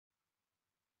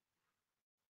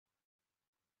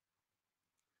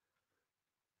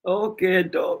Okay,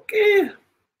 okay.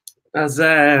 As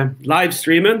live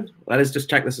streaming, let us just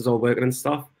check this is all working and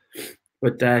stuff.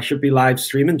 But should be live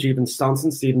streaming. Stephen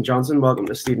Johnson. Welcome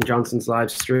to Stephen Johnson's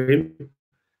live stream.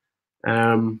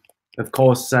 Of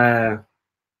course, with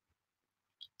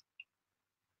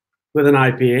an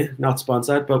IPA, not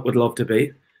sponsored, but would love to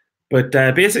be. But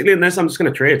basically, in this, I'm just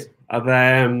going to trade.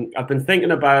 I've been thinking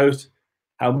about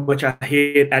how much I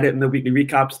hate editing the weekly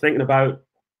recaps. Thinking about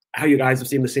how you guys have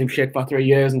seen the same shit for 3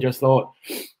 years, and just thought,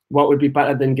 what would be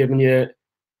better than giving you.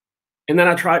 And then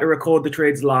I tried to record the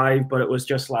trades live, but it was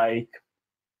just like,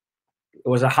 it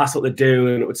was a hassle to do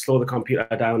and it would slow the computer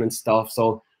down and stuff.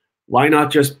 So why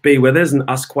not just be with us and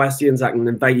ask questions? I can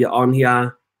invite you on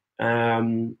here.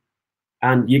 And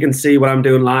you can see what I'm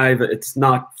doing live. It's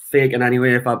not fake in any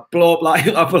way. If I blow up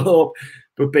live, I blow up.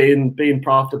 But being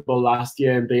profitable last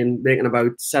year and making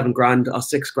about $7 grand or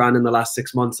 $6 grand in the last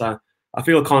 6 months, I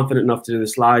feel confident enough to do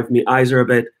this live. My eyes are a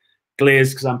bit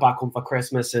glazed because I'm back home for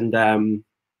Christmas, and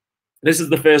this is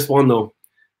the first one though,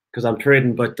 because I'm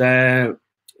trading. But I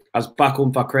was back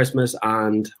home for Christmas,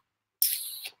 and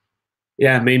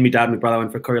yeah, me and my dad and my brother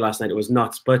went for curry last night. It was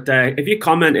nuts. But if you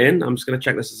comment in, I'm just going to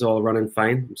check this is all running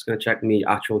fine. I'm just going to check the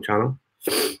actual channel.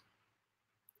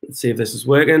 Let's see if this is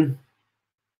working.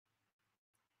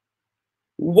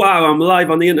 Wow, I'm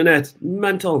live on the internet.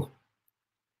 Mental.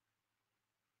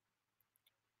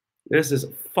 This is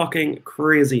fucking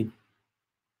crazy.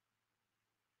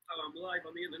 Oh, I'm live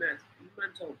on the internet.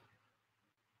 Mental.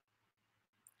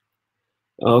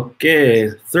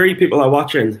 Okay, 3 people are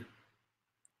watching.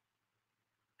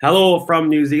 Hello from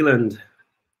New Zealand.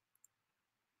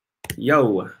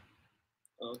 Yo.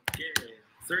 Okay,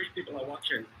 3 people are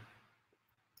watching.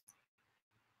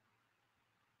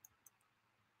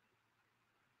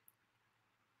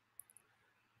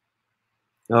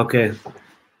 Okay.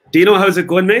 Dino, how's it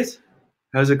going, mate?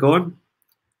 How's it going?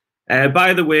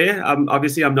 By the way,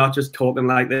 obviously I'm not just talking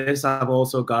like this. I've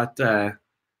also got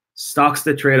stocks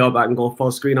to trade up. I can go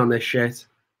full screen on this shit.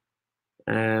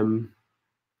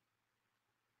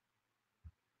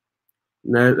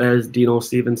 There's Dino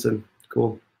Stevenson.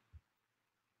 Cool.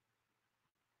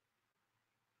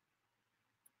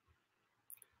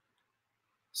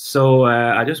 So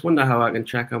I just wonder how I can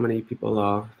check how many people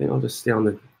are. I think I'll just stay on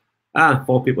the.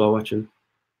 4 people are watching.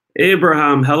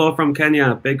 Abraham, hello from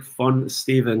Kenya. Big fun,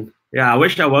 Stephen. Yeah, I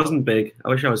wish I wasn't big. I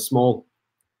wish I was small.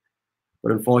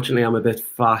 But unfortunately, I'm a bit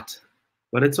fat.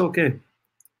 But it's okay.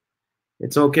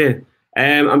 It's okay.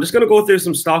 I'm just going to go through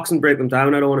some stocks and break them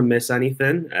down. I don't want to miss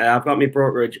anything. I've got my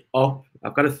brokerage up.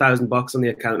 I've got $1,000 on the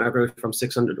account. I grew from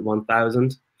 600 to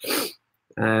 1,000.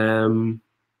 Well,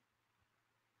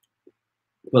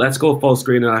 let's go full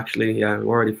screen. Actually, yeah,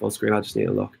 we're already full screen. I just need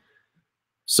to look.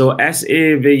 So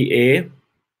SAVA.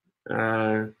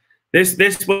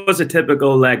 This was a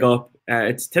typical leg up.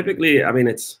 It's typically, I mean,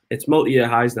 it's multi-year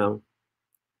highs now.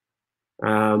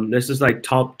 This is like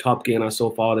top gainer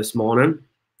so far this morning.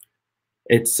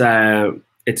 It's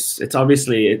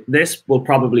obviously, this will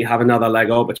probably have another leg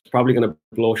up. It's probably going to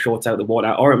blow shorts out the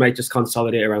water, or it might just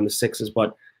consolidate around the 6s.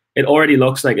 But it already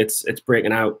looks like it's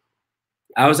breaking out.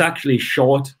 I was actually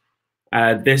short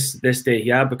this day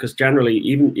here, because generally,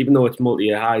 even though it's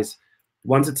multi-year highs,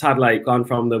 once it's had like gone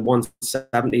from the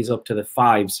 170s up to the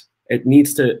 5s, it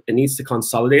needs to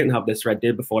consolidate and have this red day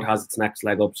before it has its next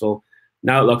leg up. So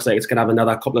now it looks like it's gonna have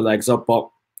another couple of legs up. But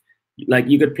like,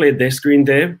 you could play this green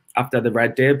day after the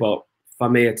red day, but for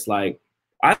me, it's like,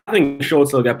 I think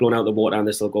shorts will get blown out of the water and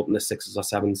this will go up in the 6s or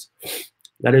 7s.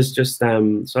 That is just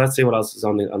so let's see what else is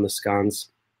on the scans.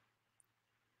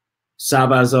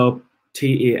 Saba's up,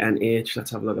 TANH. Let's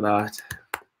have a look at that.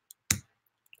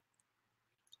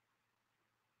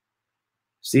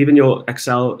 Stephen, your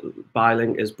Excel buy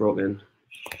link is broken.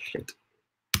 Shit.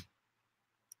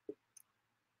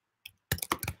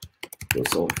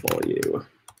 What's all for you?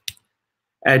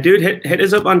 Dude, hit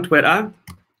us up on Twitter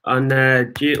on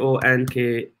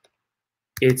GONK87,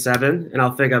 and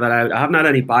I'll figure that out. I haven't had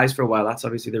any buys for a while. That's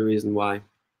obviously the reason why.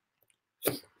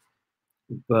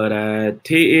 But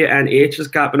TANH is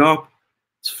gapping up.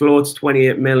 Its float's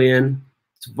 28 million.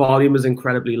 Its volume is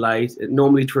incredibly light. It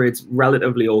normally trades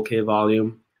relatively okay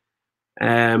volume.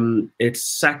 Its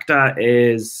sector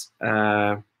is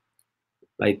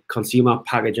like consumer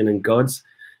packaging and goods.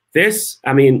 This,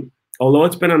 I mean, although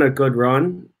it's been on a good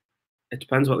run, it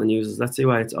depends what the news is. Let's see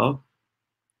why it's up.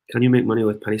 Can you make money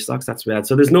with penny stocks? That's weird.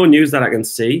 So there's no news that I can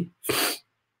see.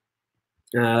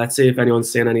 Let's see if anyone's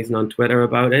saying anything on Twitter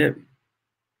about it.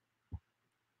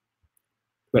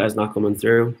 Twitter's not coming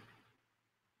through.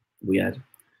 Weird.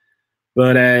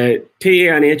 But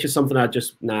TANH is something I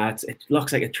just, it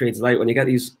looks like it trades light. When you get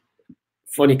these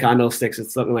funny candlesticks.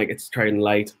 It's looking like it's trading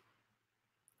light.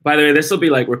 By the way, this will be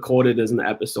like recorded as an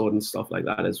episode and stuff like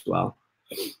that as well.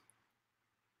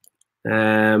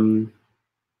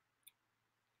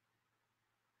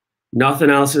 Nothing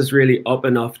else is really up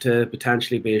enough to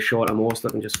potentially be a short. I'm always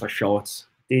looking just for shorts.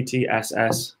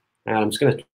 DTSS. I'm just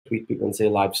going to tweet people and say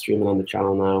live streaming on the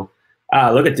channel now.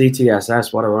 Ah, look at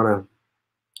DTSS. What a runner.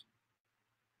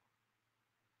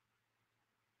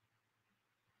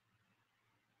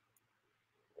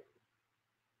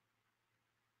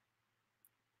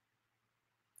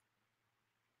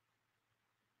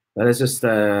 That is just,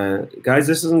 guys,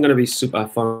 this isn't going to be super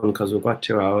fun because we've got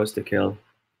 2 hours to kill.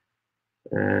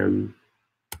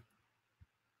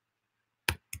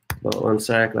 But one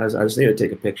sec, guys. I just need to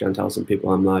take a picture and tell some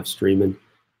people I'm live streaming.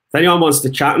 If anyone wants to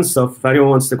chat and stuff, if anyone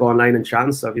wants to go online and chat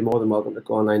and stuff, you're more than welcome to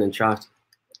go online and chat.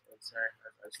 One sec,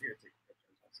 I just need to take a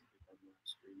picture and tell some people I'm live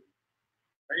streaming.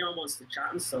 If anyone wants to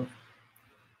chat and stuff.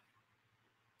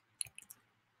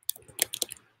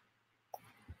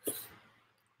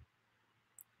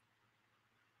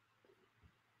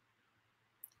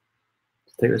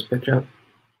 Take this picture.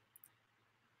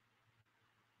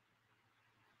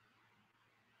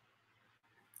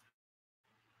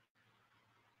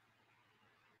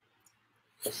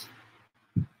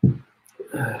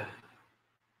 Uh,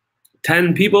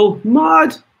 10 people.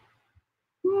 Mad.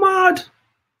 Mad.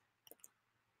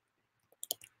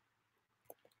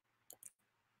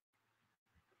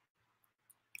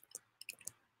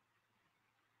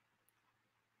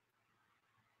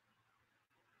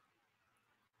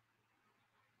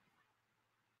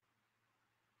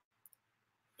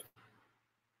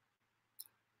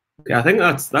 Okay, I think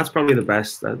that's probably the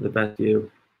best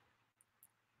view.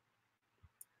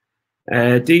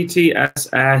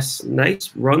 DTSS,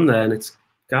 nice run there, and it's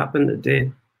gapping today,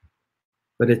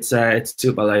 but it's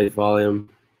super light volume.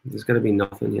 There's going to be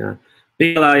nothing here.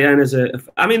 BLIN is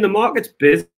I mean, the market's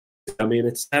busy. I mean,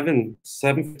 it's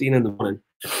 7:15 in the morning,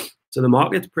 so the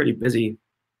market's pretty busy.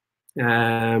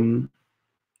 If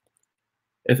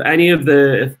any of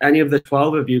the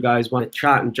 12 of you guys want to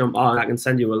chat and jump on, I can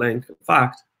send you a link. In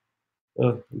fact,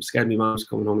 oh, I'm scared my mom's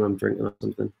coming home and I'm drinking or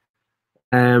something.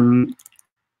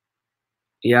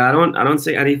 Yeah, I don't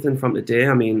see anything from today.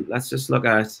 I mean, let's just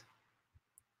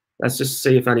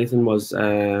see if anything was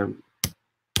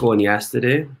going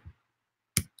yesterday.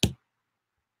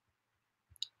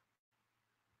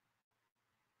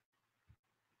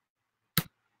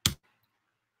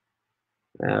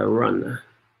 Run.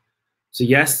 So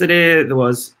yesterday there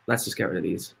was, let's just get rid of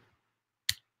these.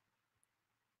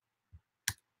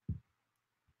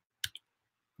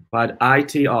 But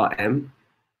ITRM,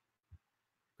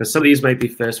 because some of these might be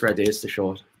first red days to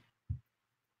short.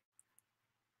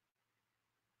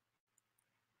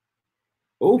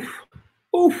 Oof,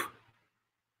 oof.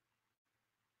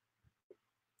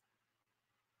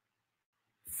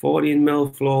 14 mil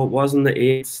floor was in the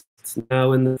 8s, it's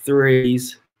now in the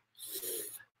 3s.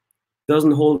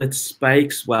 Doesn't hold its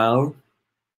spikes well.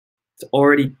 It's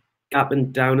already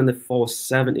gapping down in the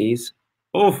 470s.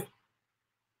 Oh,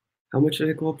 how much did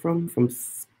it go up from? From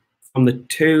the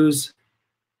 2s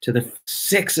to the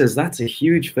 6s. That's a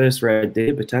huge first red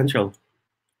day potential.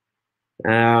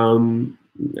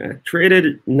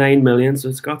 Traded 9 million, so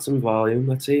it's got some volume.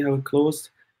 Let's see how it closed.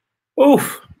 Oh,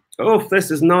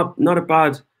 this is not a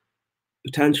bad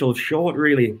potential short,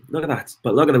 really. Look at that.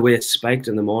 But look at the way it spiked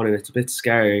in the morning. It's a bit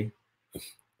scary.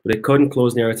 But it couldn't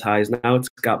close near its highs. Now it's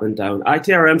gapping down.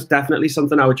 ITRM's definitely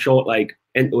something I would short like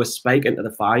into a spike into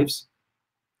the 5s.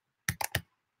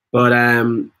 But I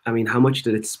mean, how much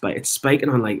did it spike? It's spiking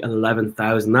on like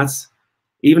 11,000. That's,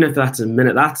 even if that's a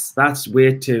minute, that's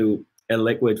way too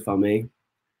illiquid for me.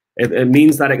 It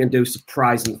means that it can do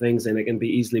surprising things and it can be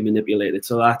easily manipulated.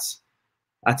 So that's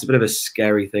a bit of a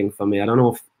scary thing for me. I don't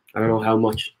know how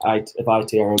much if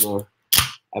ITRM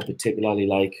I particularly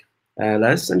like. Let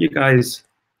us send you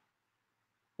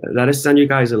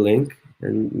guys a link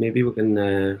and maybe we can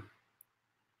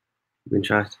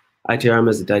chat. ITRM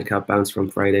is a dead cat bounce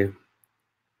from Friday.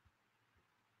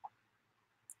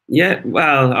 Yeah,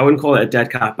 well, I wouldn't call it a dead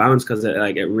cat bounce because it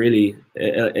really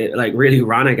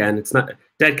ran again. It's not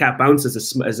dead cat bounce is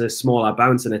a smaller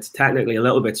bounce and it's technically a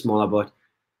little bit smaller, but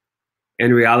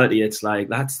in reality, it's like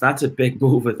that's a big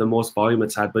move with the most volume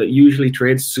it's had. But it usually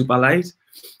trades super light,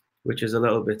 which is a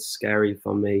little bit scary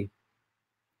for me.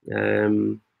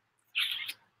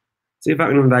 See if I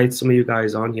can invite some of you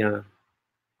guys on here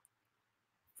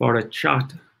for a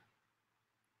chat.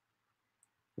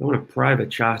 I want a private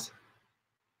chat.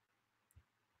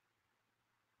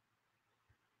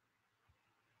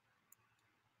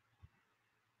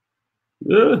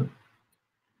 Ugh.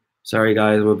 Sorry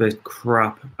guys, I'm a bit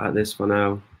crap at this for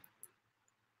now.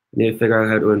 I need to figure out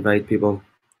how to invite people.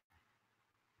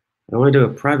 I want to do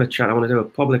a private chat. I want to do a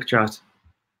public chat.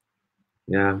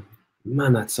 Yeah,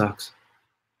 man, that sucks.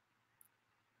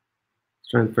 Let's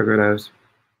try and figure it out.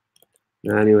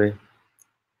 Anyway,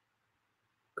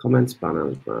 comments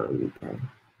ban.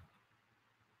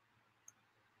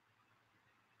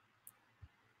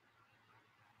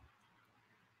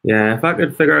 Yeah, if I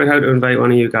could figure out how to invite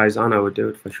one of you guys on, I would do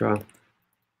it for sure.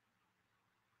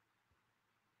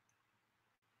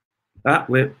 Ah,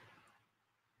 wait.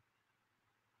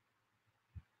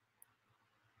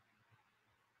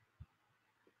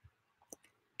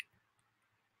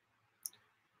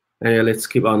 Anyway, let's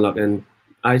keep on looking.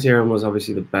 Ethereum was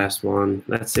obviously the best one.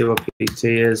 Let's see what PT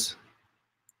is.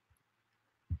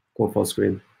 Go full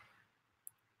screen.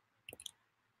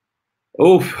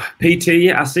 Oh,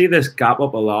 PT, I see this gap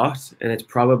up a lot, and it's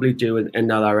probably due in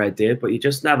another red day, but you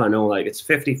just never know. Like, it's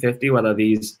 50-50 whether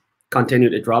these continue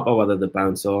to drop or whether they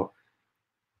bounce. So,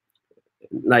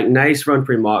 like, nice run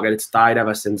pre-market. It's died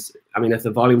ever since. I mean, if the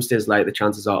volume stays light, the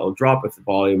chances are it'll drop. If the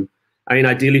volume, I mean,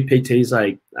 ideally, PT's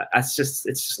like, it's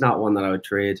just not one that I would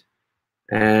trade.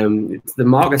 The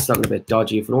market's looking a bit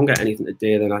dodgy. If we don't get anything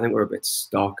today, then I think we're a bit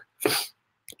stuck.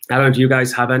 I don't know, do you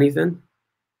guys have anything?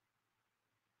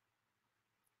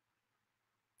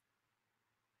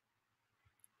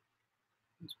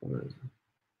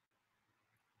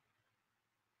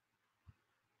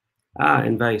 Ah,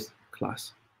 invite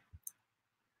class.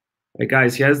 Hey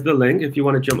guys, here's the link. If you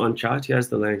want to jump on chat, here's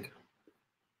the link.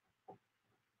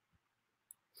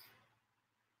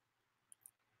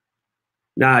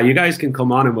 Nah, you guys can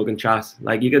come on and we can chat.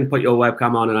 Like, you can put your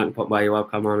webcam on and I can put my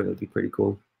webcam on. It'll be pretty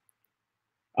cool.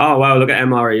 Oh, wow, look at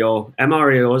MREO.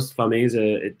 MREO's, for me, is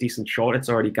a decent short. It's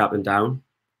already gapping down.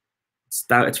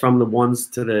 It's from the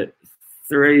 1s to the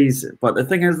 3s. But the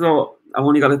thing is, though, I've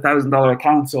only got a $1,000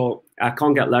 account, so I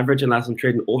can't get leverage unless I'm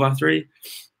trading over 3.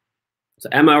 So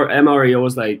MREO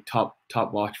is like top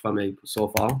watch for me so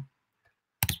far.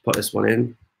 Let's put this one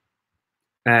in.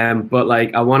 But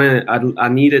like I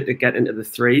need it to get into the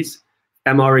 3s.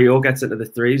 MREO gets into the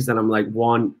 3s, then I'm like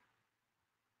 1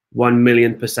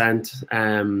 million%.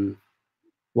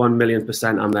 1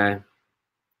 million% I'm there.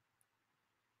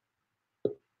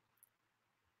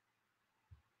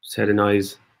 Just heard a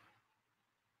noise.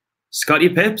 Scotty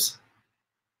Pips.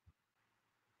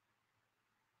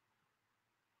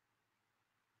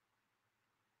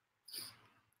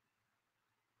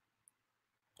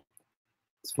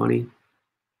 It's funny.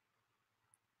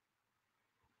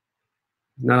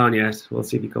 Not on yet. We'll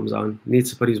see if he comes on. He needs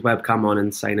to put his webcam on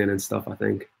and sign in and stuff, I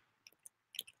think.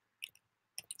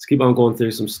 Let's keep on going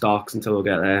through some stocks until we'll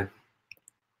get there.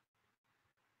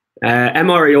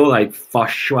 MREO, like, for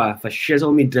sure. For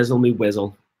shizzle me, dizzle me,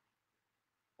 whizzle.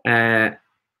 And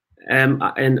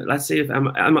let's see if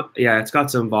yeah, it's got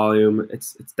some volume.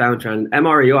 It's downtrend.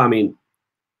 MREO, I mean,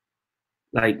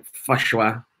 like, for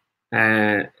sure.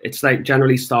 It's like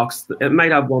generally stocks. It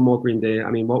might have one more green day.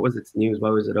 I mean, what was its news?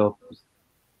 What was it up?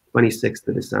 26th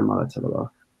of December. Let's have a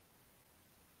look.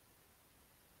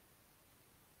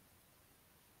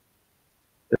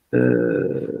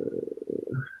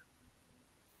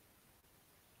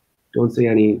 Don't see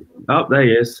any. Oh, there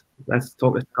he is. Let's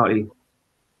talk to Scotty.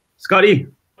 Scotty,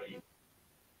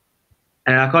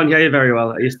 I can't hear you very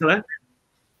well. Are you still there?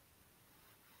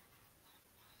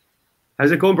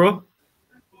 How's it going, bro?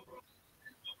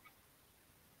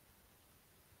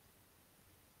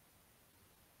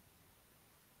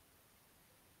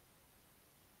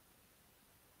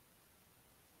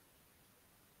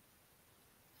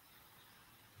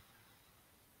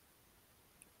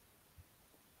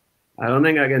 I don't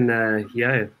think I can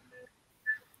hear you.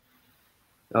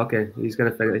 Okay, he's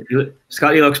gonna figure it.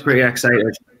 Scotty looks pretty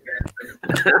excited.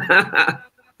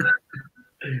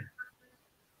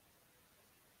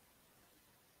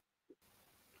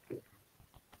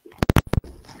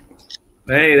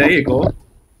 Hey, there you go.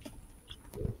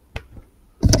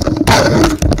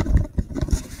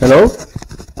 Hello?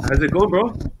 How's it going,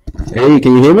 bro? Hey,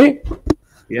 can you hear me?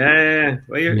 Yeah.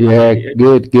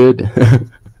 Good.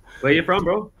 Where you from,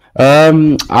 bro?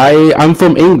 I'm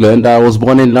from England. I was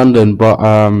born in London, but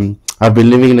I've been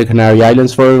living in the Canary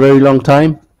Islands for a very long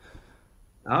time.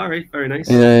 All right, very nice.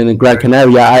 In Gran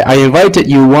Canaria. I invited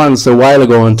you once a while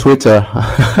ago on Twitter.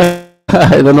 I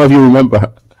don't know if you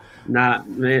remember. Nah,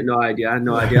 mate, no idea.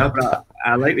 But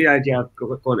I like the idea of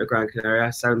going to Gran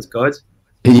Canaria. Sounds good.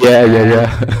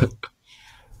 Yeah.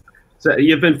 So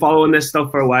you've been following this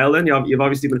stuff for a while, then? You've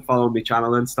obviously been following my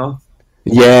channel and stuff.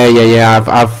 Yeah.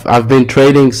 I've been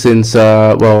trading since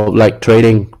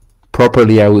trading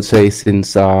properly, I would say,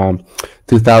 since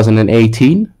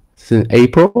 2018, since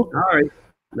April. All right.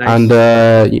 Nice. And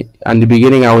in the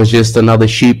beginning, I was just another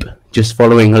sheep, just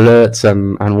following alerts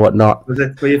and whatnot.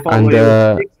 Were you following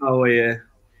or were you?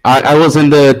 I was in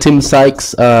the Tim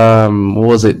Sykes. What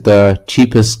was it? The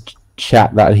cheapest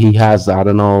chat that he has. I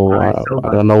don't know.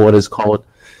 I don't know what it's called.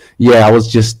 Yeah, I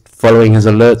was just following his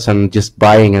alerts and just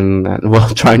buying and well,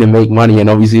 trying to make money, and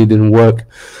obviously it didn't work.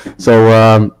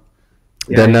 So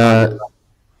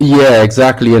yeah,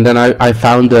 exactly. And then I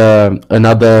found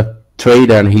another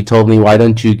trader, and he told me, why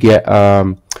don't you get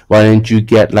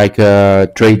like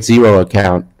a Trade Zero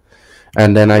account?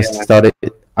 And then I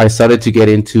started to get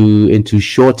into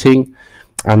shorting,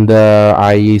 and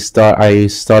I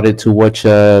started to watch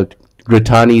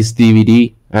Gritani's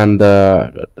DVD, and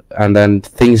then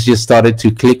things just started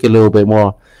to click a little bit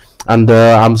more, and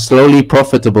I'm slowly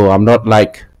profitable. I'm not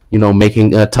like,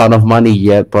 making a ton of money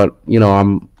yet, but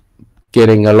I'm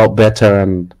getting a lot better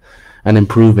and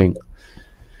improving.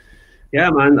 Yeah,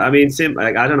 man. I mean, same.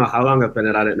 Like, I don't know how long I've been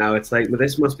at it now. It's like,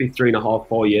 this must be 3.5,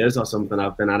 4 years or something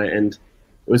I've been at it, and it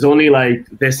was only like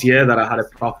this year that I had a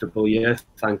profitable year,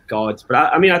 thank God.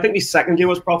 But I mean, I think my second year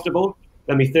was profitable,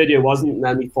 then my third year wasn't, and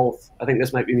then my fourth, I think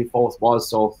this might be my fourth, was.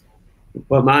 So,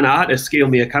 but man, I had to scale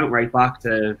my account right back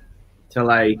to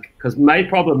like, because my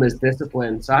problem is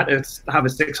discipline. So I had to have a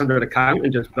 600 account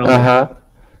and just build it.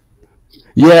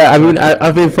 Yeah, I mean,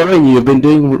 I've been following you. You've been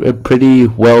doing pretty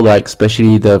well, like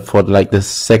especially for like the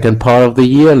second part of the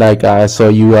year. Like I saw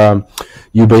you,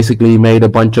 you basically made a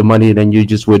bunch of money, then you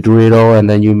just withdrew it all, and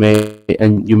then you made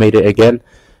it again.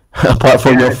 Apart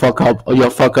from your fuck up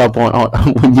on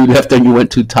when you left and you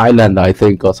went to Thailand, I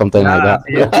think, or something like that.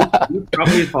 You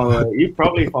probably follow. You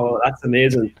probably follow. That's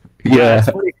amazing. Yeah. It's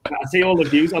funny. I see all the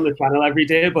views on the channel every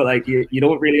day, but like you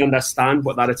don't really understand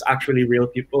that it's actually real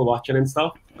people watching and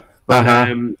stuff. But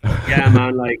yeah,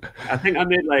 man, like I think I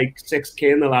made like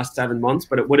 6K in the last 7 months,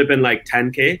 but it would have been like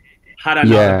 10K had I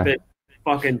not been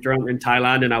fucking drunk in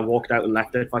Thailand and I walked out and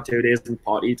left it for 2 days and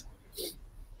partied.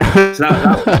 So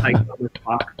that was like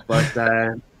fuck, but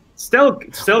still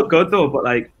good though. But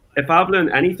like, if I've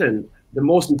learned anything, the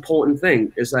most important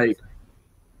thing is like,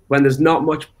 when there's not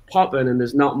much popping and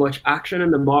there's not much action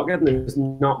in the market and there's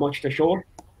not much to short,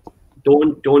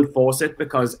 don't force it,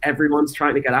 because everyone's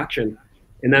trying to get action.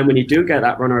 And then when you do get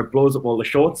that runner, it blows up all the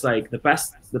shorts. Like the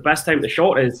best time to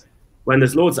short is when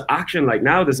there's loads of action. Like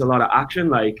now, there's a lot of action.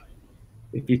 Like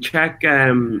if you check,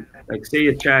 like say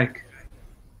you check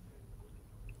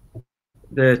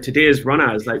today's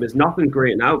runners, like there's nothing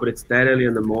great now, but it's dead early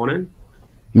in the morning.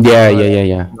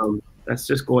 Yeah. Let's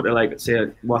just go to like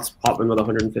say what's popping with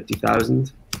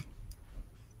 150,000.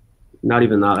 Not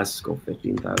even that. Let's just go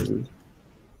 15,000.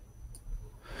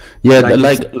 Yeah,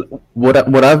 like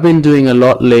what I've been doing a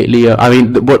lot lately. I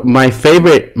mean, what my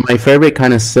favorite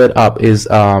kind of setup is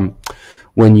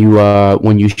when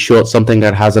you short something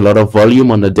that has a lot of volume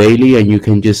on the daily, and you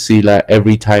can just see like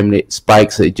every time it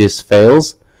spikes, it just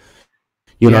fails.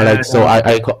 So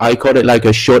I call it like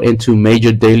a short into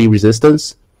major daily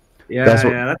resistance. That's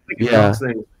like a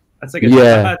thing. That's like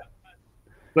a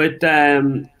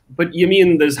but you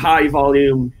mean there's high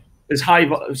volume. There's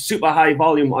super high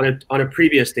volume on a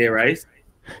previous day, right?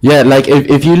 Yeah, like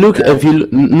if you look,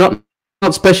 not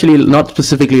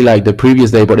specifically like the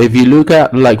previous day, but if you look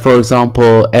at like, for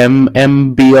example,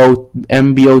 MBOT.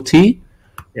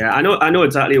 Yeah, I know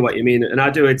exactly what you mean, and I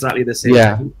do exactly the same.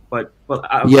 Yeah, but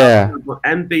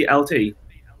MBLT.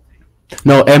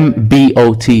 No,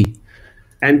 MBOT.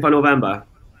 N for November.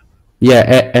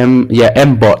 Yeah,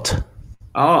 MBOT.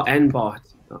 Oh, NBOT.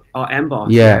 Oh, MBOT.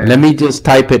 Yeah, let me just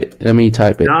type it. No, I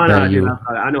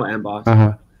know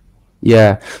MBOT.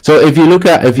 Yeah. So if you look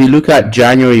at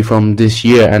January from this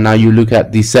year, and now you look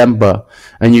at December,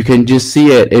 and you can just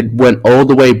see it went all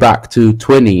the way back to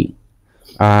 20,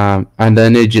 and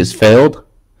then it just failed.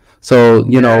 So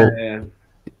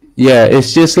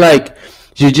it's just like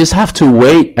you just have to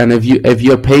wait, and if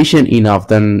you're patient enough,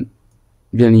 then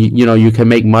you can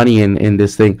make money in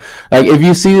this thing. Like if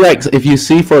you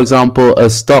see for example a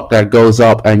stock that goes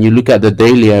up, and you look at the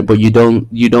daily, but you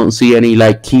don't see any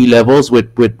like key levels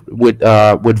with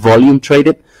volume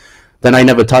traded, then I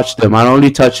never touch them. I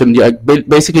only touch them.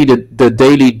 Basically, the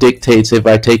daily dictates if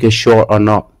I take a short or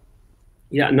not.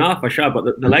 Yeah, no, for sure.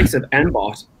 But the likes of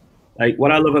NBOT, like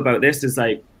what I love about this is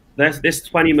like this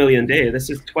 20 million day. This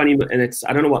is 20, and it's,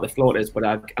 I don't know what the float is, but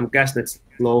I'm guessing it's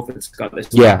low if it's got this.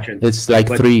 Yeah, it's like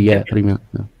 3 million.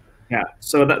 Yeah,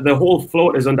 so the whole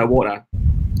float is underwater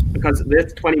because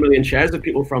there's 20 million shares of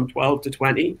people from 12 to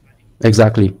 20.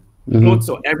 Exactly. Float,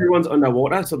 so everyone's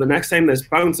underwater. So the next time there's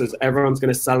bounces, everyone's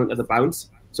going to sell into the bounce.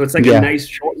 So it's like a nice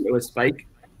short into a spike.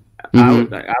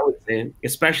 Mm-hmm. I would say,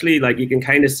 especially like you can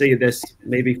kind of see this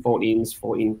maybe 14s,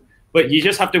 14, but you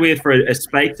just have to wait for a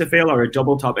spike to fail or a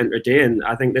double top intraday, and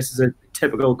I think this is a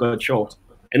typical good short,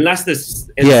 unless this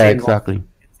Yeah, insane. exactly.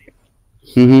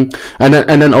 And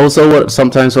then also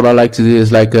what I like to do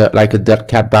is like a dead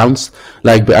cat bounce.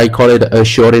 Like I call it a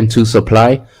short into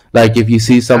supply. Like if you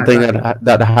see something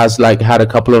that has like had a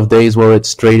couple of days where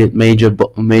it's traded major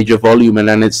volume and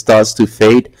then it starts to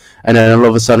fade, and then all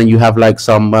of a sudden you have like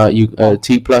some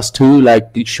T+2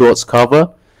 like the shorts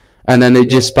cover, and then it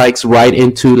just spikes right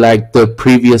into like the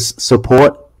previous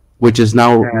support, which is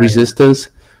now resistance.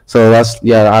 So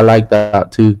I like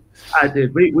that too. I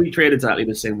did. We trade exactly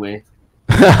the same way.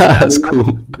 That's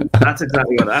cool. That's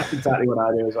exactly what I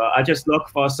do as well. I just look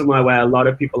for somewhere where a lot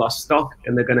of people are stuck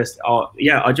and they're gonna, or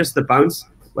just the bounce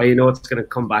where you know it's gonna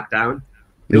come back down.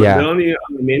 The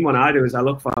main one I do is I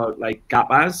look for like gap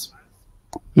bars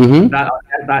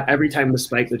that every time the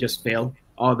spike they just fail,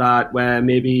 or that where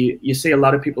maybe you see a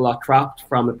lot of people are trapped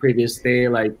from the previous day,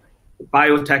 like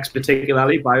biotechs,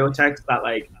 particularly biotechs that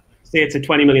like say it's a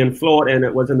 20 million float and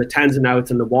it was in the tens and now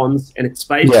it's in the ones and it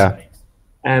spikes. Yeah.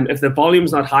 If the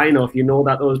volume's not high enough, you know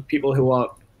that those people who are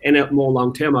in it more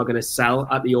long term are going to sell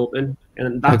at the open,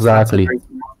 and that's exactly.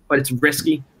 But it's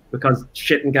risky because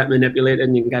shit can get manipulated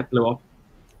and you can get blew up.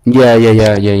 Yeah.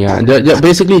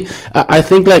 Basically, I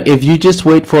think like if you just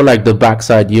wait for like the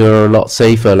backside, you're a lot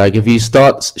safer. Like if you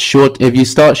start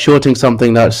shorting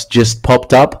something that's just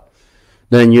popped up,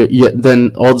 then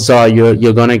then odds are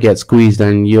you're gonna get squeezed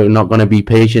and you're not gonna be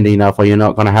patient enough, or you're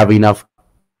not gonna have enough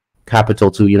capital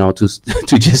to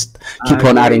to just keep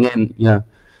on adding in.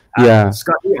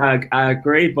 Scotty, I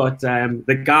agree, but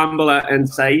the gambler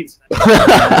inside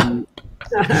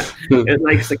it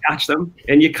likes to catch them,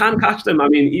 and you can catch them. I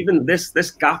mean, even this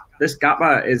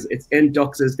gapper it's in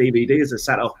Dux's DVD as a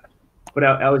setup, but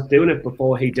I was doing it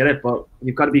before he did it. But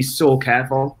you've got to be so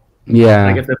careful.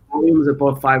 Like if the volume is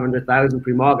above 500,000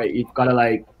 pre-market, you've got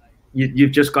to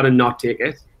you've just got to not take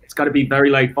it. It's got to be very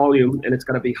light volume and it's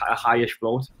got to be a highish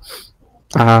float.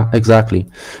 Exactly.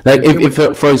 Like if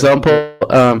for example,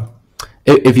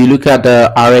 if you look at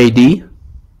the RAD,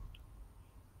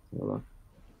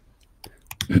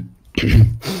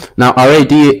 now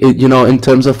RAD, in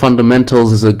terms of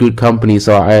fundamentals, is a good company,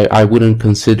 so I wouldn't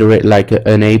consider it like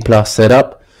an A+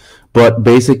 setup. But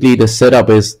basically, the setup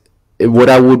is what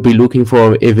I would be looking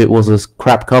for if it was a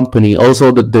crap company.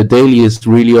 Also, the daily is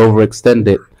really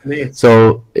overextended.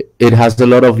 So it has a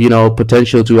lot of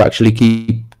potential to actually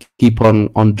keep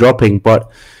on dropping, but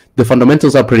the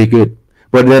fundamentals are pretty good.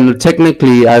 But then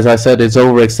technically, as I said, it's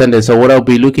overextended. So what I'll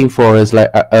be looking for is like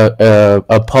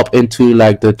a pop into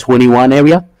like the 21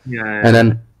 area, and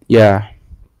then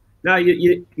No,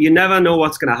 you never know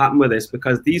what's going to happen with this,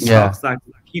 because these stocks that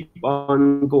keep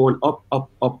on going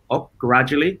up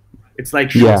gradually. It's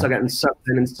like shorts are getting sucked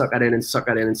in and sucked in and sucked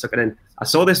in and sucked in. I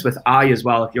saw this with I as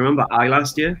well. If you remember I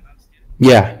last year.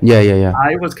 Yeah.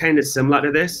 I was kind of similar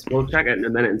to this. We'll check it in a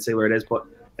minute and see where it is. But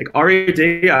like RAD,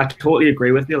 I totally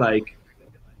agree with you. Like,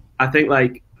 I think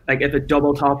like if it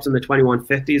double tops in the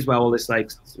 2150s where all this like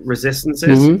resistance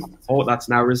is, that's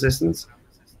now resistance.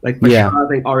 Like for sure, I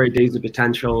think RAD is a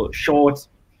potential short.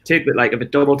 Take that, like if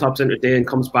it double tops intraday and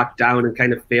comes back down and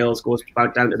kind of fails, goes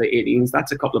back down to the 18s,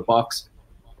 that's a couple of bucks.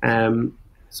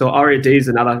 So RAD is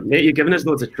another. Mate, you're giving us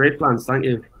loads of trade plans, thank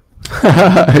you.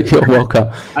 You're welcome.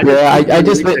 I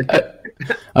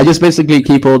just basically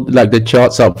keep all like the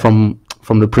charts up from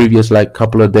the previous like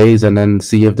couple of days, and then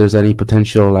see if there's any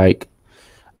potential like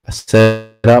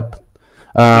setup.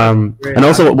 And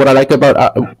also what I like about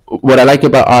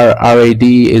our RAD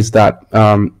is that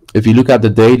if you look at the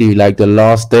daily, like the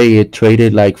last day it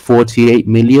traded like 48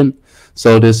 million.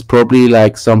 So there's probably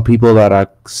like some people that are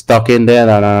stuck in there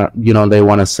that are, they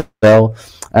want to sell.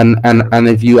 And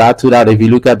if you add to that, if you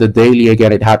look at the daily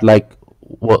again, it had like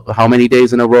how many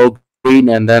days in a row green,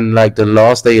 and then like the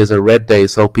last day is a red day.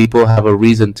 So people have a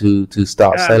reason to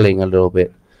start selling a little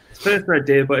bit. It's first red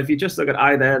day, but if you just look at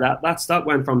I there, that stock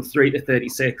went from 3 to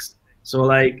 36. So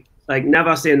like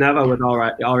never say never with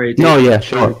RAD. No, yeah,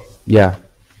 sure. Yeah,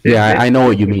 I know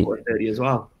what you mean. 30 as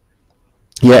well.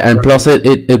 Yeah, and plus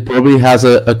it probably has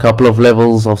a couple of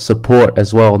levels of support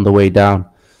as well on the way down.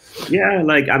 Yeah,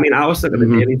 like I mean, I was looking at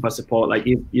the daily for support. Like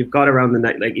you've got around the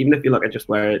night. Like even if you look at just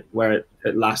where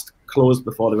it last closed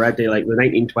before the red day, like the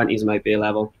 1920s might be a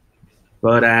level.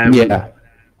 But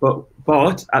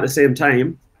but at the same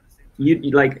time, you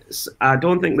like I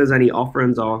don't think there's any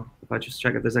offerings, or if I just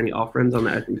check if there's any offerings on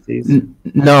the FECs.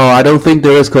 No, I don't think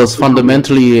there is, because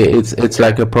fundamentally it's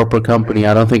like a proper company.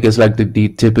 I don't think it's like the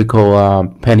typical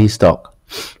penny stock.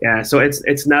 Yeah, so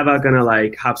it's never gonna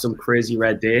like have some crazy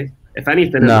red day. If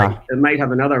anything, Nah. it might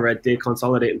have another red day,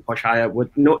 consolidate and push higher.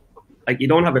 With no, like you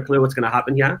don't have a clue what's gonna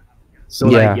happen here. So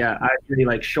like Yeah. yeah, I really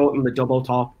like shorten the double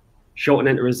top, shorten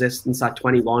into resistance at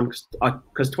 21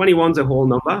 because 21's a whole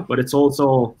number, but it's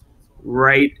also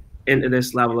right into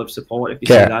this level of support if you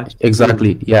see Yeah. that.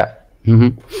 Exactly. Yeah. hmm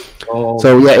Oh,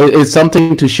 So yeah, it's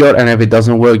something to short, and if it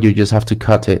doesn't work, you just have to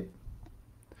cut it.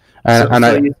 And so and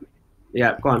so I you,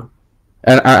 yeah, go on.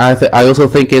 and I also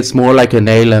think it's more like a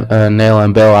nail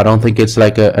and bell. I don't think it's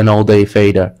like an all day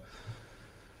fader.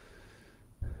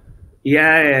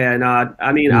 Yeah. No,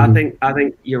 I mean, hmm I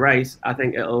think you're right. I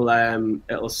think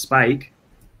it'll spike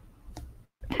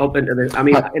up into the. I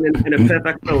mean, in a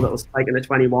perfect world, it'll spike into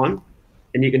 21,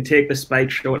 and you can take the spike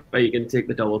short, or you can take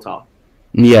the double top.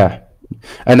 Yeah.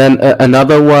 And then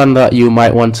another one that you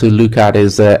might want to look at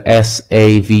is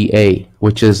SAVA,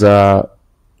 which is I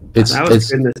was it's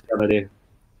doing this the other day.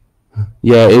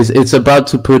 yeah, it's about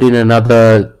to put in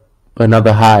another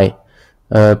high,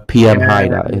 PM high Yeah,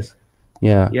 that is.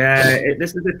 Yeah. yeah.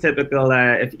 This is a typical.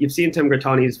 If you've seen Tim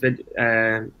Grattoni's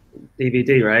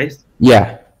DVD, right?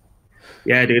 Yeah.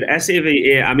 Yeah, dude.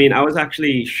 SAVA. I mean, I was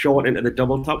actually short into the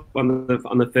double top on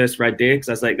the first red day because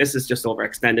I was like, this is just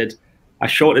overextended. I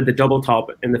shorted the double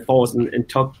top in the fours and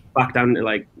took back down to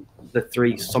like the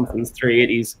three somethings,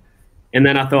 380s. And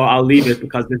then I thought I'll leave it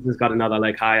because this has got another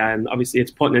leg high, and obviously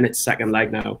it's putting in its second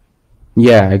leg now.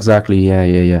 Yeah, exactly.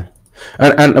 Yeah.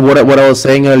 And what I was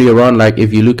saying earlier on, like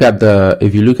if you look at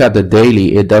the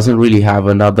daily, it doesn't really have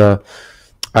it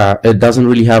doesn't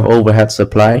really have overhead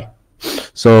supply.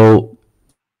 So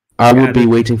I Yeah, would be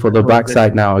waiting for the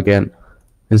backside now again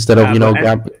instead of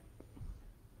gap.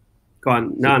 go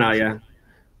on. No, yeah.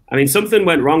 I mean, something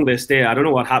went wrong this day. I don't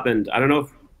know what happened. I don't know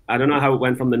how it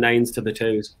went from the nines to the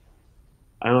twos.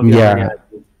 I don't know if you have any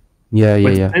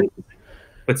idea. Yeah.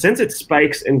 But since it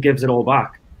spikes and gives it all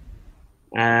back,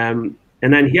 and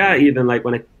then here even like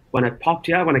when it popped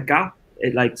here, when it gapped,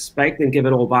 it like spiked and give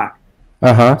it all back.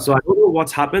 Uh-huh. So I don't know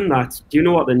what's happened. Do you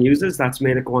know what the news is that's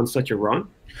made it go on such a run?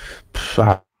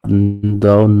 I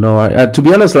don't know. To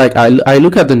be honest, like I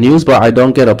look at the news, but I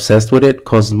don't get obsessed with it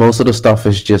because most of the stuff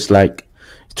is just like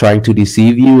trying to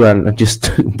deceive you and just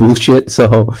bullshit.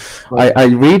 So I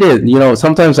read it.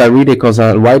 Sometimes I read it because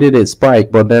why did it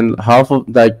spike? But then half of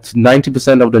like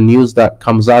 90% of the news that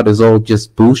comes out is all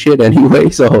just bullshit anyway.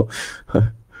 So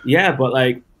yeah, but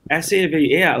like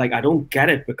SAVA, like I don't get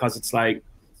it because it's like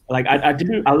I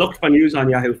looked for news on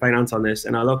Yahoo Finance on this,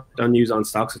 and I looked on news on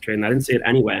Stocks and Trading. I didn't see it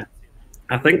anywhere.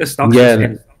 I think the stocks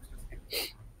because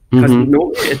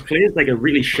it plays like a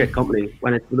really shit company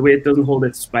when the way it doesn't hold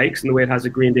its spikes and the way it has a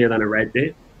green day than a red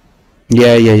day.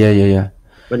 Yeah.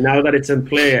 But now that it's in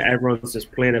play, everyone's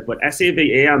just playing it. But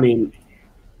SAVA, I mean,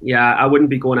 yeah, I wouldn't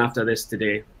be going after this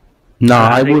today. No,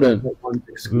 I wouldn't.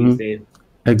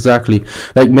 Exactly.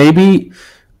 Like maybe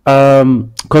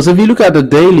because if you look at the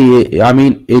daily, I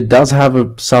mean, it does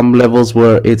have some levels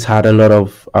where it's had a lot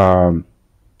of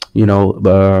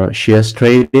shares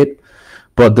traded.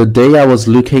 But the day I was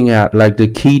looking at, like the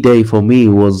key day for me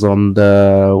was on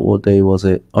what day was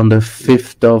it? On the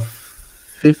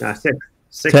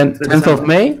 10th of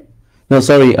May? No,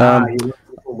 sorry.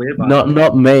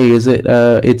 Not May, is it?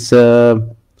 It's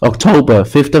October,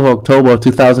 5th of October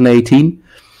 2018.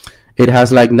 It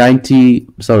has like 90.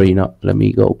 Sorry, no. Let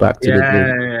me go back to the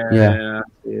day. Yeah.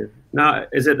 Now,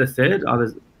 is it the third?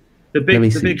 Or the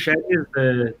big share is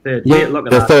the third. Yeah, look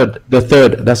at the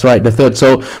third. That's right, the third.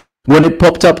 So when it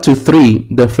popped up to 3,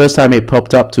 the first time it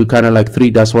popped up to kind of like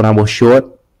 3, that's when I was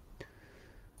short.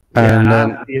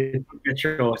 And you get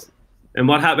short. And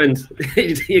what happened?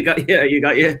 you got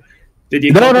you. Did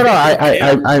you? No.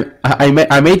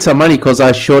 I made some money because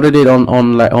I shorted it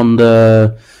on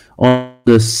the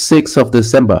 6th of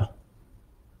December.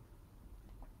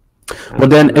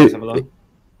 But then that's on the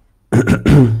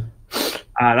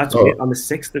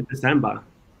 6th of December.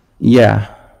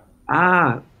 Yeah.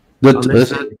 The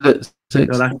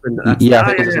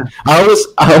 6th. I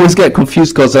always get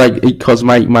confused because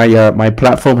my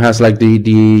platform has like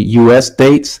the US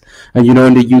dates, and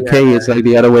in the UK it's like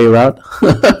the other way around.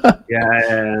 No,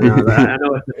 I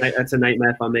know it's a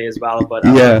nightmare for me as well. But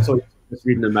I'm so just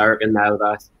reading American now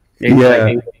that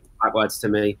English backwards to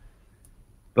me.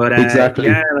 But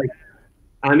exactly.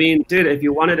 I mean, dude, if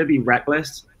you wanted to be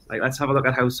reckless, like let's have a look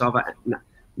at how Sova.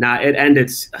 It ended.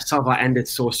 Sova ended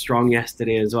so strong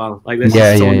yesterday as well. Like this.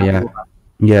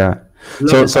 Yeah.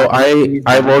 So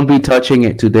I won't be touching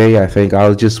it today. I think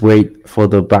I'll just wait for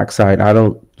the backside. I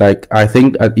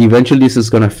think eventually this is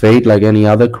gonna fade like any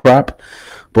other crap,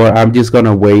 but I'm just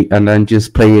gonna wait and then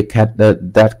just play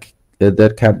that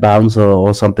dead cat bounce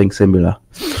or something similar.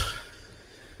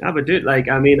 Yeah, but dude, like,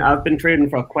 I mean, I've been trading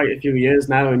for quite a few years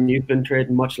now, and you've been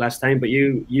trading much less time. But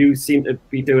you seem to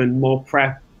be doing more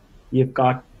prep. You've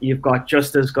got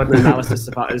just as good an analysis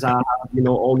about as I have. You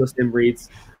know, all the same reads.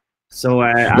 So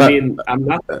I mean, I'm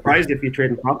not surprised if you're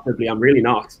trading profitably. I'm really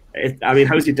not. I mean,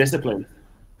 how's your discipline?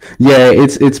 Yeah,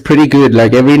 it's pretty good.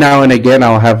 Like every now and again,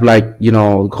 I'll have like,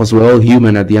 because we're all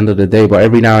human at the end of the day. But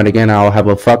every now and again, I'll have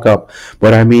a fuck up.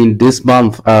 But I mean, this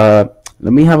month, let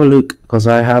me have a look because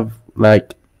I have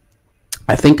like.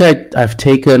 I think I've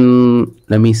taken.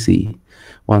 Let me see,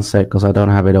 one sec, because I don't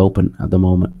have it open at the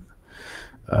moment.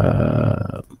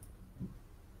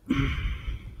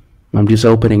 I'm just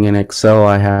opening an Excel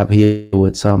I have here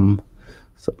with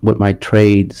my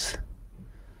trades.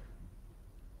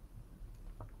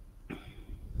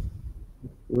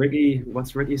 Ricky,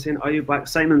 what's Ricky saying? Are you back?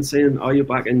 Simon saying, are you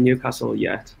back in Newcastle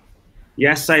yet?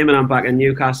 Yes, Simon, I'm back in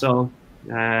Newcastle.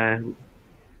 Yeah,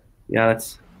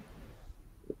 that's.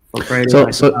 Friday,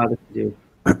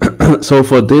 So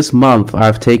for this month,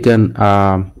 I've taken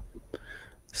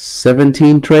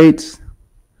 17 trades,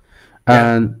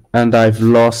 and I've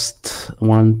lost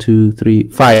 1, 2, 3,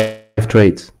 5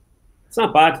 trades. It's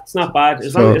not bad. It's not bad.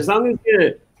 As long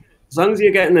as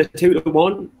you're getting a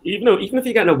 2-to-1, even if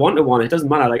you're getting a 1-to-1, it doesn't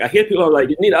matter. Like I hear people are like,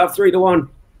 you need to have 3-to-1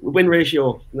 win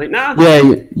ratio. I'm like, nah.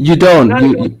 Yeah, you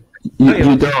don't.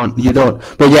 You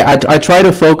don't. But yeah, I try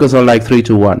to focus on like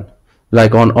 3-to-1.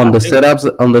 Like on the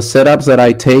setups that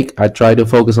I take, I try to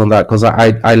focus on that because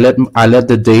I let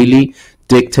the daily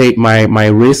dictate my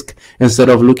risk instead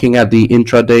of looking at the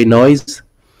intraday noise.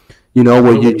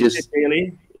 Where you just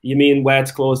daily. You mean where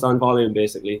it's closed on volume,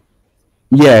 basically?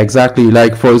 Yeah, exactly.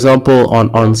 Like for example,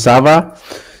 on Sava,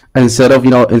 instead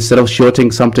of shorting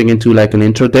something into like an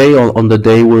intraday on the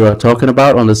day we were talking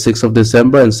about on the 6th of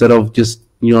December, instead of just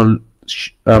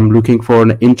looking for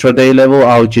an intraday level,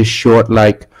 I'll just short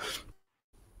like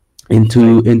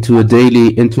into a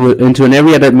daily into an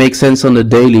area that makes sense on the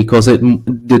daily, because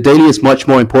the daily is much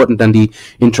more important than the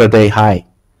intraday high.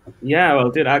 Yeah, well,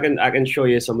 dude, I can show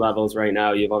you some levels right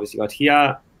now. You've obviously got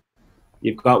here,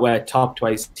 you've got where it topped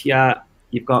twice here,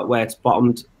 you've got where it's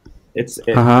bottomed.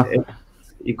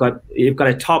 You've got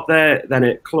a top there, then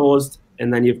it closed,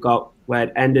 and then you've got where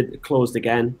it ended, it closed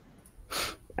again,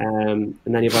 and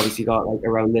then you've obviously got like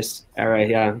around this area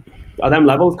here. Are them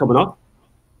levels coming up?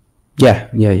 Yeah.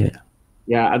 Do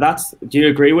you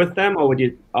agree with them, or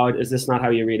is this not how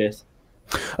you read it?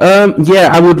 Yeah,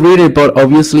 I would read it, but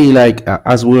obviously, like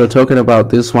as we were talking about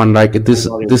this one, like this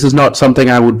is not something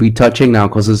I would be touching now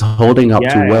because it's holding up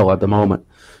too well at the moment.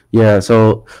 Yeah,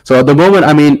 so at the moment,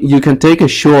 I mean, you can take a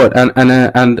short, and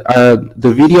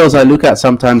the videos I look at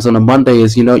sometimes on a Monday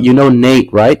is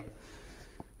Nate, right,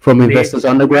 from Nate, Investors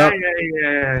Underground.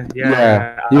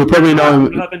 Yeah. You probably know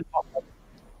him.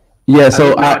 Yeah,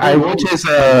 so I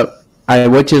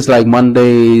watch his like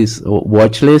Monday's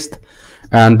watch list,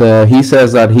 and he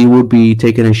says that he would be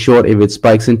taking a short if it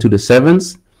spikes into the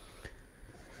 7s.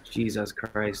 Jesus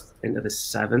Christ, into the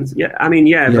 7s? Yeah, I mean,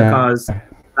 because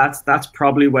that's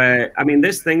probably where, I mean,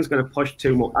 this thing's going to push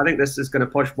 2 more. I think this is going to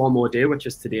push 1 more day, which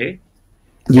is today.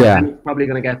 Yeah. And it's probably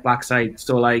going to get backside.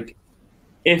 So like,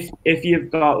 if you've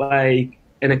got like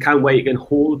an account where you can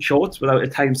hold shorts without a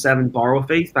x7 borrow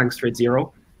fee, thanks Trade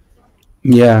Zero.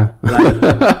 Yeah.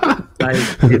 Like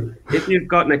if you've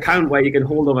got an account where you can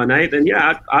hold overnight, then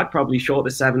yeah, I'd probably short the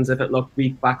 7s if it looked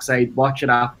weak backside, watch it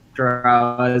after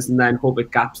hours, and then hope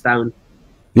it gaps down.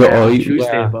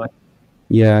 Tuesday. But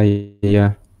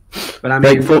yeah. But I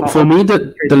mean, like for me,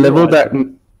 the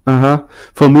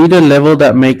level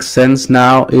that makes sense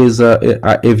now is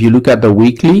if you look at the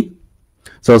weekly.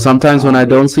 So sometimes when I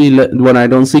don't see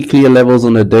clear levels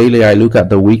on the daily, I look at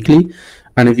the weekly,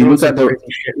 and if you look at the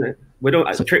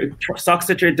Stocks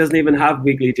to Trade doesn't even have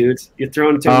weekly, dudes. You're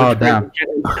throwing too much. Damn.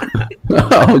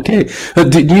 Okay.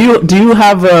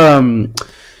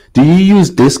 Do you use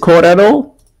Discord at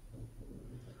all?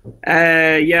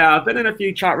 Yeah, I've been in a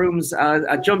few chat rooms.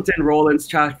 I jumped in Roland's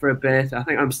chat for a bit. I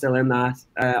think I'm still in that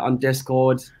on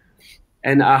Discord,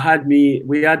 and I had my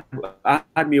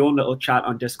own little chat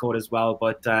on Discord as well.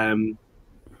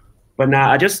 But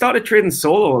now I just started trading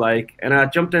solo, like, and I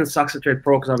jumped in Stocks to Trade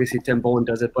Pro because obviously Tim Bowen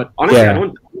does it. But honestly, I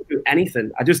don't do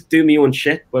anything. I just do my own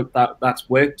shit, but that's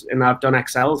worked, and I've done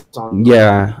Excels on.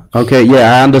 Yeah. Okay.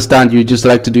 Yeah, I understand. You just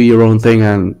like to do your own thing,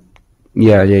 and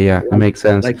yeah. That makes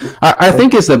sense. Like, I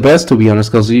think it's the best, to be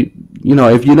honest, because if you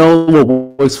know what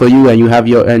works for you and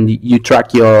you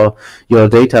track your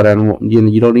data, then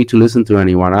you don't need to listen to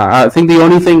anyone. I think the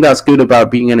only thing that's good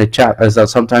about being in a chat is that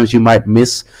sometimes you might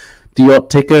miss the odd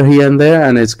ticker here and there,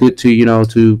 and it's good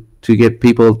to to get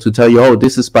people to tell you, oh,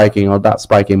 this is spiking or that's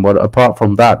spiking. But apart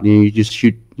from that, you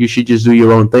should just do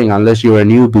your own thing, unless you're a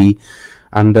newbie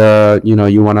and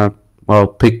you want to, well,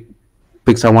 pick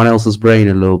someone else's brain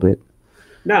a little bit.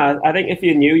 No, I think if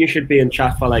you're new, you should be in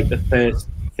chat for like the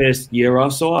first year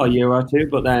or so, or year or two.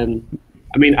 But then,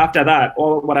 I mean, after that,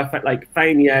 all what I felt like,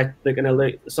 fine, yeah,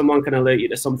 someone can alert you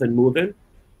to something moving.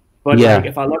 But like,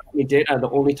 if I look at my data, the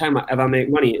only time I ever make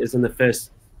money is in the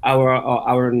first hour or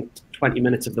hour and 20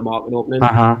 minutes of the market opening.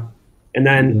 And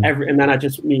then I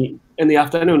just in the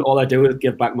afternoon, all I do is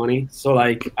give back money. So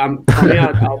like, I'll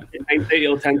 9:30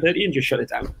 till 10:30 and just shut it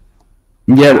down.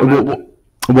 Yeah.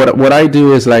 What I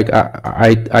do is like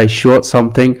I short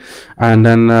something, and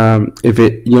then if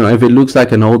it looks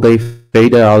like an all day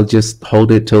fader, I'll just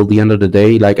hold it till the end of the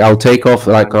day. Like I'll take off,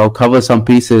 like I'll cover some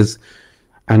pieces,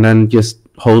 and then just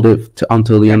hold it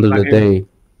until the end of the day.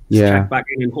 Check back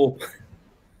in and hope.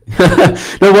 No,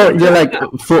 well, they're like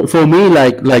for me,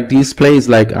 like these plays,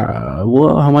 like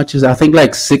how much is it? I think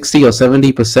like 60 or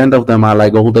 70% of them are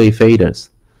like all day faders.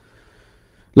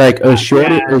 Like a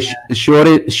short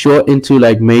into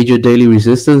like major daily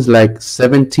resistance, like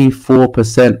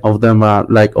 74% of them are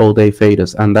like all day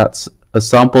faders, and that's a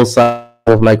sample size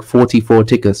of like 44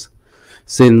 tickers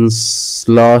since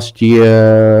last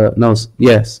year.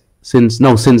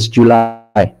 Since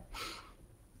July.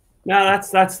 No,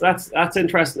 that's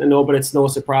interesting to know, but it's no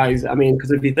surprise. I mean,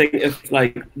 because if you think if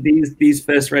like these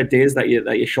first red days that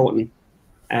you're shorting,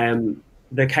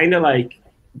 they're kind of like,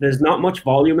 there's not much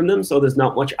volume in them, so there's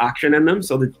not much action in them,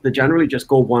 so they generally just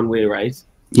go one way, right?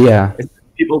 Yeah. It's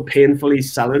people painfully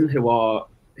selling who are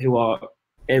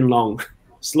in long,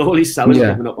 slowly selling,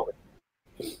 giving up on it.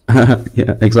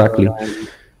 Yeah, exactly.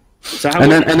 So how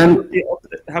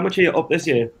much are you up this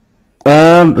year?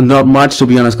 Not much, to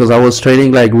be honest, because I was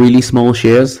trading like really small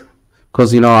shares.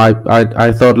 Because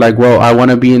I thought like, well, I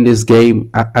want to be in this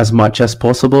game as much as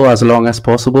possible, as long as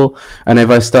possible, and if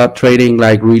I start trading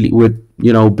like really with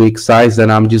big size,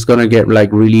 then I'm just gonna get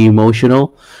like really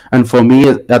emotional. And for me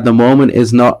at the moment,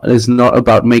 it's not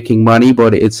about making money,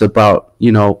 but it's about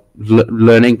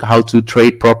learning how to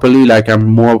trade properly. Like I'm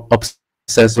more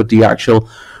obsessed with the actual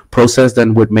process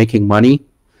than with making money.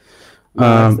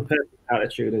 It's the perfect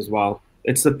attitude as well.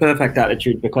 It's the perfect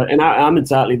attitude, because I'm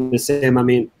exactly the same. I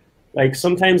mean, like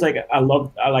sometimes like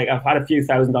I've had a few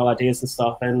 $1,000 days and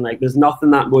stuff, and like there's nothing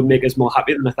that would make us more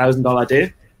happy than $1,000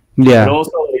 day. Yeah. But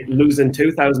also like, losing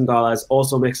 $2,000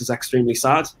 also makes us extremely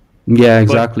sad. Yeah,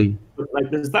 exactly. But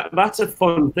like that's a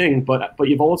fun thing, but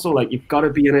you've also like you've got to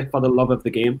be in it for the love of the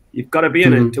game. You've got to be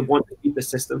in it to want to beat the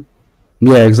system.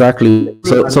 Yeah, exactly.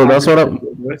 So that's what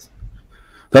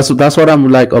that's what I'm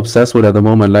like obsessed with at the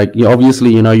moment. Like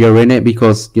obviously, you're in it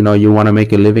because you want to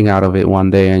make a living out of it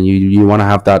one day, and you want to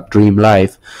have that dream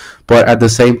life. But at the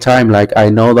same time, like I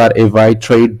know that if I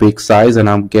trade big size and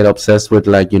I'm get obsessed with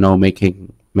like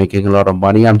making a lot of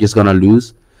money, I'm just gonna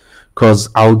lose, because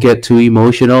I'll get too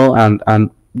emotional, and I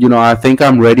think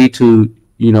I'm ready to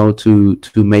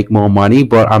to make more money,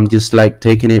 but I'm just like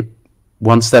taking it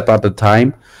one step at a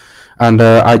time. And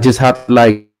I just had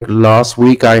like last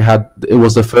week it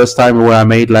was the first time where I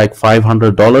made like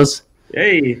 $500.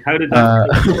 Hey, how did that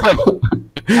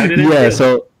how did it feel?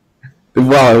 So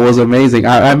wow, it was amazing.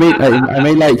 I made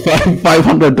like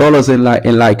 $500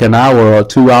 in like an hour or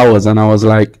 2 hours, and I was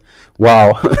like,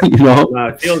 wow.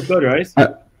 It feels good, right?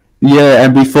 Yeah,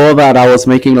 and before that I was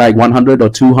making like 100 or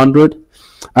 200.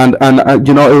 And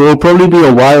it will probably be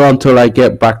a while until I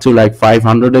get back to like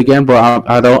 500 again, but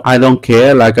I don't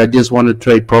care. Like I just want to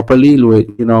trade properly with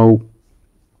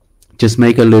just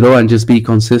make a little and just be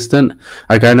consistent.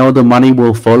 Like I know the money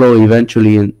will follow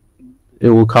eventually, and it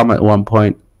will come at one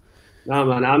point. No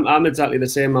man, I'm exactly the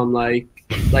same. I'm like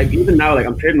even now, like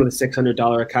I'm trading with a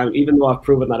 $600 account, even though I've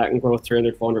proven that I can grow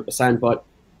 300-400%. But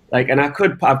like, and I've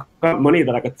got money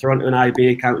that I could throw into an IB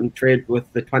account and trade with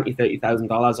the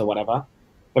 $20,000-$30,000 or whatever.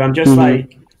 But I'm just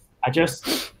like, I'm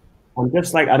just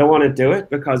like, I don't want to do it,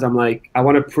 because I'm like, I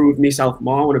want to prove myself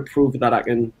more. I want to prove that I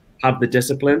can have the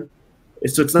discipline.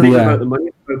 So it's not even about the money,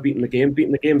 it's about beating the game.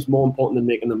 Beating the game is more important than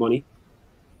making the money.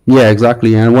 Yeah,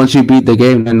 exactly. And once you beat the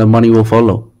game, then the money will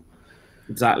follow.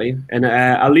 Exactly. And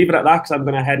I'll leave it at that, because I'm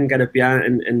going to head and get a beer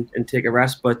and take a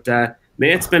rest. But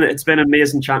mate, it's been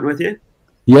amazing chatting with you.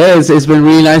 Yeah, it's been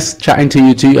really nice chatting to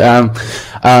you too.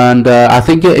 And I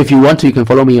think if you want to, you can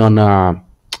follow me on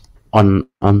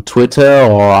Twitter,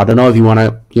 or I don't know if you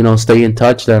want to stay in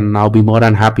touch, then I'll be more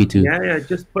than happy to. Yeah,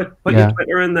 just put your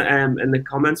Twitter in the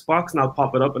comments box, and I'll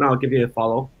pop it up and I'll give you a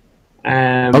follow.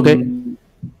 Okay.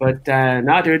 But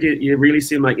nah, dude, you really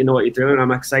seem like you know what you're doing.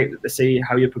 I'm excited to see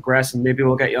how you progress, and maybe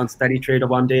we'll get you on Steady Trader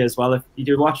one day as well. If you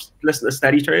do listen to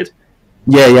Steady Trade,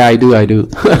 Yeah, yeah, I do, I do.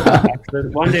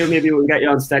 excellent. One day maybe we'll get you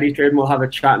on Steady Trade, and we'll have a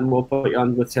chat, and we'll put you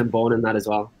on with Tim Bone and that as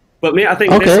well. But mate, I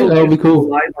think this Okay, will that'll be go cool.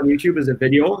 live on YouTube as a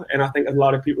video, and I think a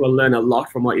lot of people will learn a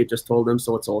lot from what you just told them.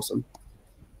 So it's awesome.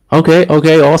 Okay,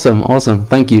 okay, awesome, awesome.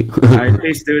 Thank you. All right,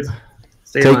 peace, dude.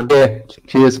 See you, Take man. care.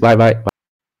 Cheers. Bye, bye.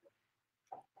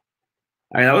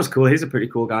 All right, that was cool. He's a pretty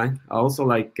cool guy. I also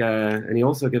like, and he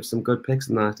also gives some good picks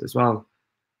in that as well.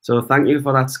 So thank you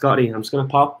for that, Scotty. I'm just gonna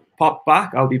pop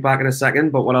back. I'll be back in a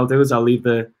second. But what I'll do is I'll leave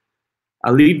the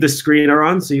screener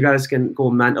on so you guys can go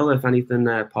mental if anything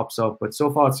pops up. But so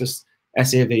far it's just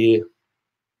SAVE.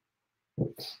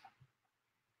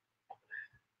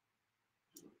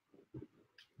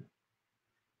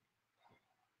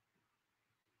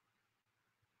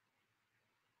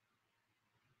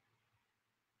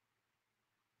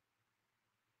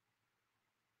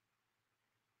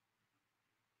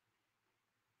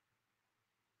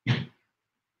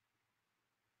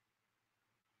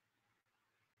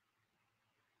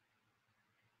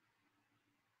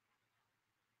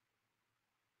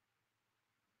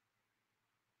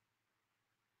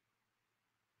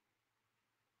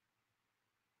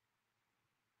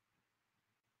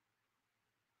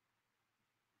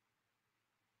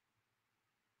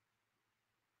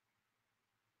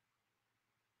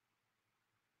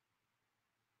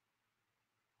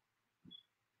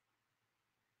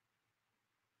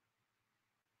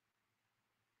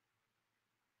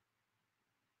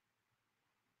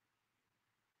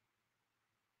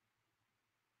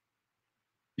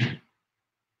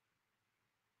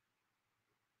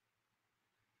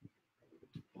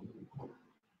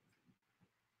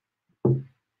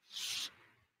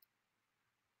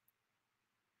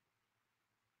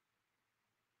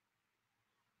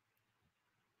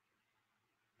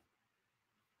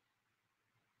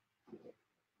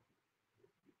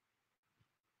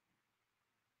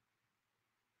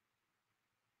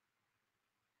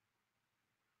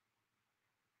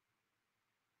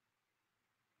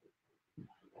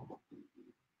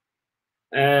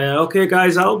 Okay,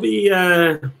 guys, I'll be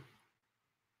just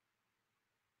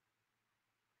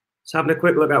having a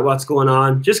quick look at what's going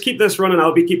on. Just keep this running.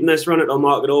 I'll be keeping this running till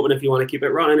market open if you want to keep it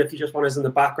running. If you just want us in the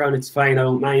background, it's fine. I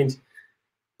don't mind.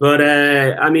 But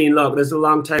I mean, look, there's a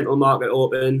long time till market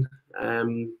open.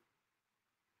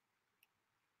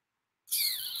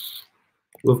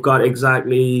 We've got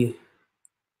exactly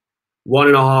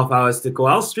 1.5 hours to go.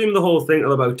 I'll stream the whole thing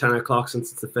till about 10 o'clock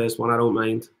since it's the first one. I don't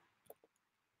mind.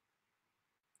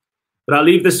 But I'll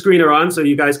leave the screener on so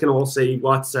you guys can all see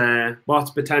what's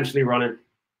potentially running.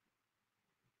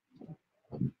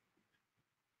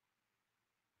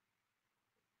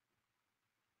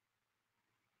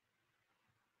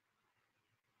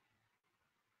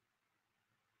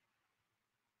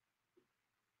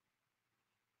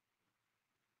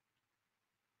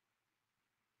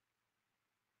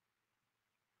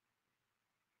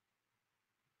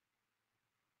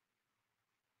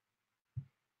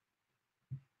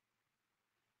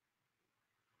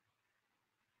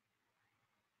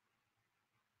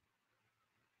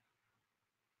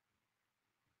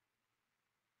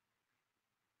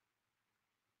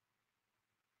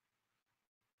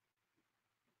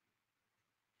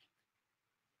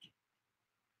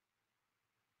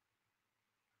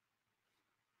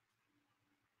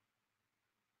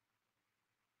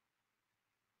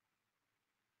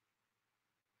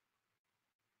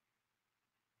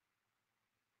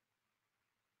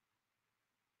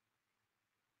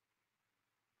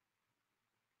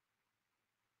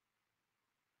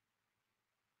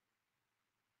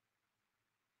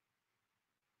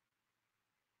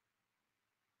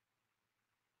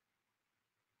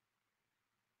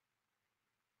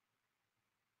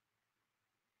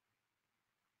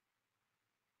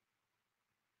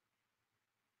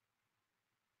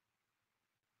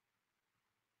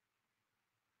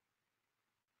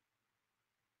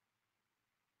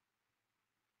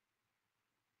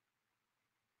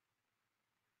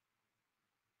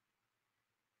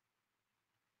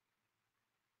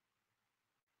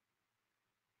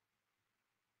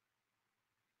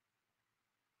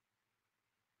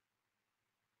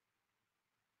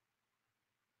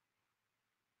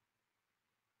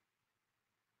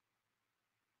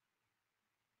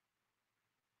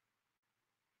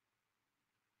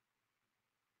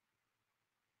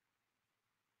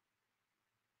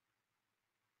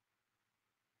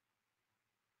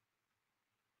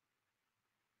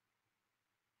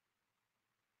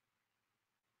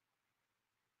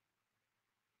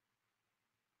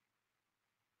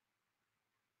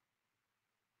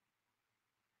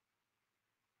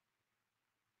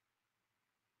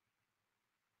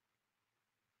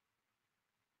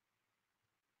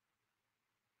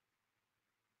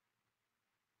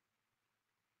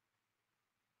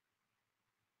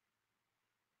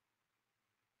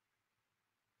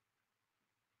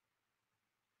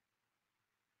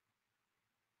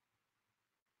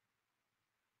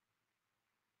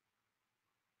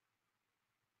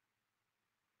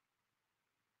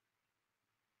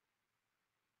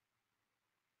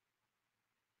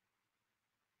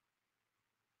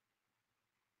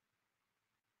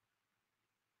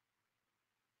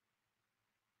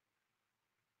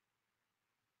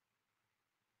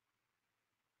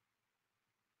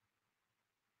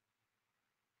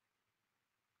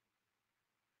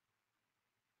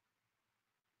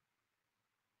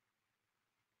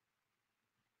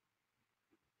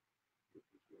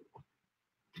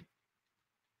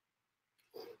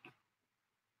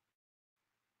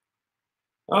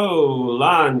 Oh,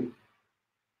 Lan,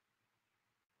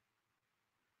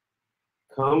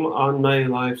 come on my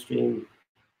live stream.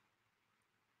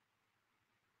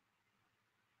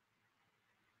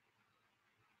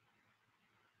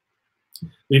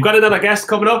 We've got another guest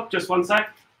coming up. Just one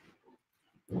sec.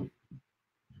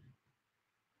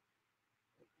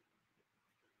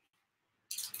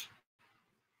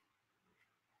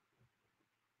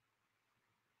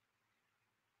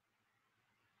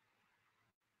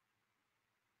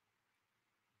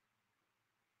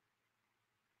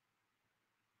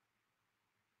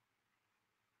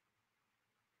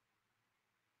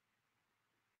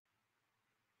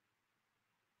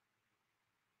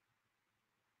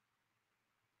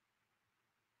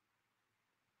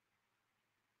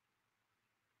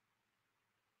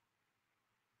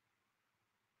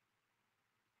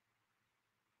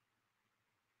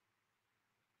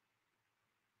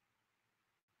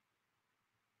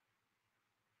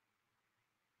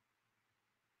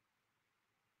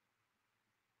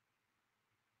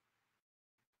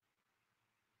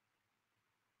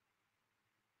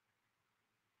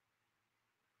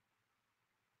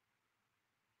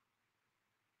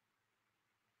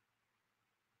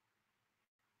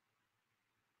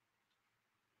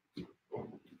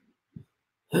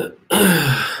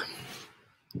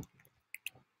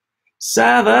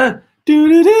 Sava, do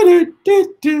do do do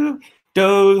do do,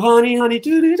 do honey honey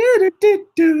do do do do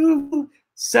do,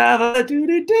 Sava do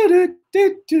do do do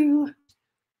do do.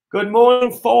 Good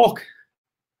morning, folk.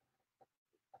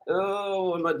 Oh,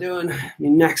 what am I doing? My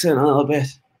neck's in a little bit.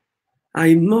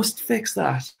 I must fix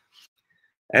that.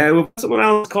 We've got someone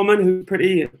else coming who's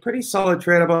pretty solid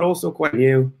trader, but also quite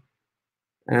new.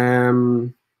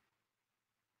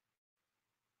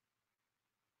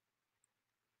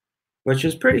 Which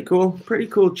is pretty cool. Pretty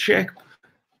cool chick.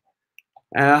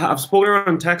 I've spoken to her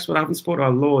on text, but I haven't spoken to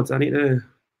her loads. I need to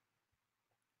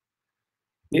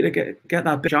get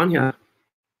that bitch on here.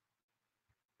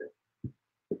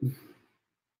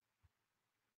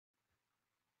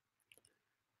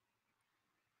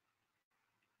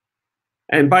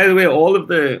 And by the way, all of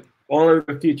the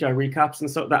future recaps and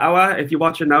stuff, the hour, if you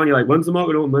watch it now and you're like, when's the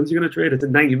market open? When's he gonna trade? It's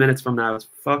in 90 minutes from now. It's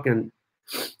fucking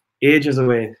ages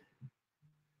away.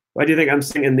 Why do you think I'm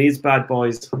singing these bad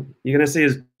boys? You're gonna see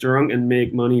us drunk and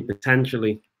make money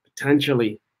potentially.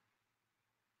 Potentially.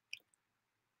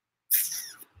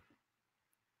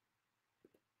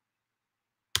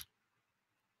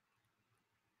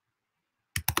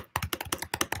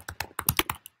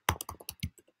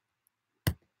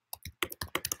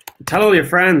 Tell all your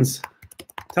friends.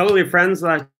 Tell all your friends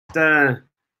that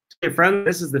your friend,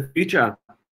 this is the future.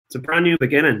 It's a brand new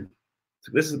beginning.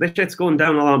 This shit's going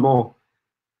down a lot more.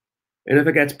 And if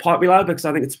it gets popular, because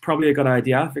I think it's probably a good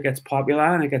idea, if it gets popular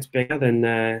and it gets bigger, then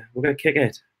we're gonna kick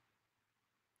it.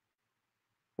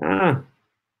 Ah,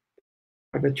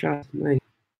 private chat, nice.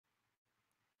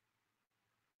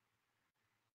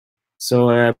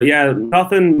 So, but yeah,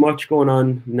 nothing much going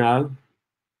on now.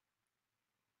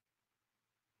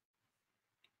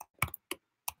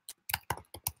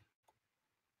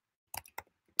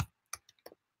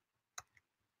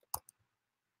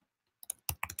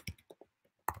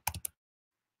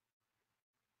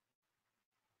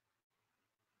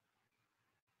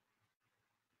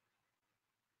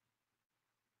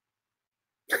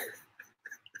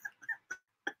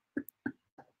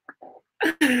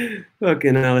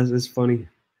 Fucking hell, this is funny.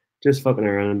 Just fucking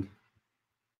around.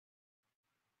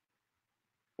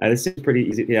 This is pretty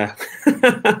easy, yeah.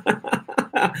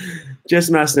 Just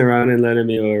messing around and letting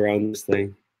me go around this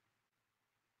thing.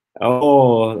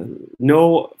 Oh,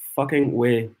 no fucking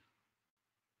way.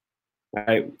 All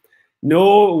right.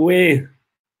 No way.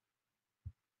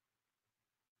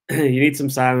 You need some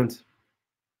sound.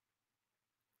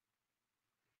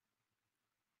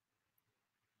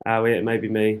 Ah, wait, it might be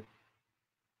me.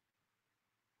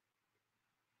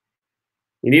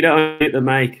 You need to unmute the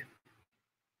mic.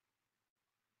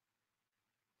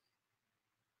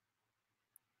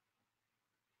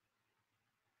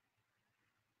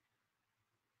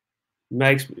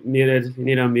 Mic's muted. You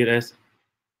need to unmute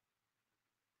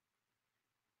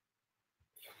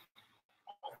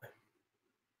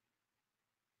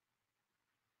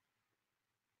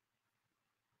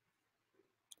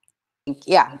it.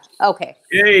 Yeah. Okay.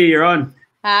 Hey, you're on.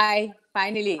 Hi.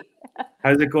 Finally.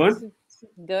 How's it going?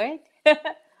 Good.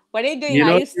 What are you doing? You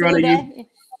know are you still there?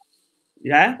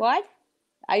 Yeah? What?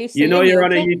 Are you still You know in you're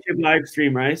UK? on a YouTube live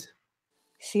stream, right?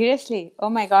 Seriously?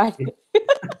 Oh my God.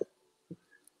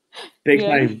 Big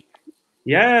Really? time.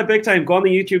 Yeah, big time. Go on the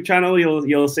YouTube channel.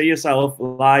 You'll see yourself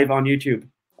live on YouTube,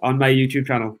 on my YouTube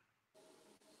channel.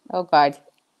 Oh God.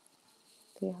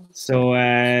 So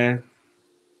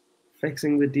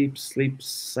Fixing the deep sleep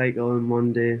cycle in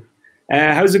one day.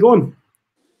 How's it going?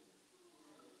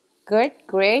 Good,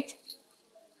 great.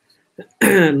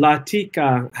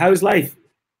 Latika, how's life?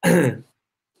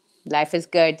 Life is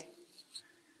good.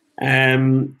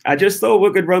 I just thought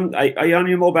we could run. Are you on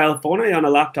your mobile phone or are you on a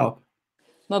laptop?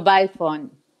 Mobile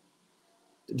phone.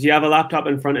 Do you have a laptop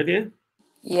in front of you?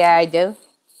 Yeah, I do.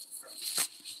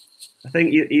 I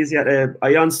think easier to. Are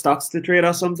you on stocks to trade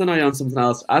or something? Or are you on something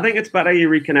else? I think it's better you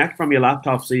reconnect from your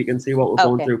laptop so you can see what we're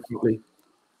going Okay. through quickly.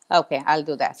 Okay, I'll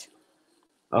do that.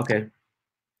 Okay.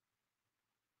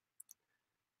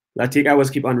 Latika was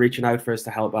keep on reaching out for us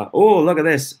to help out. Oh, look at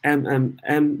this.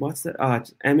 What's the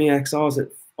MEXR is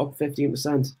it up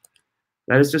 15%.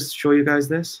 Let us just show you guys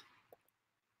this.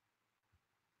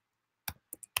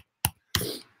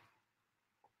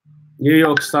 New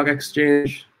York Stock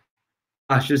Exchange.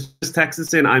 She's just texted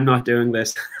saying I'm not doing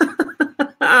this.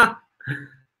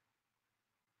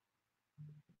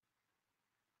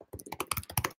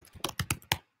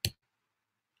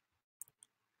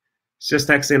 She's just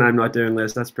texting I'm not doing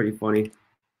this. That's pretty funny.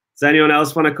 Does anyone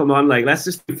else want to come on? Like, let's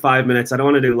just do 5 minutes. I don't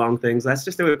want to do long things. Let's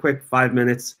just do a quick 5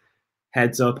 minutes.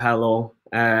 Heads up, hello.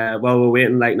 While we're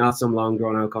waiting, like not some long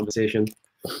drawn out conversation.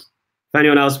 If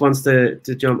anyone else wants to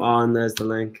jump on, there's the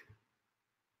link.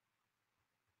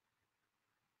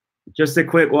 Just a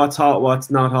quick what's hot, what's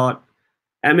not hot.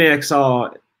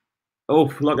 MEXR.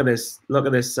 Oh, look at this. Look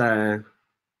at this. From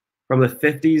the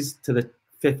 50s to the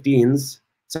 15s.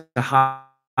 It's a high.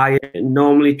 It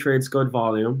normally trades good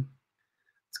volume.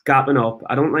 It's gapping up.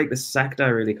 I don't like the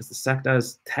sector really because the sector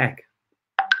is tech.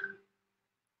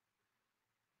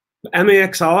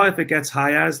 MEXR, if it gets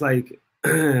higher, is like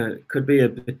could be a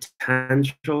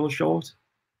potential short.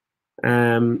 But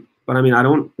I mean, I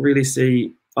don't really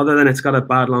see, other than it's got a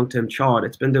bad long-term chart.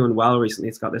 It's been doing well recently.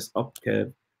 It's got this up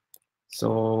curve.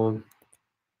 So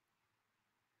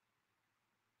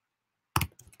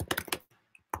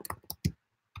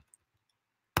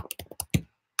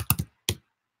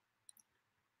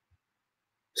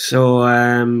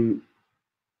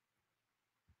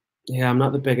yeah, I'm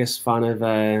not the biggest fan of.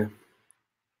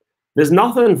 There's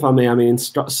nothing for me. I mean,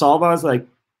 Salva's like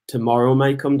tomorrow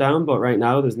might come down, but right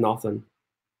now there's nothing.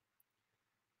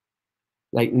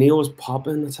 Like Neo's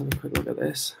popping. Let's have a quick look at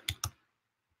this.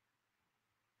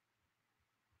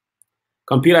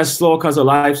 Computer's slow because of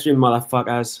live stream,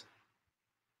 motherfuckers.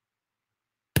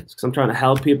 It's because I'm trying to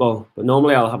help people, but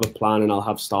normally I'll have a plan and I'll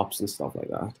have stops and stuff like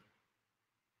that.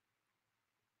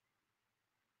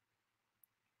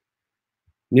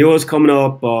 Neo's coming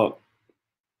up, but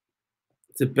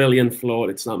it's a billion float.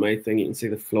 It's not my thing. You can see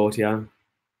the float here.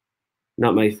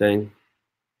 Not my thing.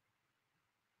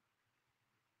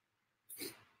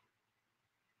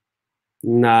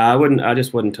 Nah, I wouldn't. I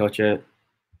just wouldn't touch it.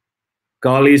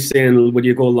 Golly's saying, would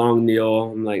you go long,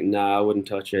 Neo? I'm like, nah, I wouldn't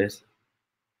touch it.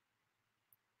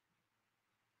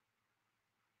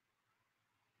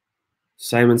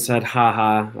 Simon said,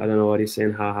 haha. I don't know what he's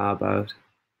saying haha about.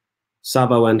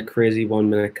 Saba went crazy 1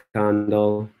 minute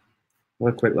candle.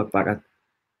 Have a quick look back at.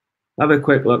 Have a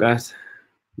quick look at.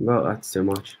 Well, that's too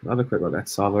much. Have a quick look at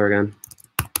Saba again.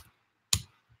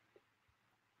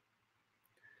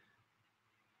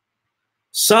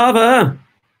 Saba!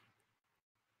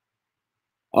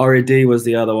 RAD was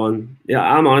the other one. Yeah,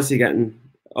 I'm honestly getting.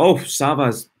 Oh,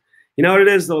 Saba's. You know what it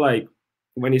is though? Like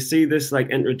when you see this like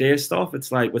intraday stuff,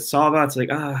 it's like with Saba, it's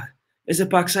like is it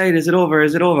backside? Is it over?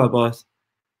 Is it over? But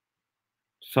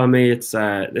for me, it's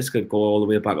this could go all the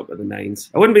way back up to the nines.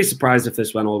 I wouldn't be surprised if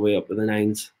this went all the way up to the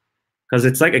nines because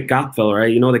it's like a gap fill,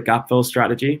 right? You know the gap fill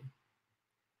strategy.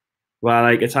 Well,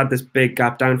 like it's had this big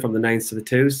gap down from the nines to the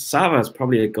twos. Saba is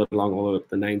probably a good long all the way up to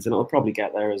the nines, and it'll probably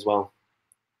get there as well.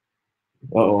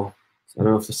 Uh-oh. I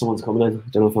don't know if someone's coming in. I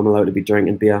don't know if I'm allowed to be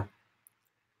drinking beer.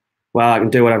 Well, I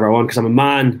can do whatever I want because I'm a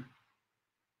man.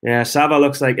 Yeah, Saba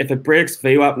looks like if it breaks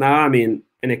VWAP up now, I mean,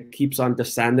 and it keeps on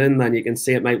descending, then you can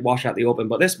see it might wash out the open.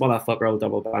 But this motherfucker will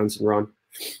double bounce and run.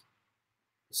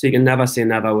 So you can never say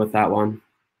never with that one.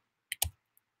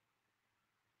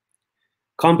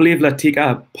 Can't believe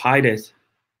Latika pied it.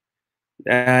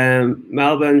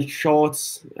 Melbourne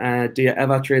shorts. Do you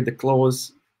ever trade the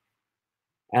close?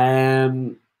 Nah,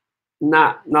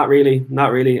 not really.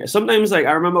 Not really. Sometimes, like,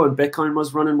 I remember when Bitcoin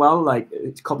was running well, like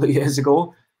a couple of years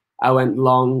ago, I went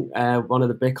long one of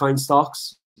the Bitcoin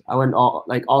stocks. I went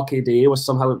like RKD was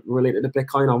somehow related to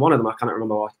Bitcoin or one of them. I can't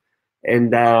remember what.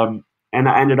 And I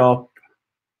ended up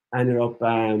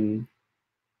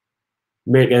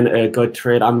making a good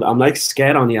trade. I'm like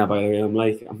scared on here, by the way.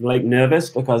 I'm like nervous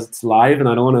because it's live and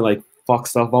I don't want to like fuck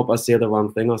stuff up or say the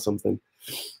wrong thing or something.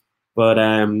 But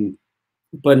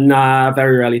But nah,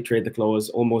 very rarely trade the close,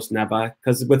 almost never.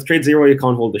 Because with trade zero, you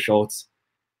can't hold the shorts.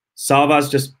 Sava's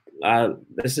just,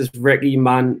 this is Ricky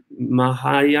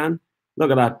Mahayan.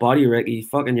 Look at that body, Ricky.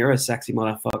 Fucking, you're a sexy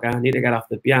motherfucker. I need to get off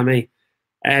the BME.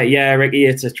 Yeah, Ricky,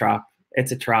 it's a trap.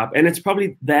 It's a trap. And it's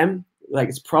probably them. Like,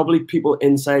 it's probably people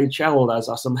inside shareholders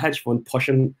or some hedge fund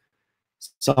pushing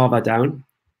Sava down.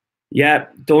 Yeah,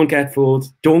 don't get fooled.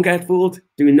 Don't get fooled.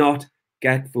 Do not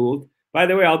get fooled. By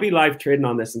the way, I'll be live trading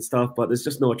on this and stuff, but there's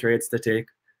just no trades to take.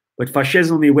 But for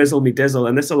shizzle me, whizzle me, dizzle,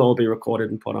 and this will all be recorded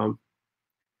and put on.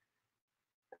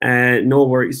 No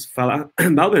worries, fella.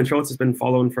 Melbourne Shorts has been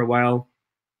following for a while.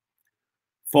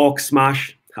 Fork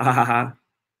smash. Ha ha ha.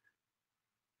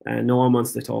 No one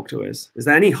wants to talk to us. Is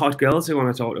there any hot girls who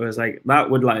want to talk to us? Like, that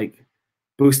would like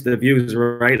boost the views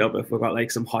right up if we got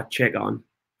like some hot chick on.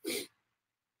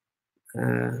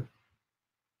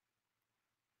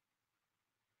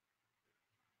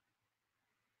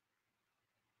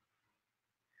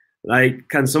 Like,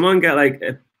 can someone get like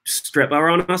a stripper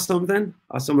on or something,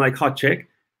 or some like hot chick?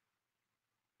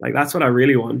 Like, that's what I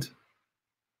really want.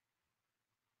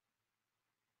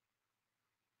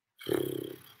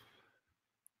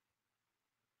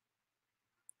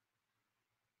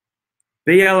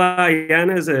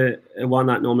 BLIN is a one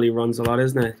that normally runs a lot,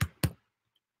 isn't it?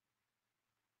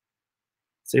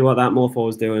 See what that morpho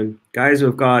is doing. Guys,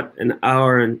 we've got an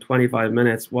hour and 25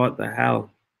 minutes. What the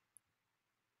hell?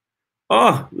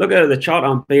 Oh, look at the chart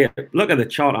on B. Look at the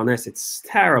chart on this. It's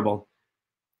terrible.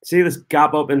 See this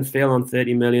gap up and fail on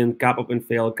 30 million, gap up and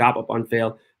fail, gap up and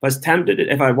fail. I was tempted,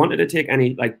 if I wanted to take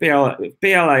any, like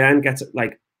BLIN gets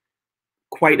like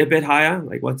quite a bit higher.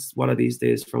 Like what are these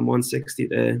days from 160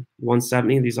 to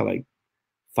 170? These are like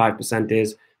 5%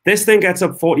 days. This thing gets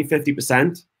up 40,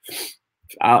 50%.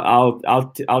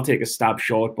 I'll take a stab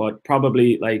short, but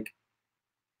probably like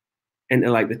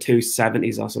into like the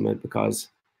 270s or something, because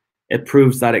it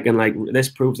proves that it can this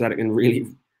proves that it can really,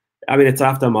 I mean, it's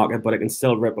aftermarket, but it can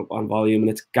still rip up on volume, and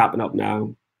it's gapping up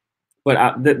now.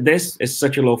 But this is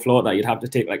such a low float that you'd have to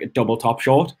take like a double top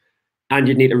short, and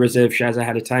you'd need to reserve shares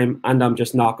ahead of time. And I'm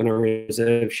just not going to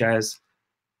reserve shares.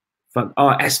 For,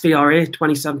 oh, SVRA,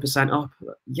 27% up.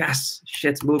 Yes,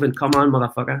 shit's moving. Come on,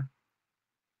 motherfucker.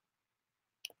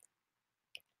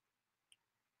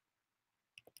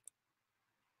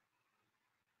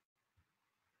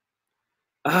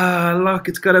 Look,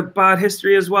 it's got a bad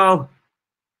history as well.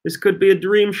 This could be a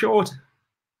dream short.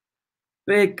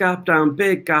 Big gap down,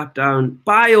 big gap down.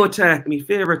 Biotech, my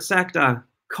favorite sector.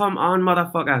 Come on,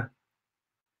 motherfucker.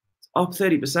 It's up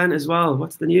 30% as well.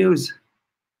 What's the news?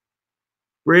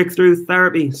 Breakthrough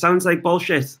therapy. Sounds like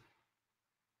bullshit.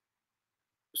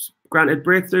 Granted,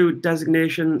 breakthrough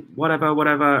designation, whatever,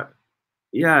 whatever.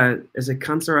 Yeah, is it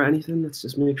cancer or anything? Let's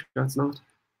just make sure that's not.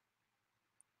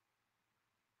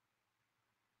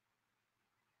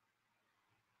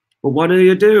 But what do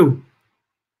you do?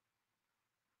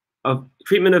 Of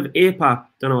treatment of APAP,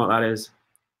 don't know what that is.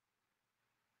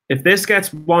 If this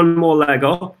gets one more leg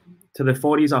up to the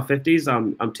 40s or 50s,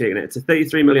 I'm taking it. It's a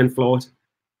 33 million float.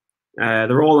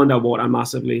 They're all underwater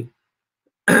massively.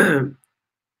 Let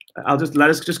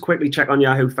us just quickly check on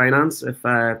Yahoo Finance, if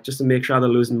just to make sure they're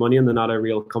losing money and they're not a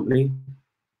real company.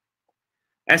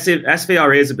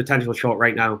 SVRA is a potential short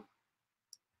right now.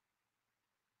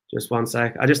 Just one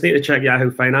sec. I just need to check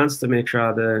Yahoo Finance to make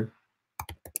sure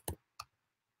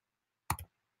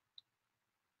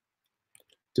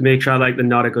like they're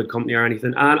not a good company or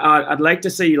anything. And I'd like to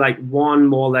see like one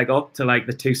more leg up to like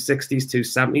the 260s,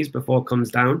 270s before it comes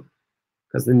down,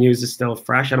 because the news is still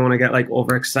fresh. I don't want to get like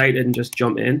overexcited and just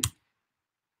jump in.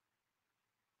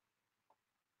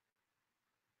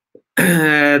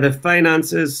 The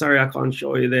finances, sorry, I can't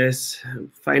show you this.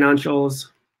 Financials.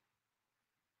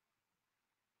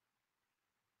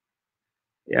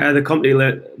 Yeah, the company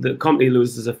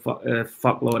loses a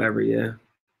fuckload every year.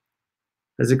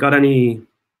 Has it got any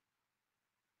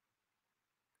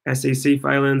SEC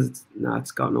filings? Nah,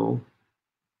 it's got no.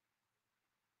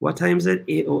 What time is it?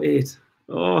 8:08.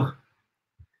 Oh,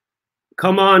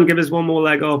 come on, give us one more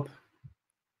leg up.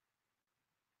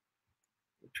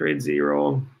 Trade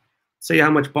zero. See how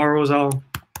much borrows are.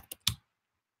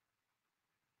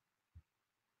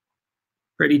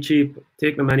 Pretty cheap.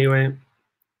 Take them anyway.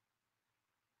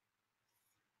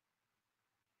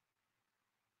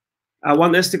 I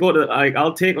want this to go to like,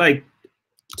 I'll take like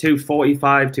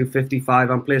 245,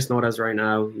 255. I'm placing orders right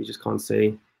now. You just can't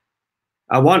see.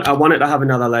 I want it to have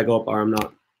another leg up, or I'm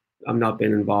not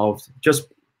being involved. Just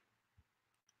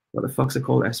what the fuck's it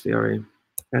called? SVRA.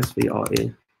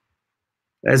 SVRA.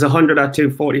 There's 100 at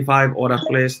 245 order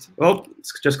placed. Oh,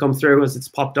 it's just come through as it's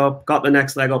popped up. Got the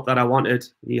next leg up that I wanted.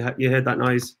 You heard that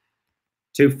noise.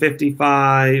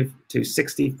 255,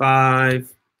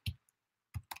 265.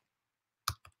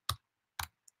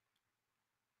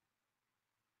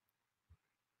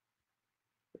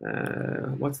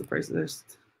 What's the price of this?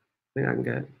 I think I can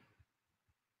get.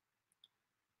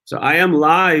 So I am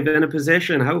live in a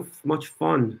position. How much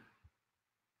fun?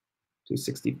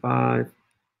 265.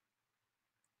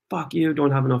 Fuck you,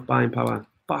 don't have enough buying power.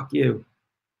 Fuck you.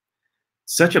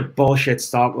 Such a bullshit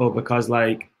stock though, because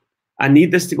like I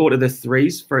need this to go to the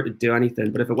threes for it to do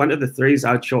anything. But if it went to the threes,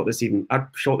 I'd short this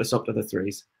up to the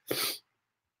threes.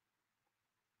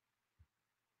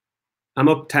 I'm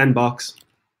up $10.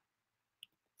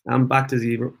 I'm back to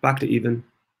zero, back to even.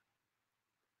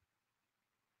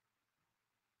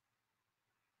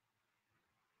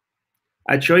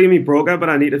 I'd show you me broker,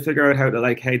 but I need to figure out how to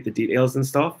like hide the details and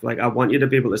stuff. Like I want you to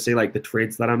be able to see like the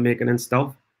trades that I'm making and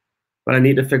stuff. But I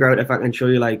need to figure out if I can show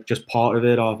you like just part of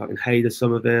it or if I can hide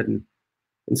some of it and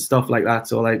stuff like that.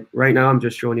 So like right now I'm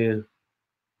just showing you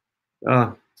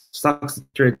stocks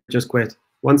trade just quit.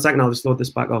 1 second, I'll just load this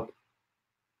back up.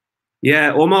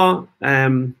 Yeah, Omar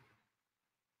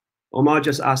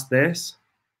just asked this.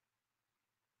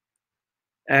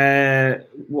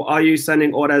 Are you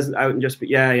sending orders out and just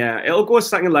yeah, it'll go a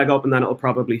second leg up and then it'll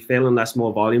probably fail unless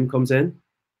more volume comes in.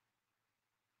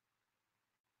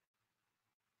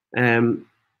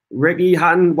 Ricky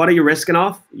Hatton, what are you risking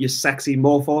off? You sexy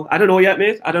morpho. I don't know yet,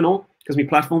 mate. I don't know because my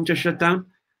platform just shut down.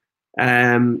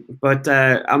 But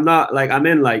I'm not like I'm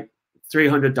in like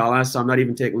 $300, so I'm not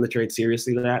even taking the trade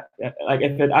seriously. Like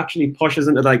if it actually pushes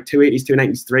into like 280s,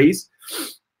 290s, threes,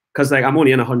 because like I'm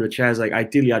only in 100 shares. Like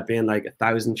ideally, I'd be in like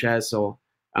 1,000 shares. So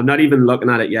I'm not even looking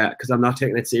at it yet because I'm not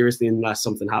taking it seriously unless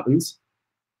something happens.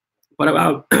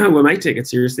 But we might take it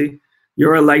seriously.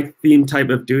 You're a light theme type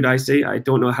of dude, I see. I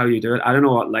don't know how you do it. I don't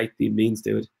know what light theme means,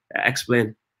 dude.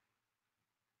 Explain.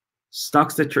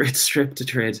 Stocks to trade, strip to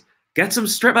trade. Get some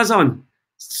strippers on.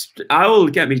 I will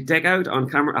get me dick out on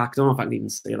camera. I don't know if I can even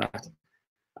say that.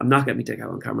 I'm not getting me dick out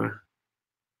on camera.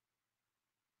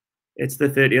 It's the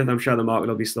 30th. I'm sure the market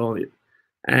will be slow.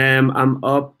 I'm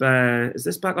up. Is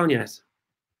this back on yet?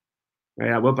 Oh,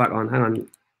 yeah, we're back on. Hang on.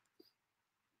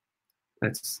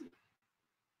 Let's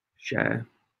share.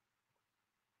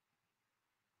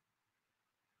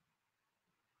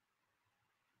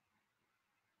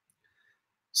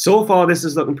 So far, this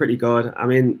is looking pretty good. I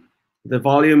mean, the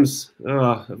volume's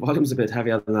a bit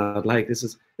heavier than I'd like. This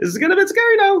is getting a bit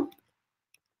scary now.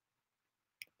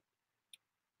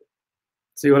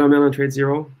 See what I'm in on trade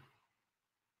zero?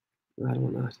 I don't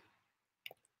want that.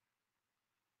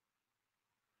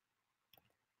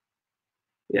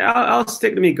 Yeah, I'll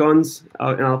stick to me guns,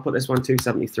 and I'll put this one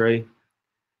 273.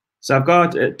 So I've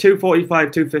got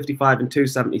 245, 255, and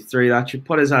 273. That should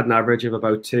put us at an average of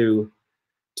about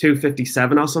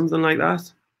 257 or something like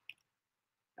that.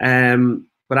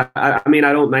 But I mean,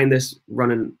 I don't mind this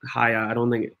running higher. I don't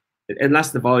think,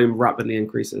 unless the volume rapidly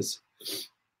increases.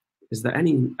 Is there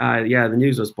any? Yeah, the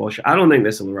news was bullshit. I don't think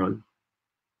this will run.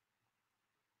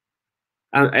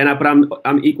 But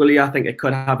I'm equally. I think it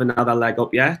could have another leg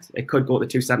up yet. It could go to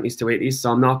 270s, 280s.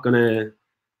 So I'm not gonna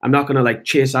like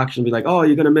chase action. And be like, oh,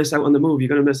 you're gonna miss out on the move. You're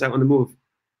gonna miss out on the move.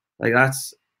 Like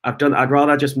that's I'd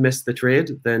rather just miss the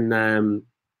trade than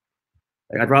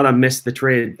like I'd rather miss the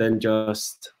trade than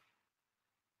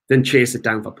chase it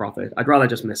down for profit. I'd rather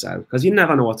just miss out because you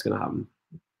never know what's gonna happen.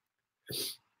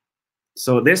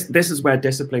 So this is where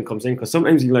discipline comes in, because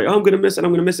sometimes you're like, oh, I'm going to miss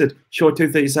it. Short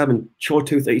 237, short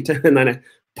 232, and then it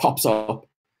pops up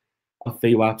a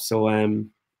VWAP. So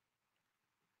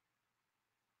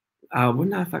I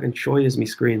wonder if I can show you my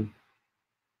screen.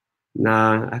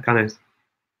 Nah, I can't.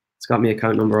 It's got my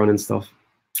account number on and stuff.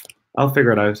 I'll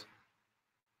figure it out.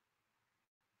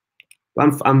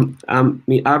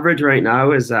 My average right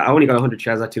now is I only got 100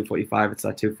 shares at 245. It's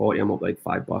at 240. I'm up like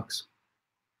 $5.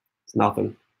 It's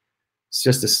nothing. It's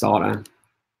just a starter.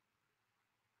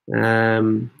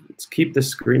 Let's keep the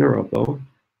screener up though.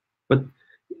 But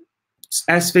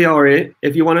SVRA,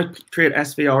 if you want to trade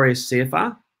SVRA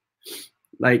safer,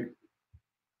 like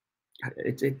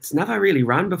it's never really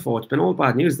ran before. It's been all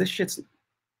bad news. This shit's,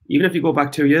 even if you go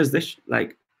back 2 years, this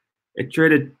like it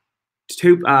traded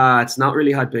it's not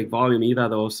really had big volume either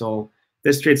though. So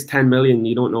this trades 10 million.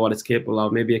 You don't know what it's capable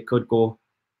of. Maybe it could go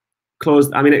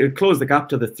close. I mean, it would close the gap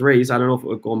to the threes. I don't know if it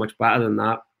would go much better than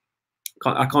that.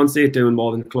 I can't see it doing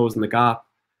more than closing the gap,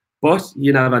 but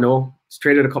you never know. It's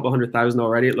traded a couple of 100,000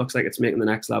 already. It looks like it's making the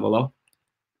next level up.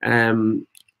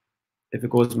 If it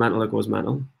goes mental, it goes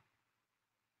mental.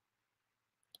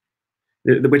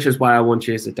 Which is why I won't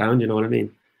chase it down. You know what I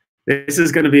mean? This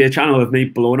is going to be a channel of me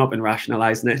blowing up and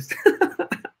rationalizing it.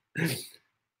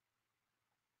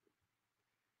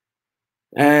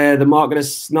 The market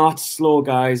is not slow,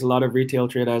 guys. A lot of retail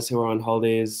traders who are on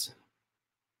holidays.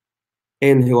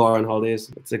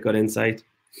 It's a good insight.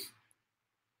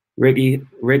 Ricky,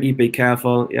 be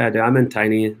careful. Yeah, dude, I'm in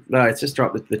tiny. No, it's just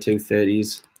dropped the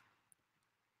 230s.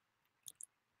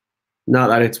 Not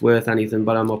that it's worth anything,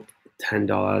 but I'm up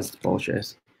 $10.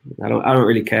 Bullshit. I don't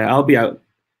really care. I'll be out.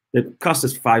 It cost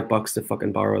us $5 to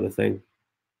fucking borrow the thing.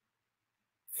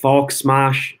 Fork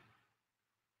smash.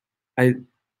 I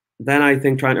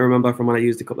think trying to remember from when I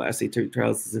used a couple of SC2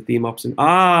 trails as a theme option.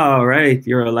 Oh, right.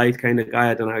 You're a light kind of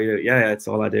guy. I don't know how you. Yeah, it's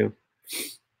all I do.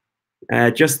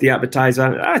 Just the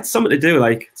appetizer. It's something to do.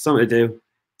 Something to do.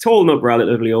 It's holding up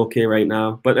relatively okay right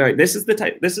now. But all right, this is the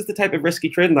type of risky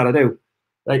trading that I do.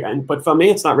 But for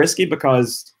me, it's not risky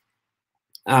because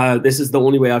this is the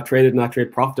only way I've traded, and I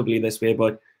trade profitably this way.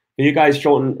 But for you guys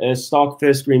shorting a stock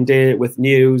first screen day with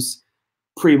news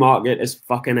pre-market is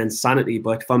fucking insanity.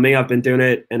 But for me, I've been doing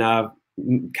it, and I've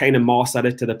kind of more set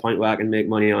it to the point where I can make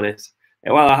money on it.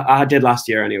 Well, I did last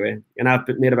year anyway, and I've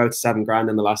made about $7 grand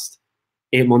in the last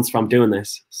 8 months from doing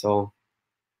this. So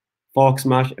fork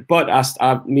smash. But my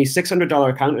 $600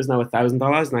 account is now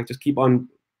 $1,000, and I just keep on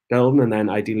building and then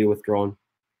ideally withdrawing.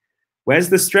 Where's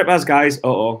the strippers, guys?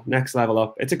 Next level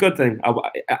up. It's a good thing.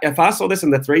 If I saw this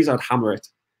in the threes, I'd hammer it.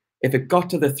 If it got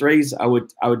to the threes, I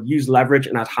would use leverage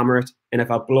and I'd hammer it. And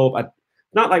if I blow up,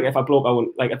 not like if I blow up, I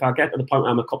wouldn't. Like if I get to the point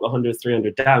where I'm a couple of hundred,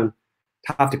 300 down,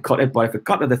 I have to cut it. But if it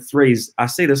got to the threes, I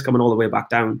see this coming all the way back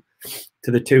down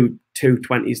to the 220s,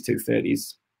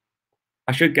 230s.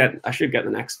 I should get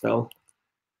the next fill.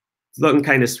 It's looking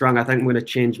kind of strong. I think I'm going to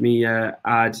change me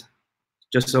ad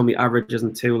just so my average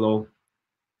isn't too low.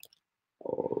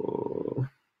 Oh.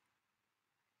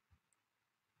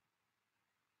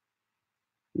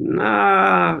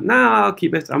 Nah, I'll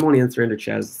keep it. I'm only in 300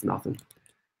 shares. It's nothing.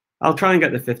 I'll try and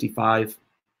get the 55. It's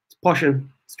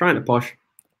pushing. It's trying to push.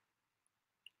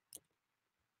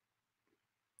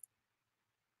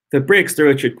 If it breaks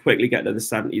through, it should quickly get to the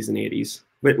 70s and 80s,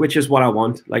 which is what I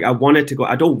want. Like I want it to go.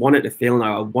 I don't want it to fail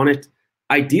now.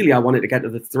 Ideally, I want it to get to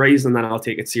the threes, and then I'll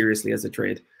take it seriously as a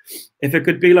trade. If it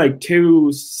could be like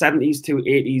 270s,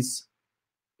 280s,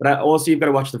 but also you've got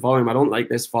to watch the volume. I don't like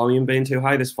this volume being too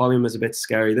high. This volume is a bit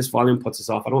scary. This volume puts us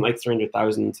off. I don't like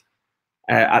 300,000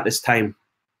 at this time.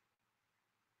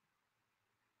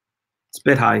 It's a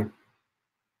bit high.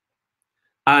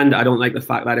 And I don't like the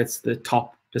fact that it's the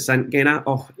top percent gainer.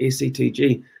 Oh,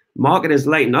 ACTG. Market is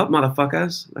lighting up,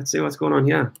 motherfuckers. Let's see what's going on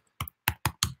here.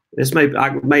 I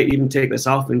might even take this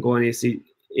off and go on ACTG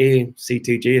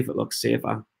if it looks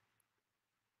safer.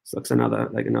 This looks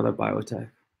like another biotech.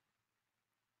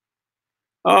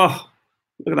 Oh,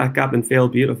 look at that gap and fail.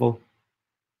 Beautiful.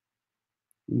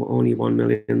 Only 1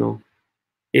 million though.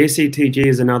 ACTG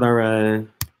is another.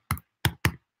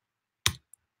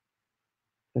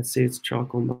 Let's see its chart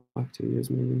going back 2 years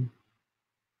maybe.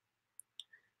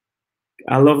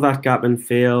 I love that gap and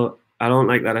fail. I don't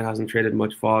like that it hasn't traded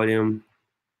much volume.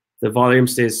 The volume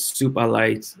stays super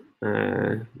light,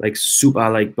 like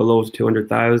below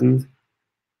 200,000.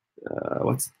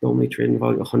 What's the only trading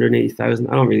volume? 180,000.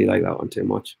 I don't really like that one too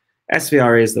much.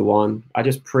 SVRA is the one. I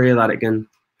just pray that it can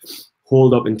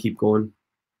hold up and keep going.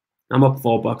 I'm up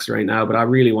 $4 right now, but I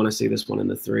really want to see this one in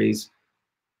the threes.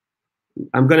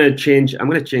 I'm gonna change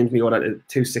me order to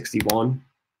 261.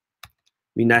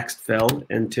 My next fill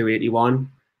in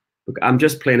 281. I'm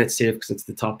just playing it safe because it's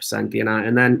the top percent gainer,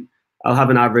 and then I'll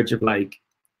have an average of like,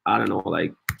 I don't know,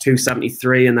 like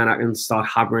 273, and then I can start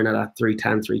hammering it at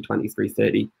 310, 320,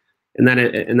 330, and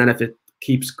then if it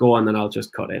keeps going, then I'll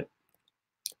just cut it.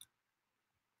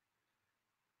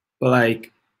 But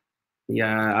like,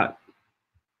 yeah,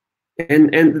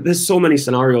 and there's so many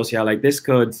scenarios here. Like this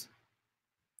could,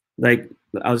 like,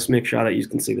 I'll just make sure that you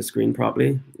can see the screen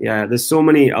properly. Yeah, there's so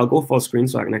many. I'll go full screen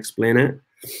so I can explain it.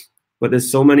 But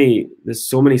there's so many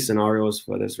scenarios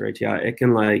for this right here. It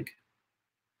can like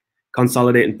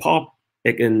consolidate and pop.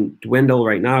 It can dwindle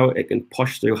right now. It can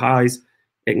push through highs.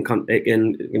 It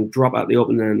can drop at the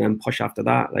open and then push after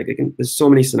that. Like there's so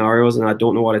many scenarios, and I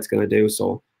don't know what it's going to do.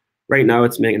 So right now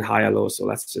it's making higher low. So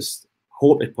let's just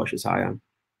hope it pushes higher.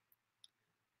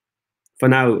 For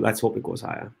now, let's hope it goes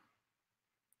higher.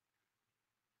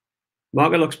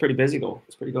 Market looks pretty busy though.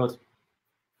 It's pretty good.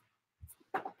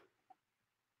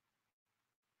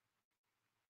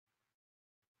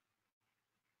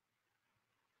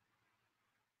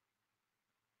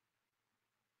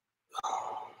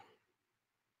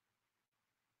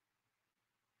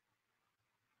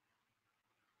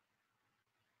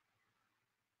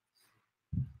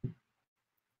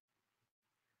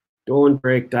 Don't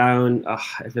break down.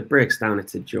 If it breaks down,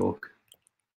 it's a joke.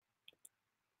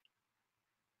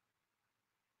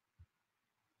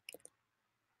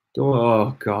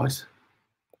 Oh God.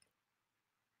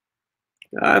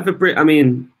 If it break, I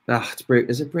mean, it's break.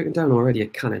 Is it breaking down already?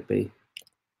 It can it be?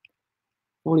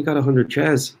 Only got 100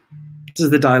 shares. This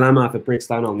is the dilemma. If it breaks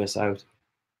down, I'll miss out.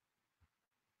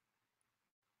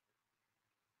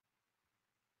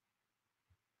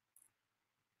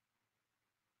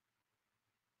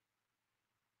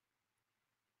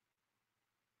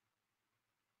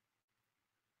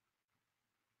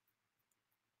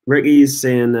 Ricky's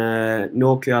saying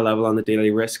no clear level on the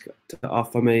daily risk to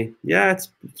offer me. Yeah, it's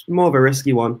more of a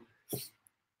risky one.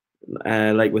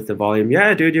 Like with the volume.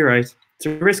 Yeah, dude, you're right. It's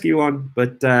a risky one,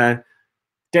 but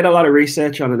did a lot of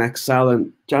research on an Excel,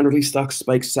 and generally stocks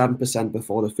spike 7%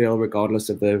 before the fail, regardless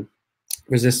of the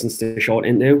resistance to short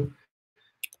into.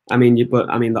 I mean,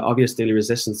 the obvious daily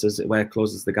resistance is where it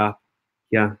closes the gap.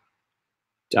 Yeah,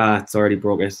 it's already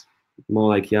broke it. More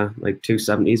like like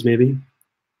 270s maybe.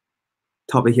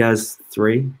 Top of here is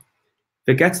 3. If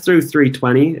it gets through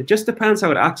 320, it just depends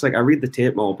how it acts. Like I read the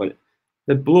tape more, but if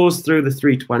it blows through the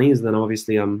 320s, then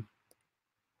obviously I'm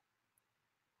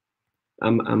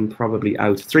probably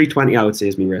out. 320 I would say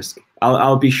is my risk.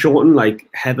 I'll be shorting like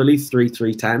heavily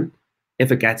 310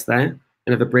 if it gets there.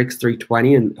 And if it breaks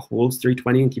 320 and holds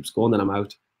 320 and keeps going, then I'm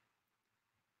out.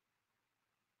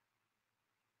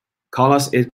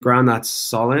 Carlos, 8 grand, that's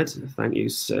solid. Thank you,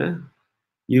 sir.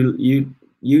 You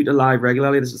live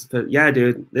regularly. This is yeah,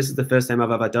 dude. This is the first time I've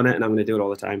ever done it, and I'm gonna do it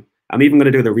all the time. I'm even gonna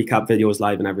do the recap videos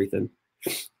live and everything.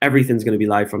 Everything's gonna be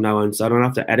live from now on, so I don't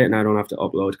have to edit and I don't have to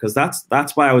upload, because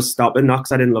that's why I was stopping. Not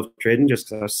because I didn't love trading, just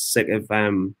because I was sick of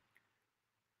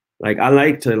like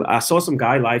I saw some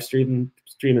guy live streaming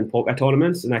poker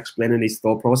tournaments and explaining his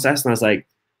thought process, and I was like,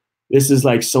 this is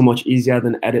like so much easier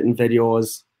than editing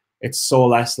videos. It's so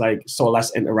less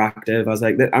interactive. I was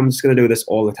like, I'm just gonna do this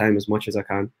all the time as much as I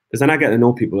can, because then I get to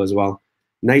know people as well.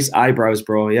 Nice eyebrows,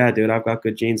 bro. Yeah, dude, I've got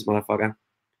good genes, motherfucker.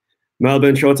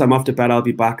 Melbourne shorts. I'm off to bed. I'll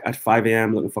be back at 5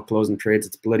 a.m. looking for closing trades.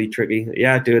 It's bloody tricky.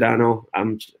 Yeah, dude, I know.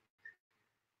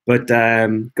 But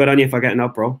good on you for getting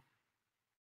up, bro.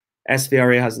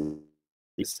 SVRA hasn't.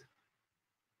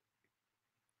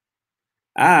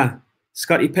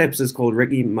 Scotty Pips is called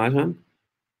Ricky Majan.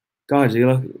 God, you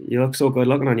look so good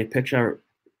looking on your picture.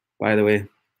 By the way,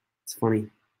 it's funny.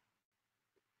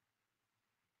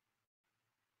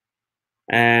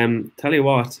 Tell you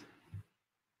what,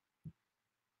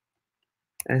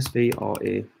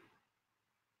 SVRA.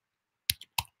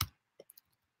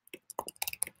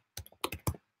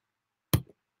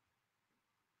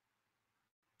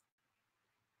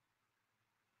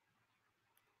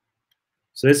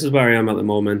 So this is where I am at the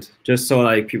moment, just so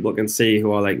like people can see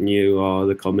who are like new or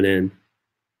they're coming in.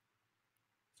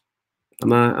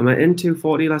 Am I in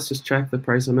 240? Let's just check the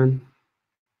price I'm in.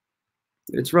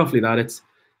 It's roughly that. It's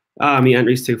my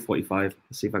entry's 245.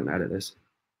 Let's see if I can edit this.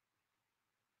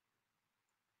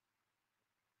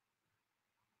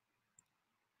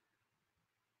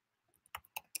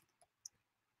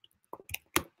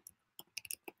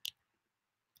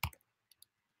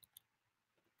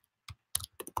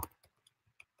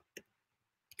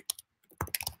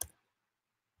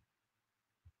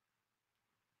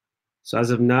 So as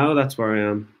of now, that's where I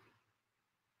am.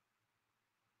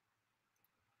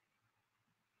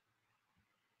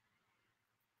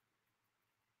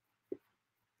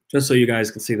 Just so you guys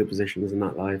can see the positions in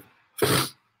that live.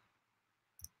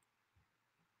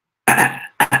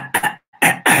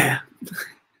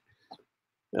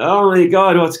 Oh my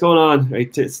God, what's going on?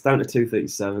 Right, it's down to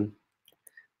 237.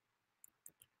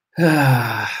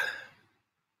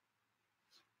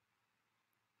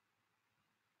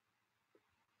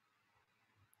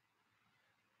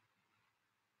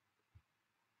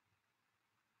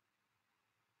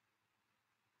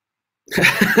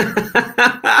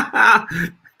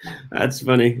 That's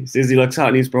funny. Says he looks hot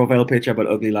in his profile picture, but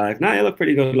ugly live. Nah, you look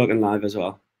pretty good looking live as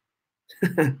well.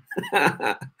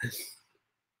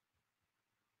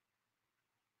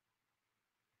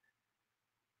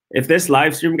 If this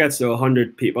live stream gets to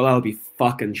 100 people, I'll be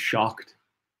fucking shocked.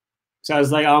 So I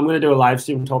was like, oh, I'm going to do a live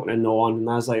stream talking to no one. And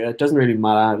I was like, it doesn't really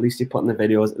matter. At least you put in the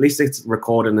videos. At least it's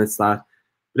recording. It's that.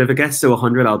 But if it gets to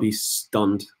 100, I'll be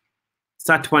stunned. It's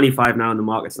at 25 now and the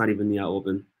market's not even yet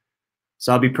open.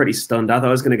 So I'll be pretty stunned. I thought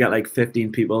I was going to get like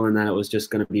 15 people and then it was just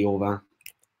going to be over.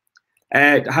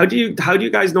 How do you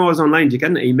guys know I was online? Do you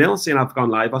get an email saying I've gone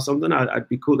live or something? I'd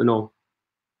be cool to know.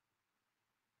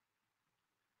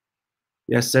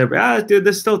 Yes, sir. Dude,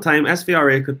 there's still time.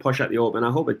 SVRA could push at the open.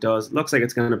 I hope it does. Looks like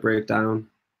it's going to break down.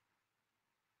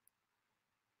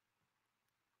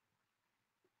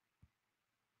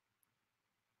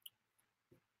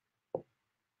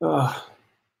 Oh.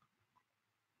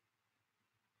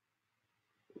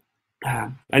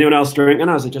 Anyone else drinking,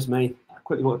 or is it just me?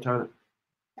 Quickly go to the toilet.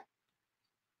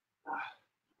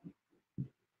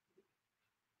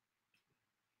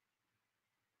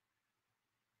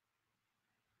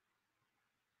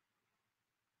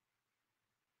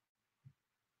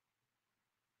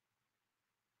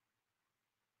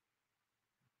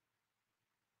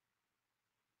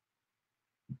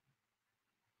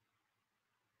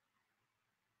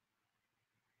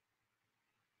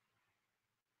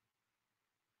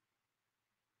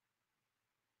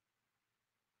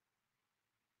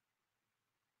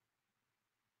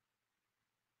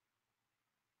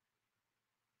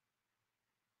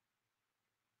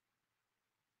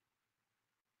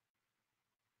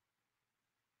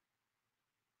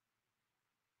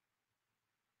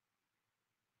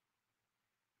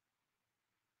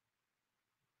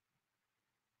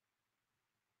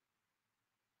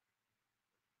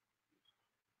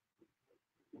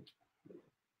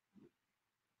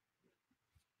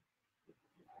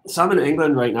 So I'm in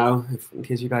England right now, in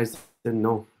case you guys didn't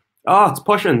know. Oh, it's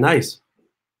pushing. Nice.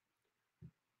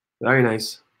 Very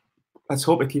nice. Let's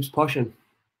hope it keeps pushing.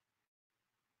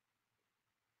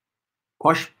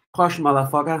 Push, push,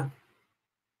 motherfucker.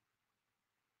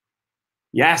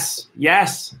 Yes,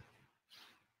 yes.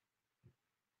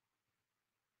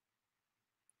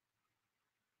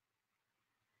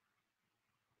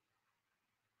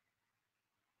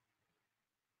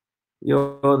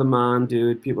 You're the man,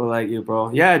 dude. People like you,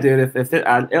 bro. Yeah, dude. If it,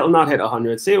 it'll not hit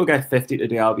 100. Say we'll get 50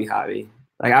 today, I'll be happy.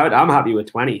 Like I'm happy with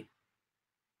 20.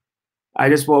 I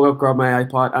just woke up, grabbed my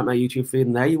iPod at my YouTube feed,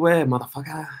 and there you were,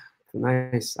 motherfucker.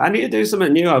 Nice. I need to do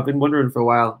something new. I've been wondering for a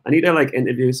while. I need to like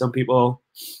interview some people,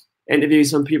 do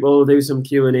some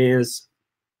Q&As,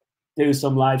 do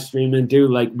some live streaming, do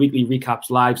like weekly recaps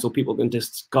live so people can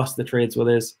discuss the trades with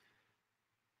us.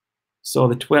 So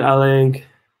the Twitter link,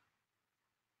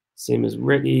 same as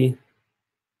Ricky.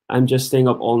 I'm just staying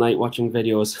up all night watching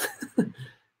videos.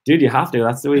 Dude, you have to.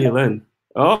 That's the way you learn.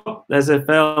 Oh, there's a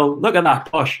Phil. Look at that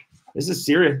push. This is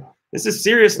serious. This is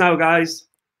serious now, guys.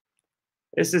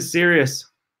 This is serious.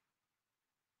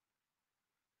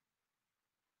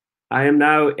 I am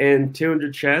now in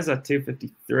 200 shares at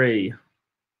 253.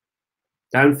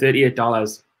 Down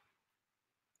 $38.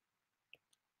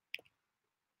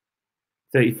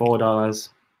 $34.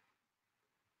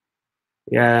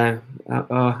 Yeah,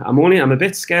 I'm a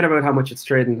bit scared about how much it's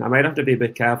trading. I might have to be a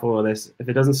bit careful with this. If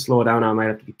it doesn't slow down, I might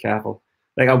have to be careful.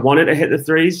 Like I wanted to hit the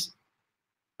threes,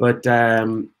 but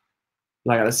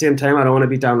like at the same time, I don't want to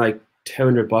be down like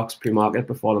 $200 pre-market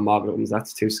before the market opens.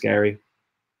 That's too scary.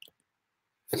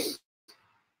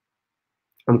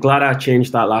 I'm glad I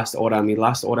changed that last order. I mean,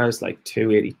 last order is like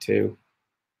 282.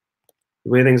 The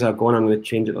way things are going, I'm going to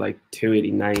change it to like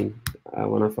 289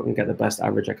 when I fucking get the best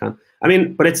average I can. I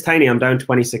mean, but it's tiny. I'm down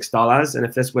 $26, and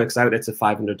if this works out, it's a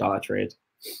 $500 trade,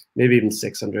 maybe even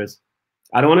 600.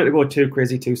 I don't want it to go too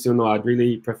crazy too soon, though. I'd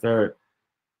really prefer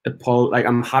a pull. Like,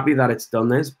 I'm happy that it's done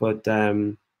this, but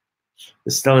there's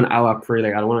still an hour pre.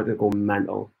 Like, I don't want it to go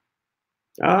mental.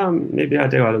 Maybe I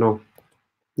do. I don't know.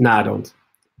 Nah, I don't.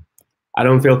 I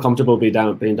don't feel comfortable being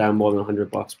down more than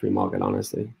 $100 pre-market,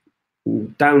 honestly.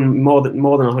 Down more than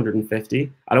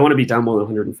 150. I don't want to be down more than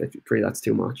 150 pre. That's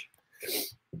too much.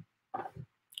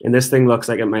 And this thing looks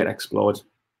like it might explode.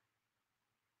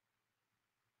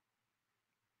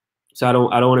 So I don't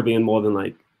want to be in more than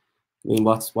like. I mean,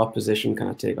 what position can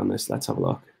I take on this? Let's have a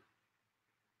look.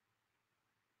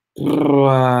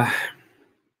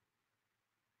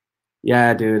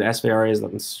 Yeah, dude, SVRA is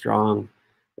looking strong.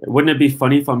 Wouldn't it be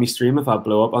funny for me stream if I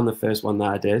blow up on the first one that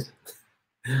I did?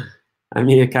 I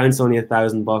mean, it counts only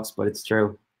 $1,000, but it's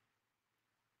true.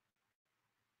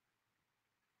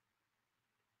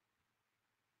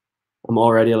 I'm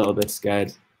already a little bit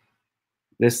scared.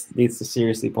 This needs to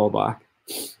seriously pull back.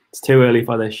 It's too early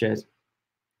for this shit.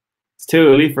 It's too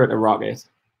early for it to rocket.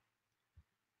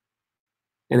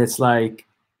 And it's like,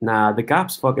 nah, the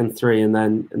gap's fucking 3, and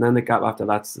then the gap after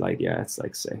that's like, yeah, it's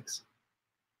like 6.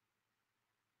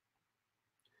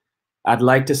 I'd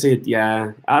like to see it,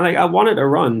 yeah. I wanted to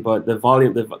run, but the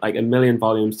volume, like a million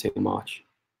volumes too much.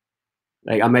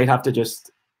 Like I might have to just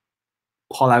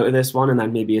pull out of this one and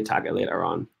then maybe attack it later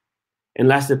on.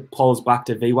 Unless it pulls back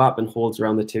to VWAP and holds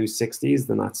around the 260s,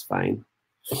 then that's fine.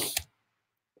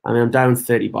 I mean, I'm down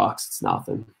 $30. It's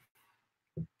nothing.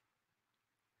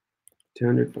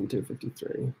 200 from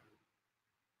 253.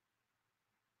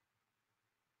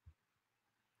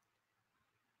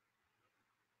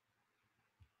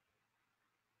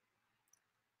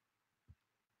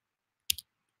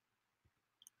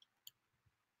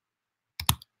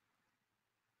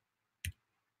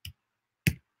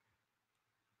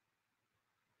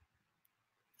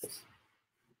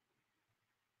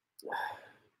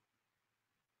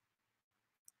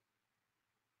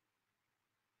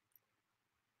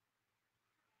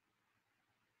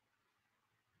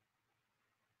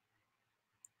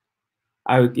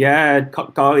 Yeah,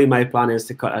 Golly, my plan is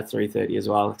to cut at 330 as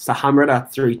well. It's to hammer it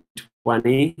at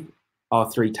 320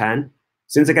 or 310.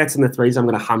 As soon as it gets in the threes, I'm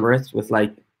going to hammer it with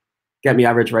like get me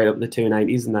average right up the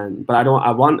 290s, and then. But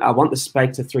I want the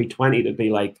spike to 320 to be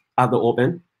like at the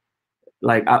open.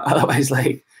 Like otherwise,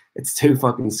 like it's too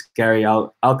fucking scary.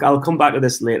 I'll come back to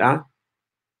this later.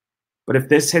 But if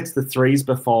this hits the threes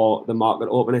before the market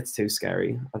open, it's too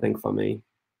scary, I think, for me.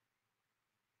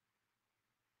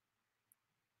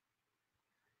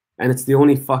 And it's the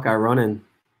only fucker running.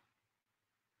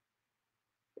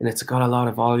 And it's got a lot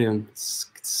of volume. It's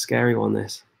a scary one,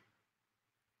 this.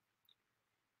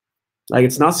 Like,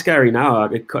 it's not scary now. I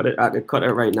could cut it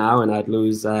right now and I'd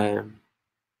lose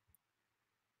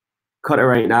cut it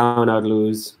right now and I'd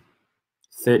lose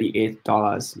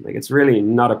 $38. Like, it's really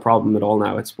not a problem at all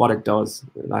now. It's what it does.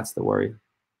 That's the worry.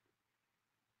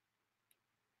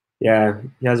 Yeah,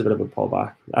 he has a bit of a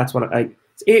pullback. That's what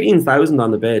it's 18,000 on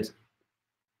the bid.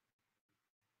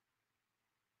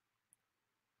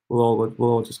 We'll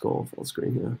all just go full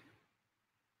screen here.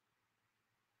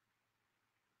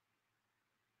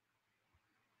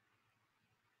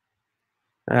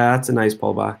 That's a nice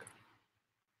pullback.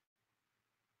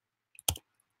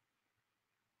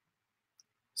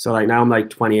 So like now I'm like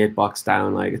 $28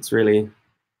 down. Like it's very.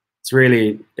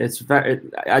 You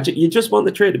just want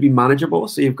the trade to be manageable.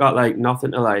 So you've got like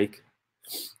nothing to like.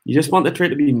 You just want the trade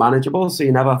to be manageable, so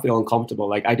you never feel uncomfortable.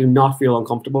 Like I do not feel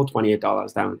uncomfortable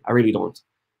 $28 down. I really don't.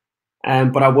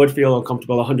 But I would feel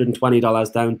uncomfortable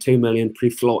 $120 down, 2 million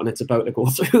pre-float, and it's about to go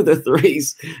through the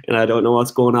threes, and I don't know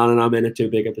what's going on, and I'm in a too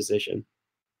big a position.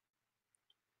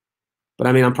 But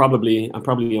I mean, I'm probably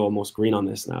almost green on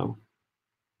this now.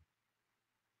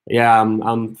 Yeah,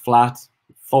 I'm flat.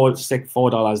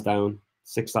 $4 down.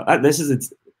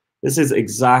 This is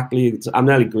exactly. I'm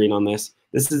nearly green on this.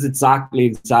 This is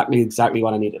exactly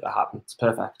what I needed to happen. It's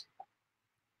perfect.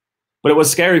 But it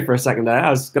was scary for a second there. I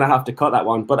was gonna have to cut that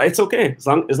one, but it's okay. As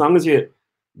long as you're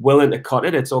willing to cut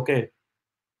it, it's okay.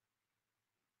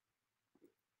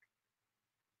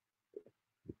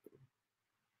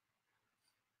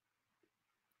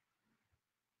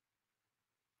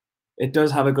 It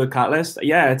does have a good catalyst.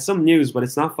 Yeah, it's some news, but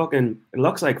it's not fucking. It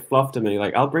looks like fluff to me.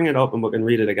 Like I'll bring it up and we can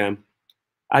read it again.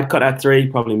 I'd cut at 3.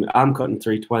 Probably I'm cutting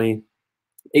 320.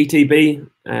 ETB.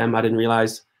 I didn't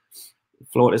realize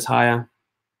float is higher.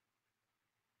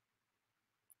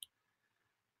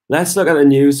 Let's look at the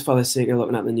news for the sake of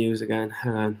looking at the news again.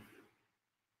 Hang on.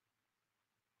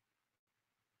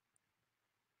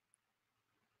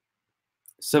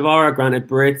 Savara granted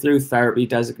breakthrough therapy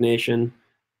designation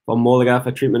for Mulligar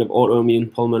for treatment of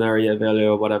autoimmune pulmonary alveolar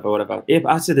or whatever. Ape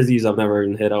acid disease I've never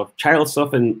even heard of. Child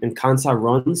stuff in cancer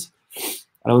runs.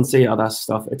 I don't see other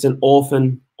stuff. It's an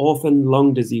orphan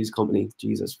lung disease company.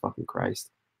 Jesus fucking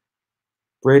Christ.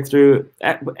 Breakthrough.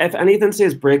 If anything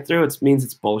says breakthrough, it means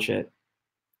it's bullshit.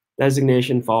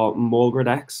 Designation for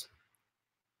Molgradex.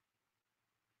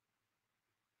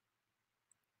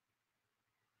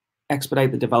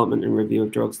 Expedite the development and review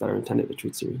of drugs that are intended to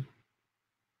treat serious.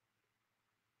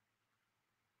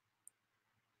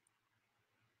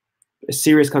 A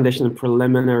serious condition and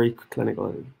preliminary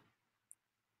clinical.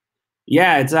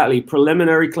 Yeah, exactly.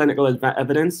 Preliminary clinical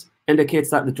evidence indicates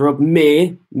that the drug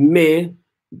may,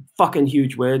 fucking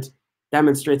huge word,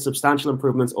 demonstrate substantial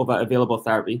improvements over available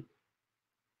therapy.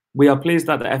 We are pleased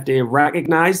that the FDA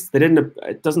recognized,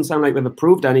 it doesn't sound like they've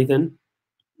approved anything.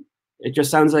 It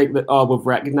just sounds like that, oh, we've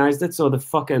recognized it. So the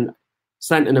fucking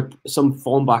sent in some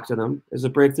form back to them. Is a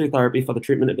breakthrough therapy for the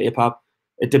treatment of APAP.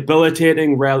 A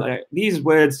debilitating, these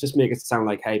words just make it sound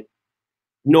like hype.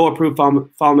 No approved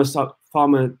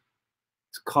pharmacologic.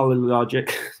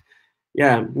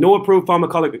 Yeah, no approved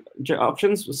pharmacologic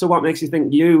options. So what makes you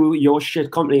think your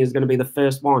shit company is going to be the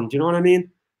first one? Do you know what I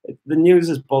mean? The news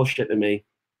is bullshit to me.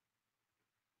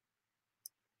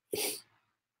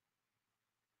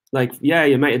 Like, yeah,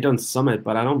 you might have done Summit,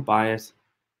 but I don't buy it.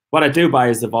 What I do buy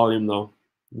is the volume, though.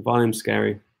 The volume's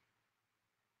scary.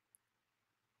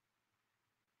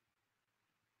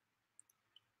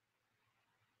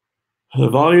 The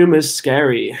volume is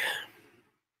scary.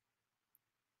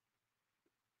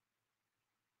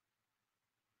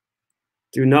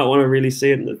 Do not want to really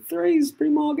see it in the threes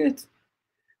pre-market.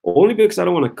 Only because I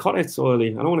don't want to cut it so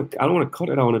early. I don't want to cut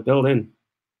it. I want to build in.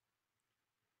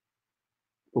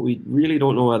 But we really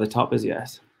don't know where the top is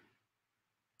yet.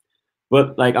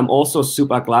 But like, I'm also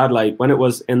super glad. Like when it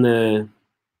was in the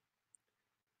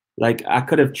Like I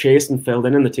could have chased and filled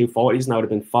in the 240s and I would have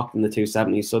been fucked in the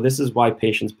 270s. So this is why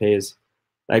patience pays.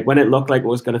 Like when it looked like it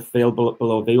was going to fail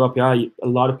below VWAP, yeah, a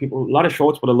lot of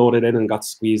shorts would have loaded in and got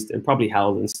squeezed and probably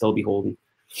held and still be holding.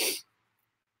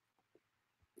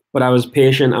 But I was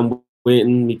patient and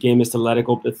waiting. The game is to let it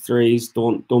go up to threes.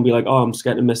 Don't be like, oh, I'm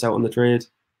scared to miss out on the trade.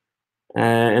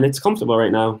 And it's comfortable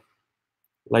right now.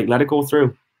 Like let it go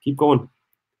through. Keep going.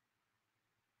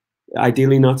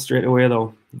 Ideally not straight away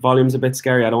though. Volume's a bit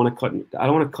scary. I don't want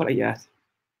to cut it yet.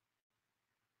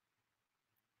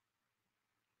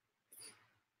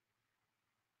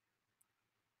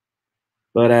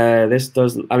 But this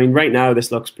doesn't. I mean, right now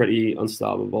this looks pretty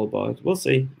unstoppable, but we'll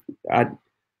see.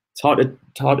 It's hard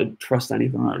to trust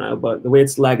anything right now. But the way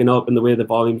it's lagging up and the way the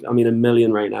volumes, I mean, a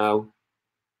million right now.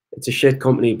 It's a shit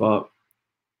company, but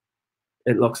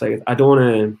it looks like it. I don't want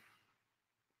to.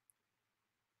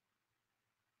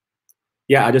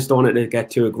 Yeah, I just don't want it to get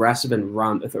too aggressive and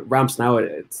ramp. If it ramps now,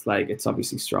 it's like it's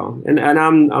obviously strong. And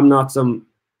I'm not some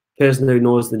person who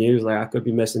knows the news. Like I could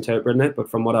be misinterpreting it, but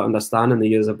from what I understand in the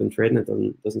years I've been trading,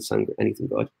 it doesn't sound anything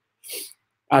good.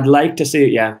 I'd like to see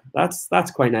it. Yeah,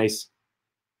 that's quite nice.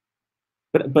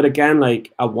 But again,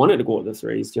 like I wanted to go to the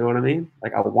threes. Do you know what I mean?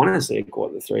 Like I want to see it go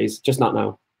to the threes, just not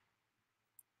now.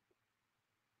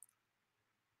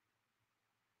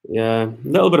 Yeah, a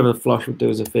little bit of a flush would do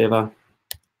us a favor.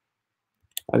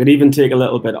 I could even take a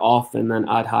little bit off and then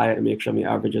add higher to make sure my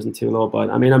average isn't too low. But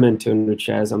I mean, I'm in 200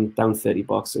 shares. I'm down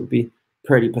 $30. It would be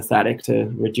pretty pathetic to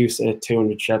reduce a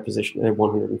 200 share position to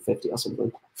 150 or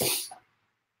something.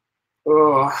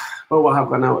 Oh, but we'll have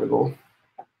an hour to go.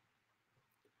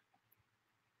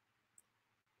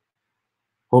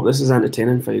 Hope this is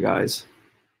entertaining for you guys.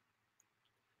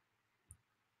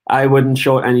 I wouldn't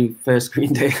short any first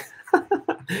screen day.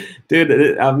 Dude,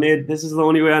 this is the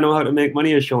only way I know how to make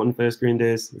money is shorting first screen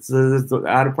days.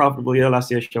 I had a profitable year last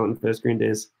year shorting first screen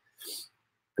days.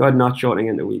 God, not shorting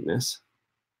into weakness.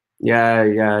 Yeah,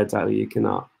 exactly. You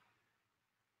cannot.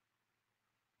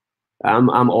 I'm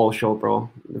all short, bro.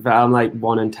 I'm like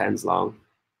 1 in 10s long.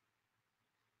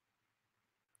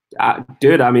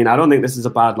 Dude, I mean, I don't think this is a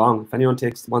bad long. If anyone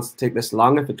wants to take this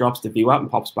long, if it drops to VWAP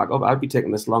and pops back up, I'd be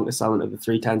taking this long to sell into the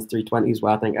 310s, 320s,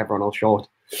 where I think everyone will short.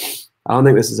 I don't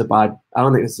think this is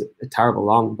a terrible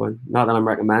long, but not that I'm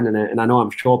recommending it. And I know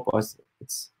I'm short, but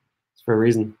it's for a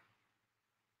reason.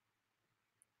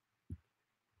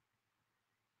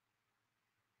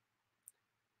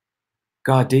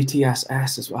 God,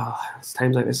 DTSS as well. It's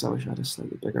times like this I wish I had a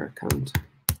slightly bigger account.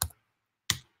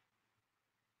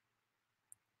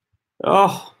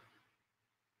 Oh,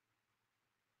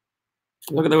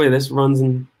 look at the way this runs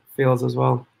and feels as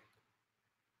well.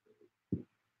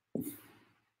 I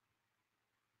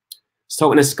was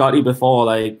talking to Scotty before,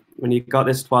 like when you got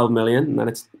this 12 million and then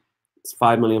it's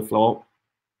 5 million float,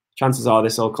 chances are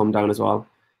this will come down as well.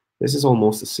 This is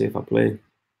almost a safer play.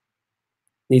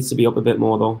 Needs to be up a bit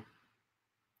more though.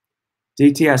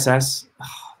 DTSS,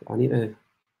 I need to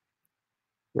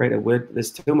write a word.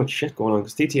 There's too much shit going on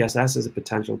because DTSS is a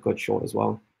potential good short as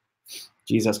well.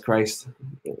 Jesus Christ.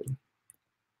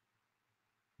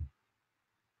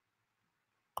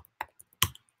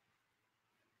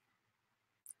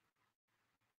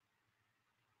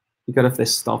 Because if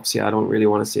this stops, yeah, I don't really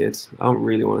want to see it. I don't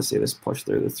really want to see this push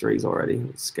through the threes already.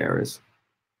 It's scary. So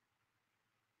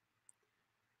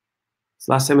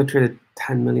last time I traded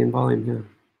 10 million volume here.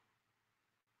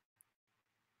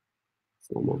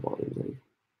 It's no more volume. Like.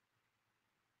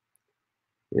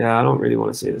 Yeah, I don't really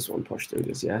want to see this one push through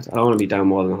just yet. I don't want to be down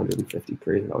more than 150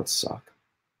 pre. That would suck.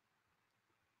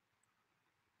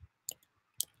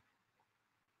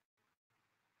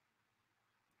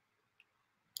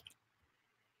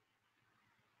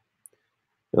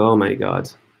 Oh my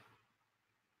God.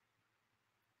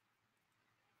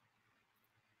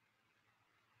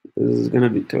 This is going to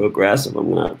be too aggressive.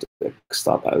 I'm going to have to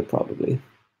stop out probably.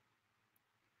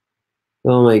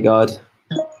 Oh my God.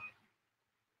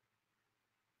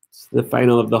 It's the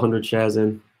final of the 100 shares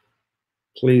in.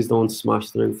 Please don't smash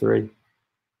through 3.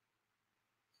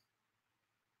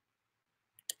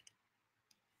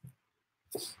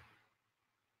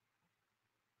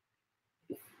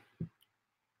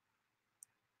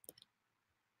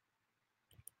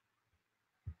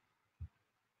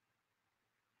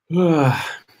 So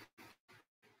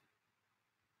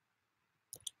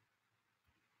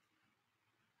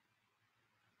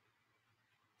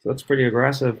that's pretty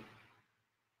aggressive.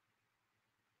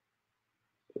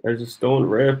 I just don't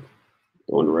rip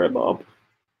up.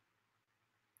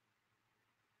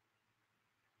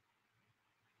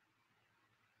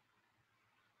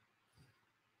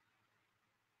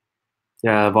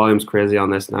 Yeah, volume's crazy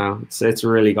on this now. It's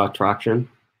really got traction.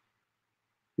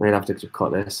 Might have to just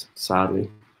cut this, sadly.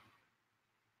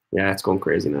 Yeah, it's going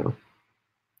crazy now.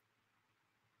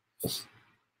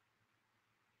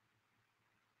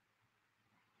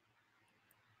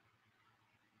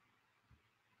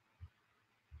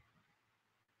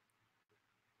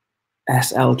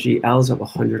 SLGL's up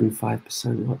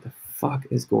 105%. What the fuck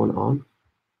is going on?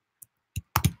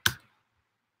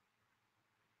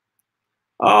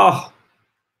 Oh,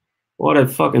 what a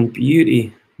fucking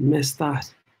beauty. Missed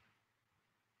that.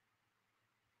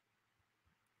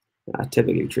 I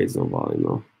typically trades no volume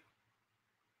though.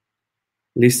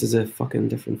 At least there's a fucking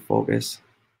different focus.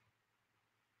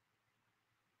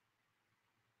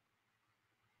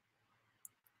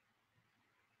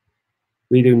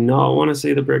 We do not want to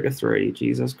see the break of 3.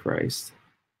 Jesus Christ.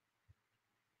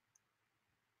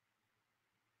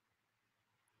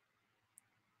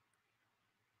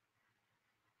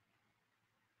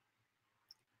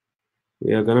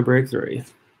 We are going to break 3.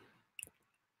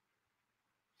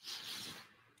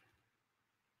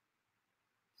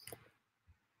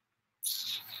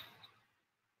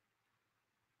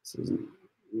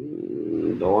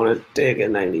 Don't want to take a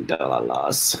 $90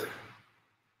 loss.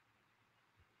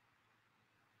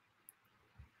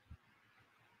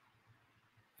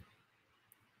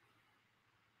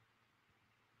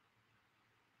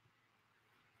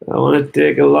 I want to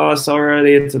take a loss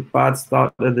already. It's a bad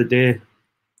start of the day.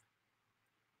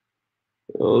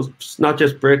 It's not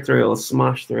just break 3, it'll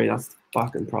smash 3. That's the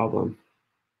fucking problem.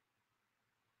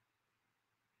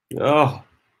 Oh.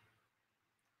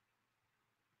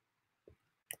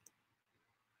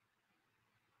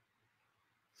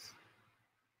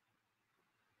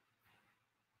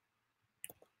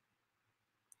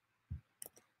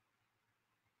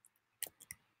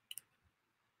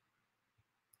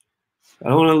 I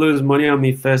don't want to lose money on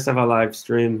me first ever live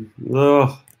stream. Ugh.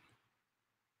 I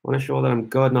want to show that I'm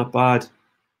good, not bad.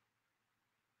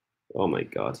 Oh my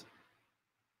god.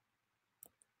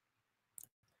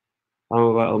 I'm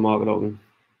about to market open.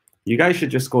 You guys should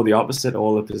just go the opposite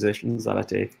all the positions that I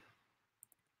take.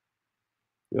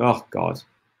 Oh god.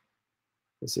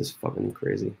 This is fucking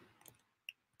crazy.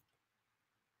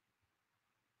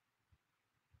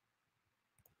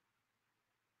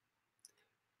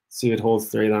 See if it holds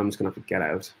 3, then I'm just gonna have to get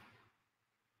out.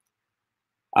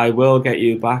 I will get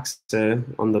you back to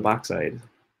on the backside.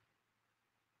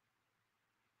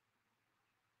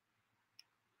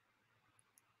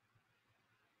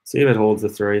 See if it holds the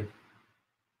 3.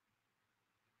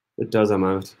 It does, I'm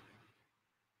out.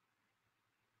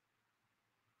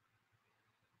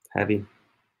 Heavy.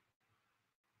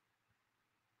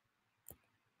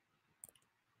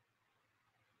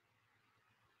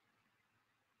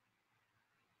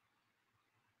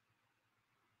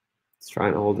 It's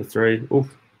trying to hold the 3.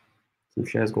 Oof. Some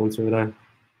shares going through there. If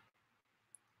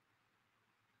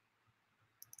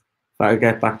I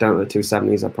get back down to the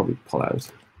 270s, I'll probably pull out.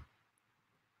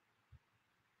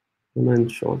 And then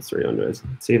short 300. Let's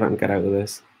see if I can get out of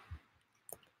this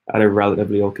at a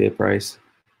relatively okay price.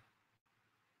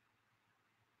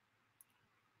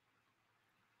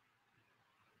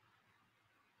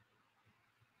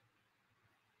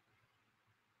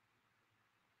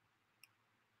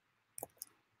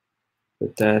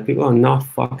 But people are not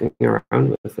fucking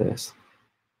around with this.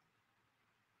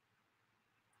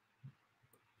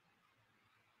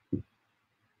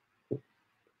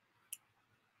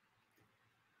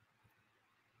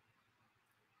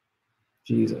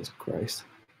 Jesus Christ.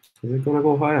 Is it going to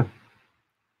go higher?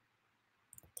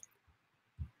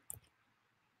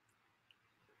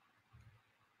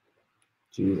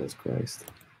 Jesus Christ.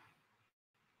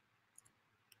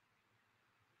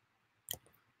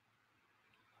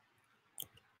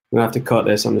 I'm going to have to cut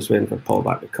this. I'm just waiting for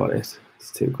pullback to cut it.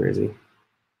 It's too crazy.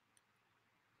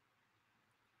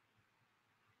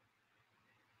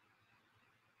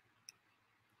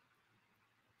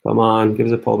 Come on, give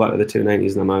us a pullback to the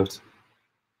 290s and I'm out.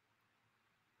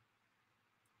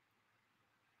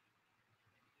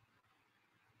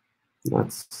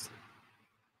 That's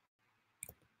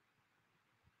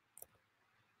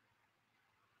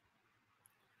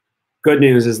good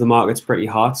news is the market's pretty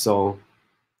hot, so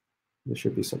there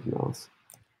should be something else.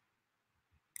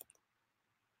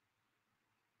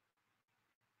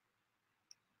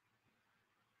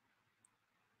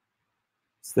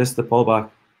 Is this the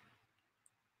pullback?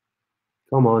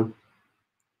 Come on.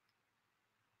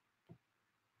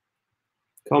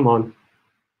 Come on.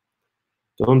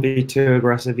 Don't be too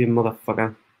aggressive, you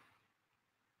motherfucker.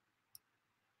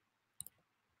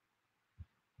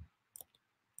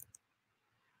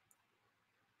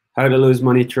 How to lose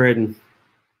money trading.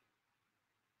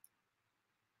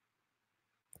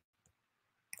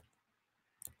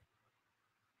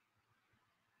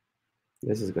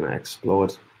 This is gonna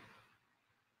explode.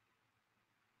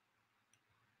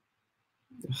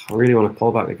 I really want to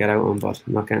pull back to get out on, but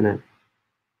I'm not getting it.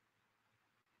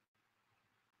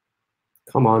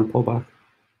 Come on, pull back.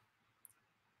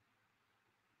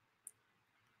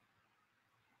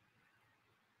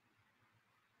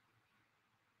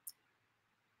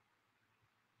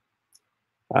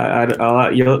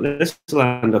 This will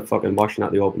end up fucking washing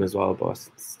out the open as well, but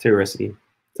it's too risky.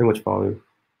 Too much volume.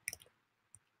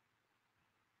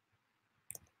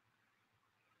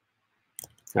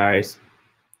 All right,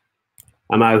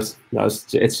 I'm out.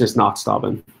 It's just not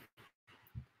stopping.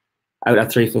 Out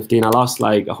at 315, I lost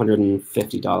like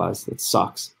 $150. It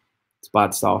sucks. It's a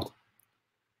bad start.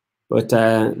 But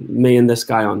me and this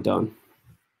guy aren't done.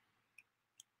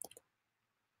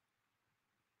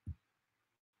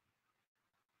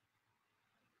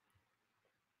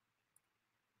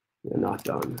 We're not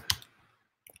done.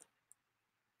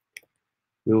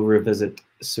 We'll revisit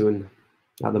soon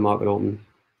at the market open,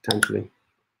 potentially.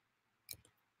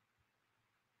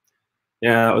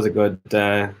 Yeah, that was a good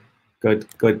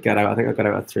get out. I think I got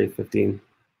out at 315.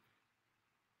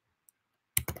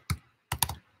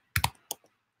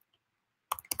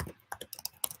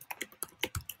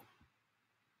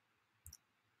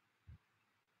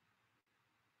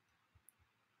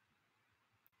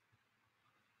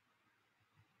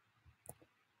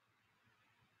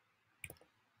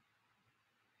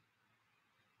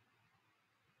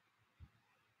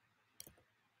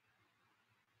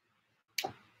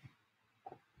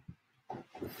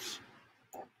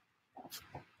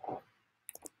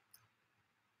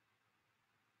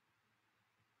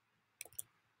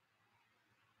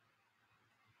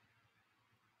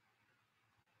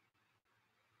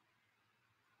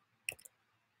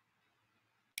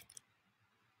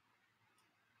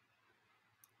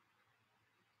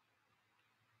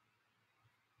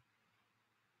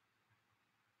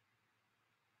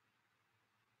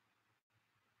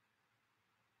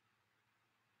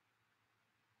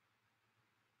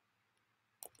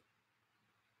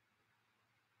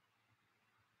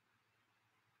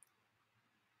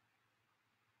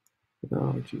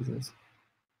 Oh, Jesus.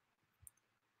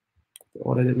 The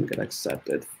order didn't get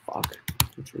accepted. Fuck.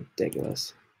 It's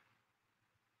ridiculous.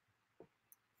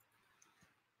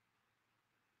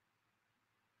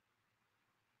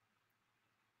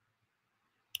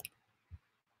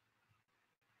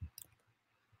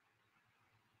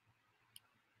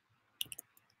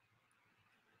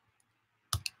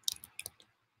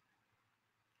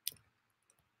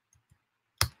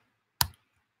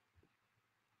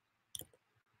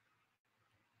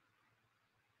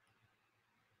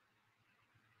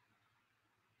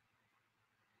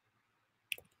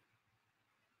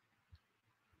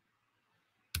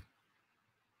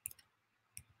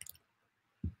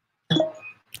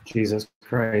 Jesus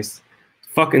Christ.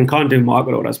 Fucking can't do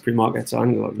market orders pre-market, so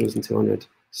I'm losing 200. This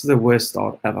is the worst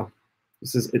start ever.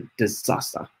 This is a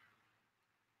disaster.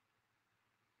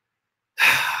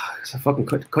 I fucking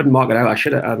couldn't mark it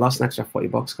out. I lost an extra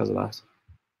 $40 because of that.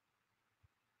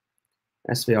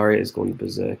 SVR8 is going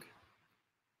berserk.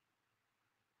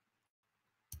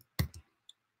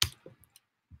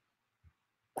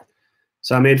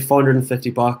 So I made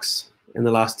 $450 in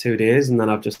the last 2 days, and then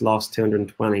I've just lost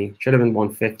 220. Should have been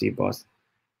 150, but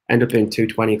ended up being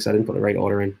 220 because I didn't put the right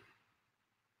order in.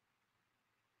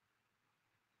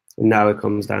 And now it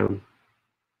comes down.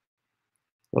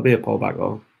 There'll be a pullback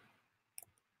though.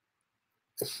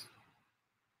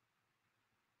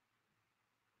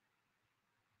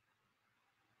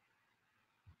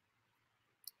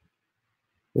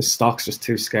 This stock's just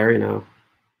too scary now.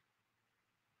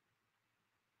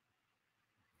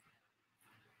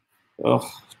 Ugh,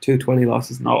 220 loss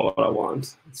is not what I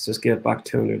want. Let's just get back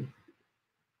 200.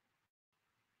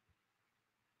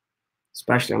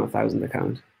 Especially on a 1,000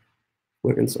 account.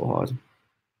 Working so hard.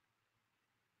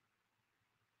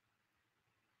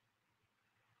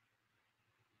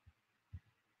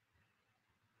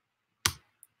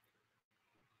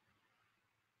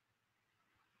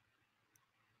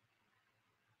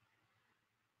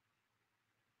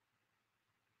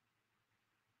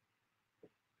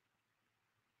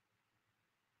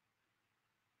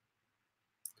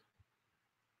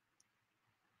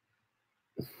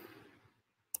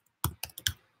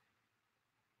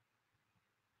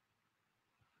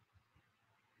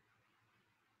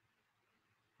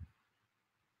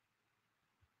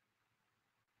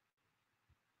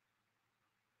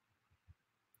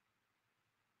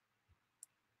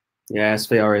 Yeah,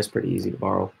 SVR is pretty easy to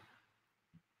borrow.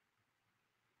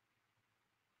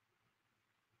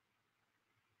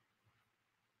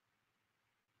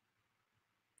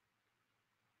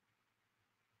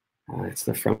 It's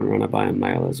the front runner by a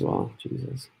mile as well.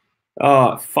 Jesus.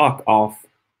 Oh, fuck off.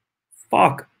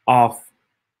 Fuck off.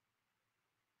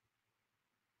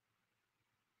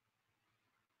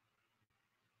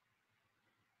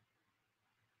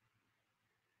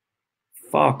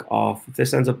 Fuck off. If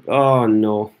this ends up, oh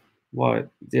no. What?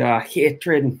 Yeah, I hate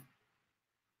trading.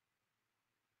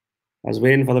 I was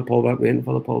waiting for the pullback, waiting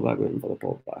for the pullback, waiting for the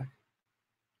pullback.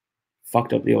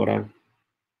 Fucked up the order.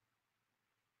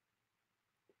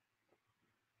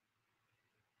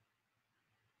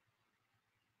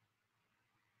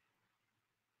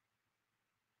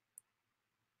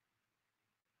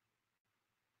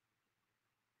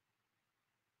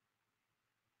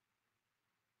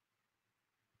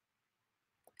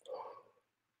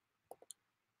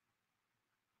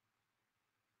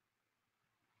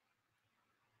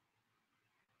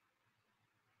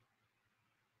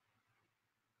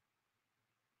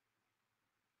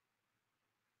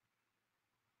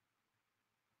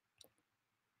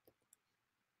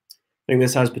 I think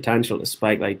this has potential to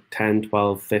spike like 10,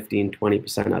 12, 15,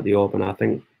 20% at the open. I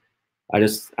think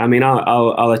I mean,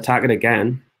 I'll attack it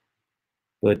again,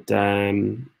 but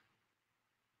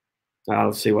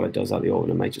I'll see what it does at the open.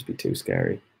 It might just be too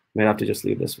scary. Might have to just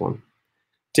leave this one.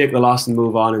 Take the loss and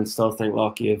move on and still think,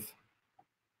 look, you're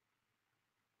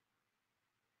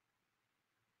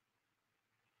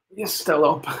still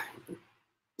up.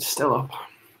 Still up.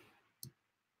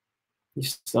 You're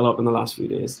still up in the last few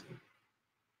days.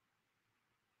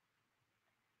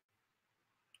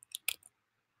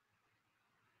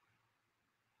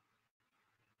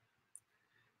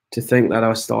 To think that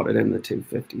I started in the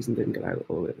 250s and didn't get out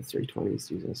all the way to the 320s,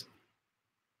 Jesus.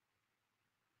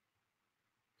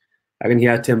 I can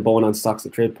hear Tim Bourne on Stocks to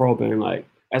Trade Pro being like,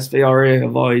 SVRA,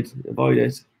 avoid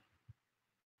it.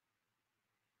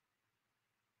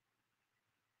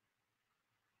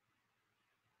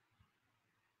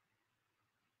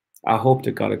 I hope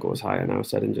to God it goes higher now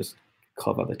so I didn't just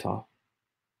cover the top.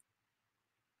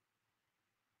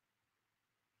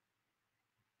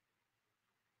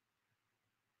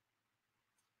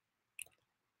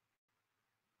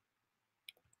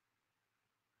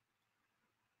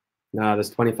 Nah, there's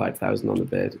 25,000 on the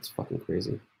bid. It's fucking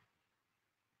crazy.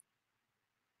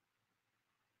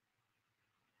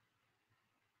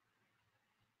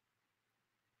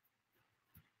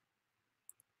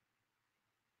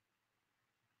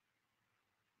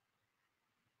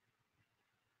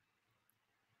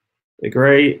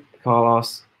 Agree,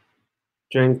 Carlos.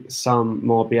 Drink some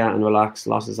more beer and relax.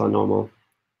 Losses are normal.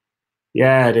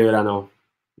 Yeah, dude, I know.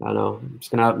 I'm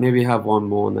just gonna maybe have one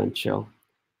more and then chill.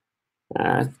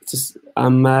 It's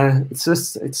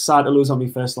sad to lose on my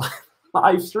first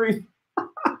live stream.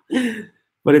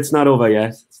 But it's not over yet.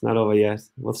 It's not over yet.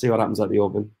 We'll see what happens at the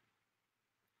open.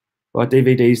 What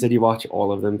DVDs did you watch?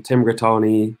 All of them. Tim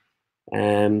Grattoni,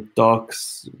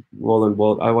 Ducks, Rolling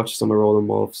Wolf. I watched some of Rolling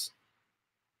Wolves.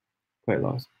 Quite a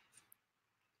lot.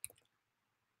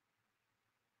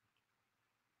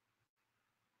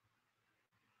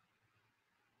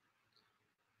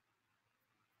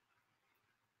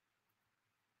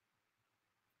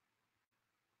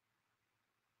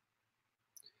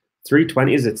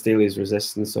 $320 is its daily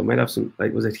resistance, so it might have some,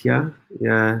 like, was it here?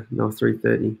 Yeah, no,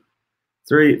 330.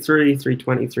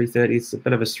 320, 330. It's a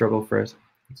bit of a struggle for it.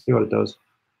 Let's see what it does.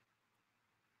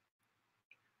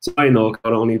 So I know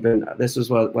I've only been, this was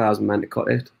where I was meant to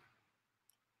cut it.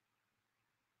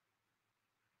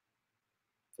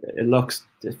 It looks,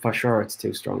 for sure, it's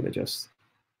too strong to just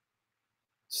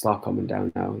start coming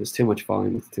down now. There's too much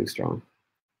volume, it's too strong.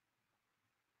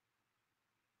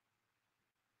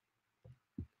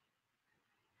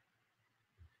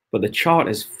 But the chart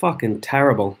is fucking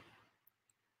terrible.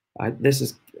 I don't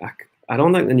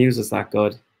think the news is that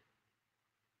good.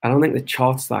 I don't think the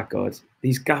chart's that good.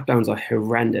 These gap downs are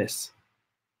horrendous.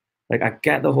 Like, I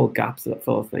get the whole gap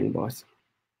fill thing, but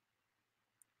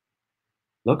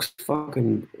looks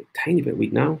fucking a tiny bit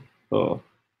weak now. Oh.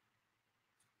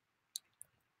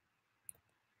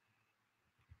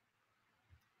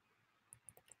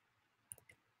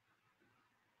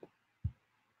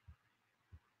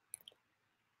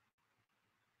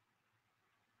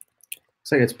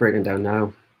 Looks like it's breaking down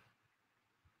now.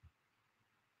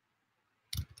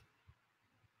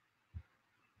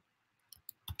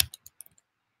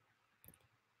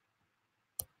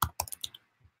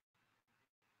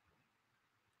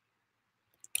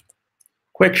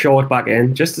 Quick short back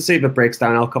in, just to see if it breaks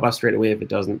down. I'll cover straight away if it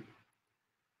doesn't.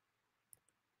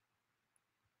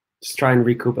 Just try and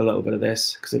recoup a little bit of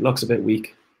this, because it looks a bit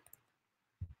weak.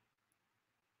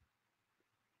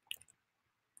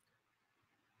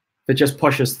 If it just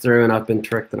pushes through and I've been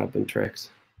tricked, then I've been tricked.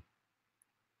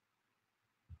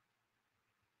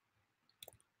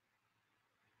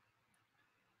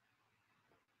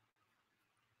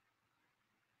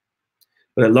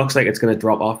 But it looks like it's going to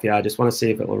drop off. Yeah, I just want to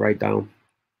see if it will write down.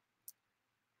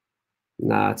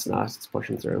 Nah, it's not. It's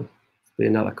pushing through. It'll be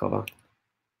another cover.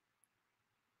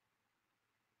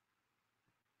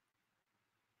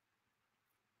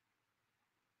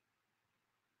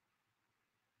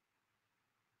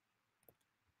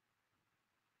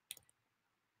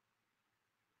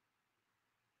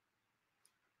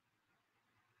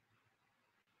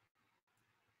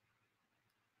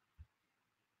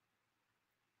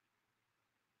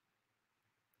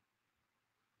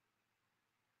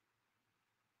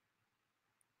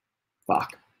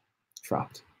 Fuck.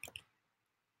 Trapped.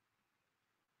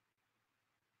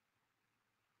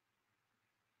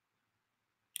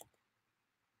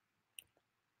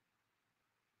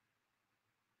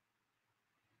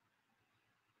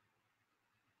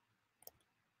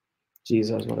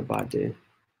 Jesus, what a bad day.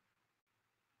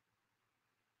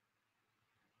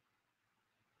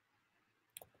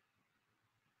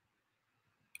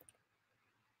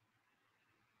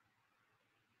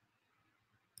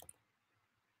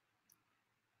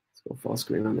 Let's go full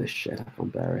screen on this shit. I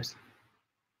can't bear it.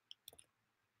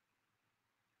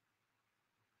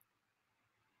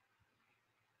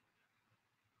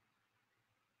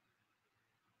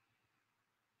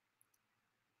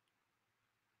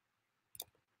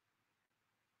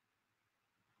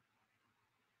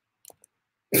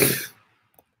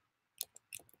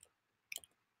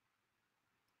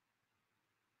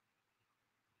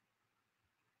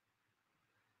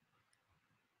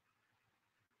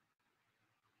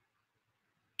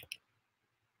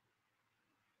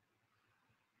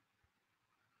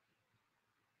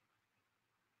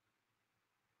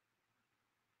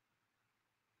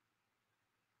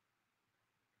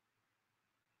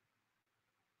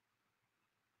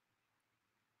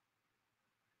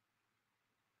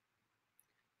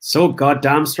 So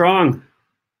goddamn strong.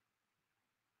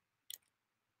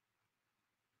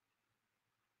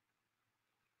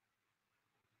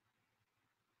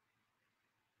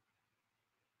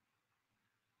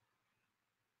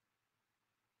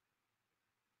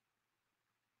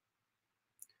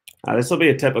 This will be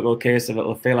a typical case of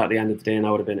it'll fail at the end of the day, and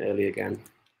I would have been early again.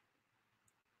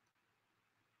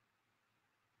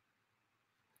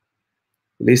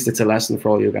 At least it's a lesson for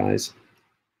all you guys.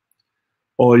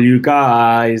 All you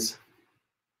guys.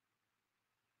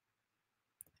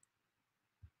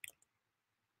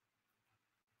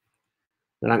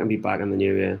 They're not going to be back in the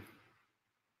new year.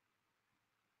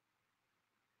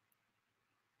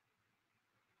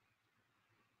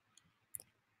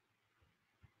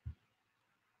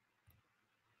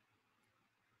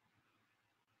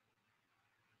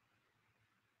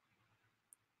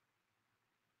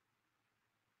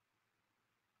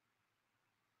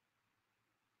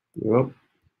 Yep.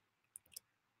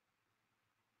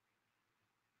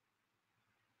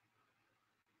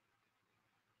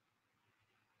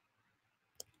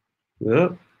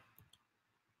 Yep.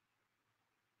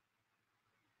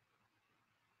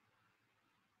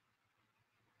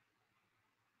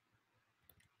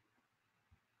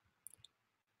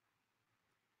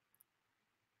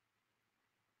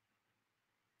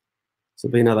 So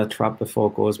be another trap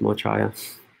before it goes much higher.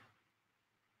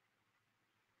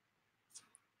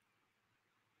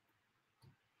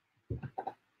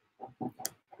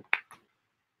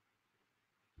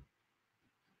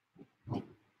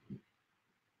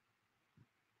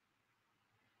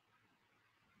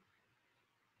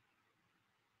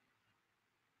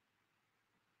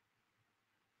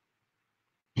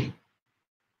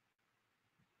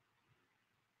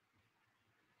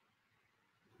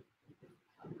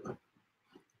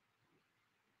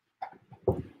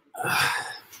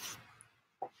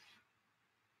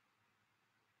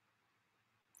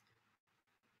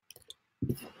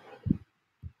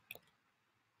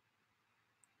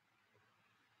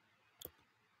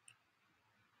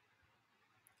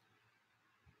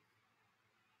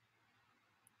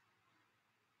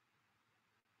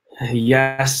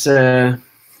 Yes,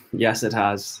 yes, it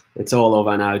has. It's all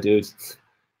over now, dude.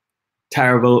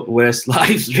 Terrible, worst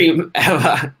live stream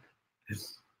ever.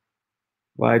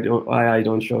 Why I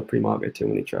don't show pre-market too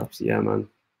many traps? Yeah, man.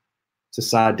 It's a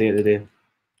sad day today.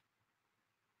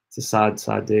 It's a sad,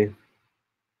 sad day.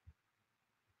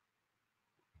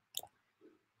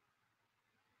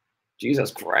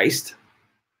 Jesus Christ.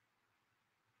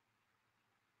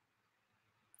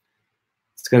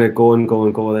 It's gonna go and go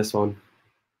and go, this one.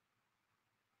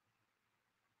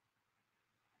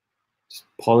 Just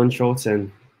pulling shorts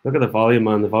in. Look at the volume,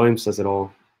 man. The volume says it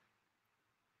all.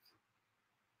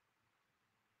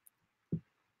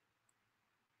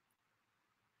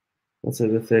 That's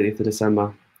it, the 30th of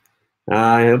December.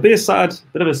 It'll be a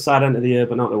bit of a sad end of the year,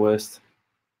 but not the worst.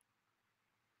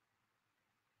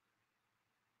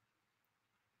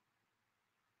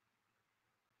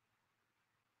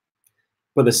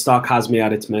 But the stock has me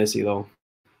at its mercy, though.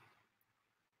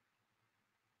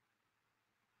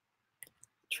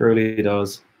 Truly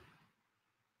does.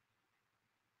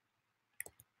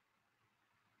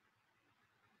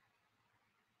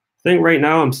 I think right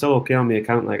now I'm still okay on the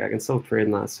account. Like I can still trade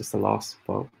and that. It's just a loss,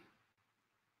 but I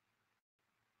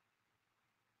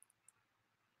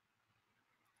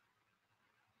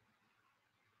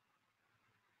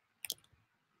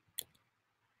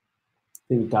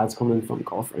think Dad's coming in from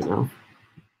golf right now.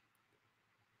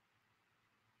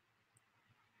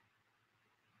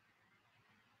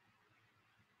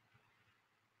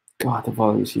 God, the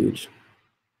volume's huge.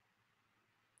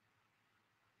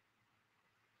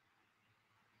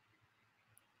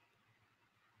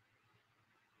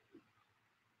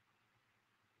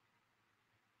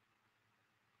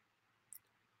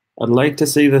 I'd like to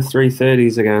see the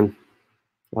 330s again.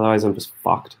 Otherwise, I'm just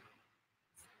fucked.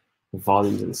 The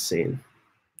volume's insane.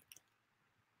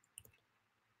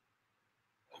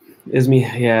 Is me?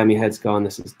 Yeah, my head's gone.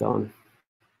 This is done.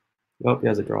 Oh, he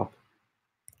has a drop.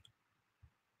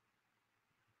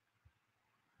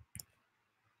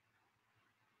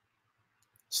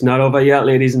 It's not over yet,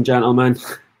 ladies and gentlemen.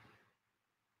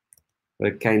 But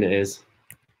it kind of is.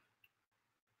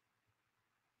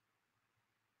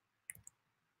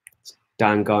 It's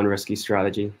damn gone risky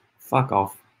strategy. Fuck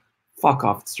off. Fuck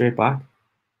off. Straight back.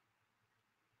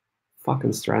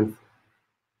 Fucking strength.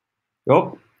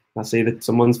 Oh, I see that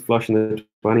someone's flushing the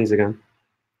 20s again.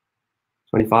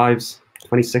 25s,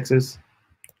 26s.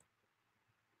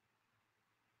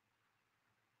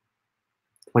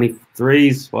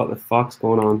 23s. What the fuck's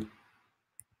going on?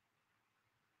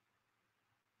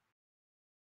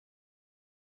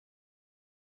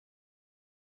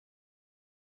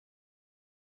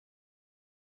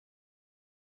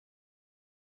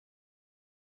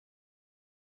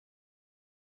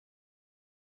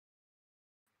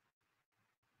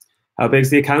 How big's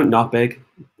the account? Not big.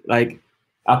 Like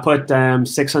I put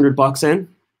 $600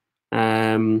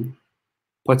 in.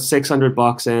 Put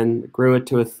 $600 in. Grew it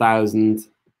to 1,000.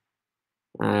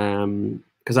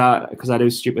 Because I do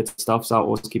stupid stuff, so I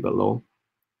always keep it low.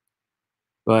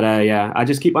 But yeah, I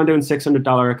just keep on doing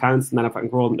 $600 accounts, and then if I can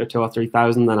grow them to 2,000 or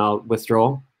 3,000, then I'll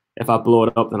withdraw. If I blow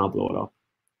it up, then I'll blow it up.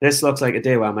 This looks like a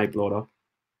day where I might blow it up,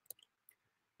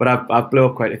 but I've blew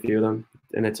up quite a few of them,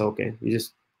 and it's okay. You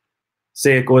just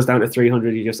say it goes down to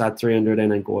 300, you just add 300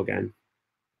 in and go again.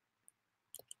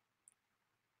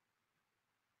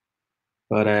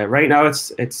 But right now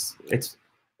it's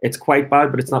quite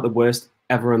bad, but it's not the worst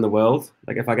ever in the world.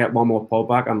 Like if I get one more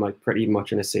pullback, I'm like pretty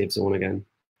much in a safe zone again,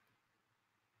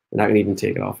 and I can even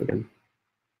take it off again.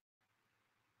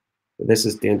 But this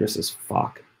is dangerous as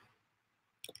fuck.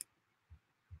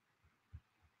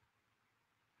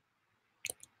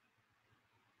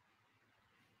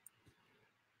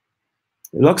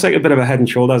 It looks like a bit of a head and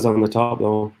shoulders on the top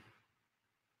though.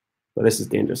 But this is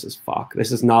dangerous as fuck.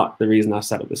 This is not the reason I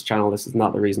set up this channel. This is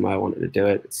not the reason why I wanted to do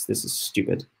it. This is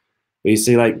stupid. But you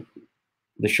see like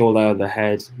the shoulder, the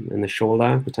head, and the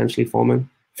shoulder potentially forming.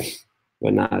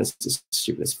 But nah, this is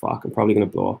stupid as fuck. I'm probably going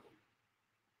to blow up.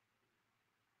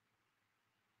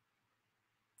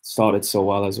 Started so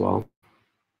well as well.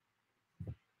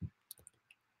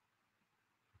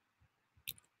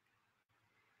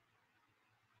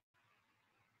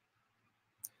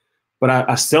 But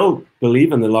I still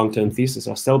believe in the long-term thesis.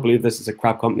 I still believe this is a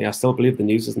crap company. I still believe the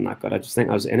news isn't that good. I just think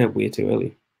I was in it way too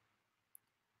early.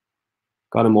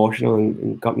 Got emotional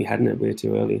and got me heading it way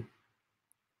too early.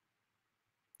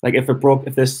 Like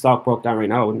if this stock broke down right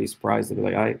now, I wouldn't be surprised. I'd be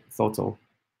like, I thought so.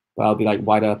 But I'll be like,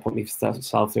 why did I put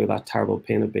myself through that terrible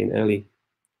pain of being early?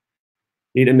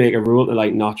 You need to make a rule to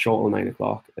like not short till 9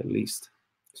 o'clock at least.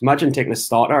 So imagine taking a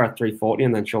starter at 340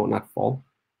 and then shorting at 4.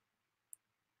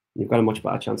 You've got a much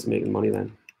better chance of making money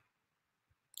then.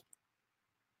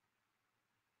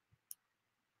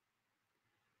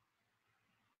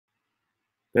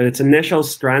 But its initial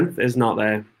strength is not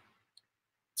there.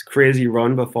 Its crazy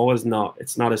run before is not.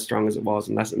 It's not as strong as it was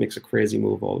unless it makes a crazy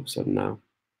move all of a sudden now.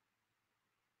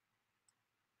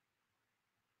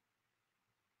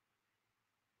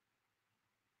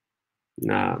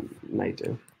 Nah, might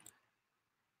do.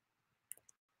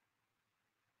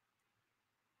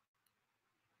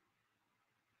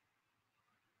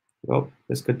 Oh,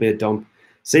 this could be a dump.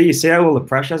 See, you see how all the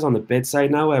pressure's on the bid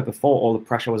side now, where before all the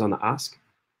pressure was on the ask?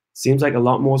 Seems like a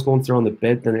lot more is going through on the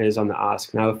bid than it is on the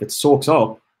ask. Now, if it soaks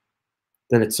up,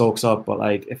 then it soaks up. But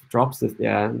like if it drops,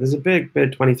 yeah, there's a big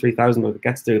bid, 23,000. If it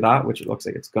gets through that, which it looks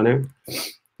like it's gonna,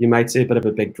 you might see a bit of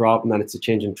a big drop, and then it's a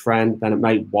change in trend. Then it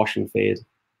might wash and fade.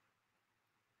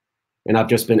 And I've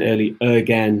just been early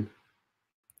again.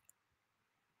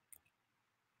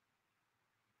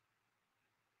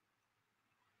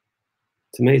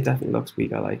 To me, it definitely looks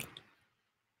weak. I like.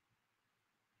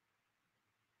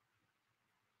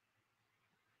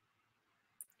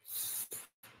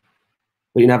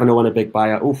 But you never know when a big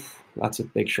buyer. Oof, that's a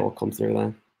big short come through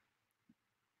there.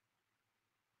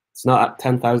 It's not at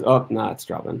 10,000. Oh, no, it's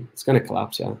dropping. It's going to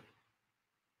collapse, yeah.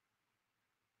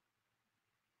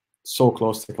 So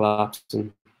close to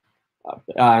collapsing.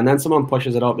 And then someone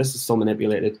pushes it up. This is so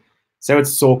manipulated. So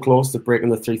it's so close to breaking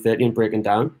the 330 and breaking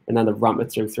down, and then they ramp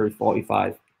it through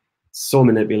 345. So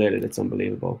manipulated, it's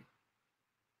unbelievable.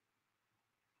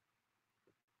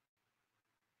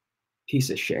 Piece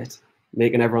of shit,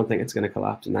 making everyone think it's going to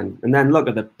collapse, and then look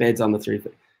at the bids on the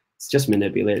 350. It's just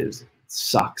manipulated. It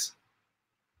sucks.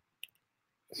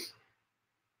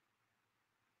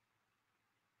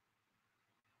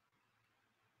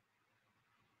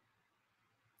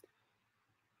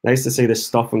 Nice to see this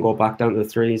stuff and go back down to the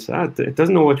threes. It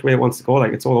doesn't know which way it wants to go.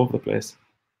 Like, it's all over the place.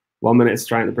 1 minute it's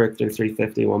trying to break through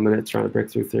 350. 1 minute it's trying to break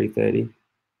through 330.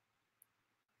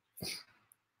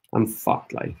 I'm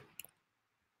fucked, like.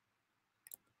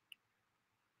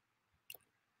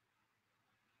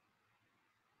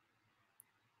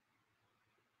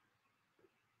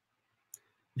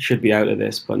 I should be out of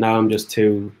this, but now I'm just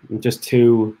too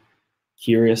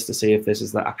curious to see if this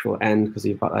is the actual end, because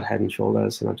you've got that head and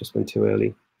shoulders, and I've just been too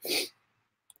early.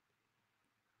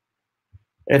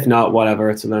 If not, whatever.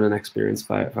 It's a learning experience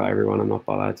for everyone. I'm not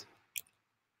bothered.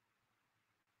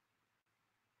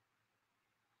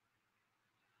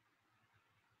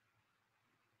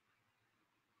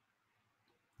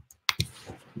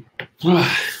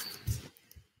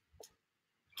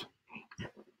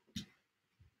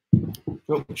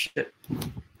 Oh, shit.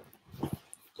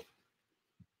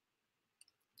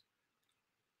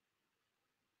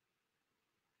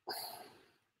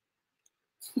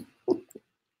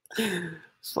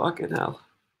 Fucking hell.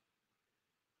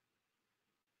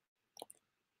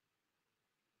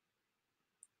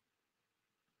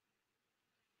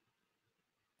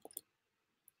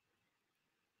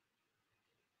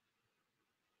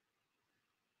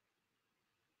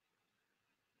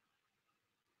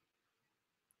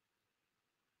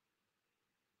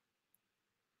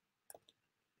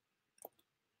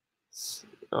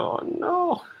 Oh,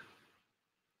 no.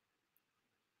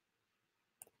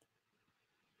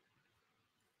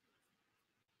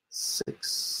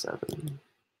 Six, 7.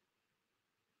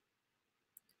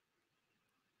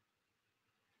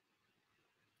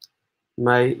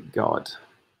 My God.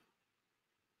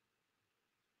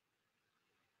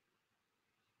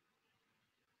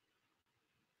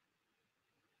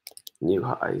 New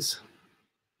highs.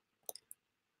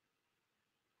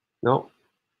 No.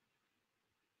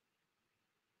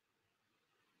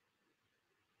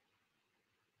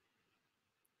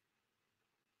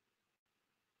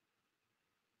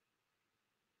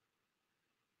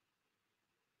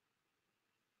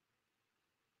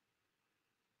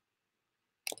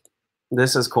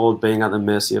 This is called being at the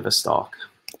mercy of a stock.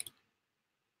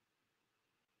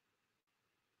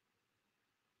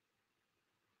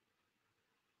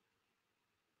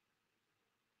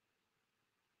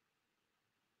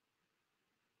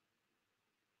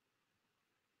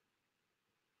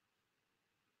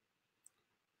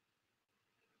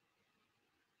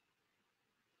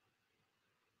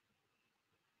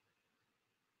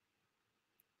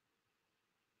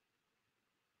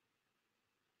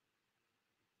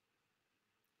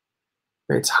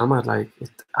 It's hammered. Like,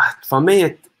 for me,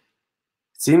 it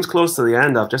seems close to the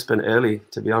end. I've just been early,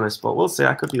 to be honest, but we'll see.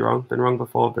 I could be wrong. Been wrong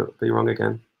before, but be wrong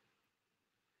again.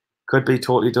 Could be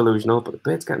totally delusional, but the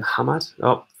bid's getting hammered.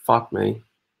 Oh, fuck me.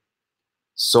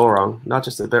 So wrong. Not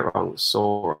just a bit wrong,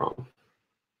 so wrong.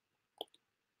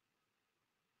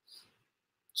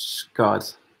 God.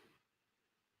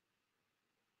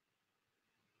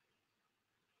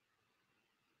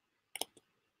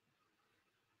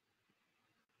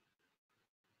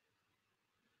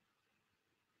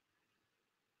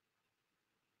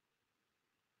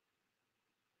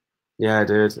 Yeah,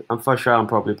 dude. I'm for sure I'm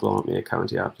probably blowing up my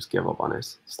account. Yeah, I've just give up on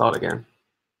it. Start again.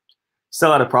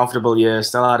 Still had a profitable year.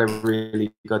 Still had a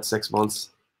really good 6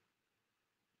 months.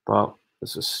 But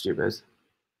this was stupid.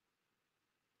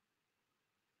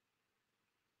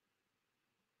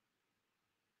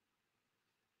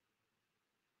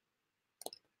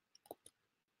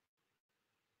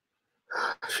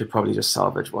 Should probably just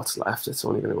salvage what's left. It's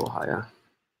only going to go higher.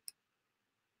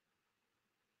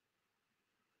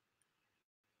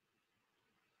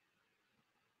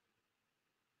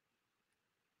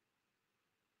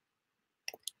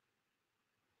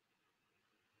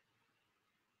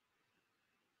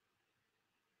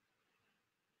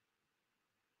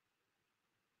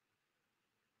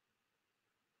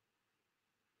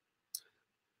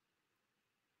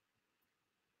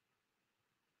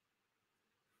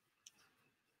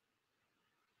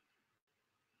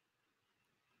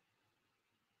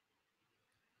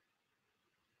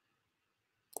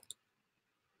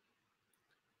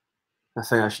 I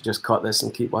think I should just cut this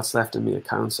and keep what's left in the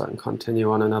account so I can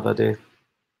continue on another day.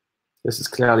 This is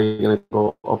clearly going to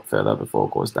go up further before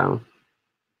it goes down.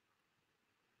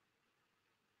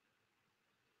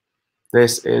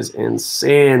 This is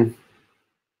insane.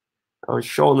 I was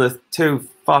showing the 2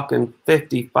 fucking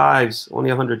 55s, only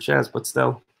 100 shares, but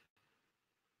still.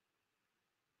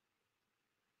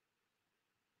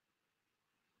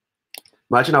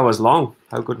 Imagine I was long.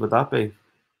 How good would that be?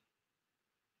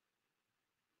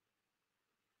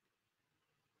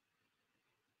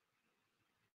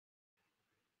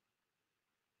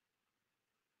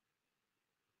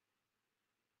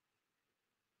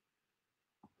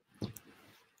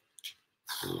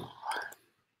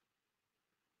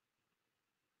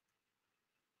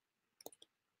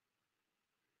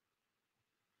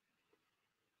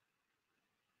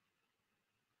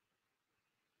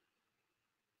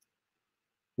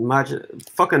 Imagine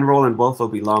fucking rolling both will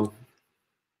be long.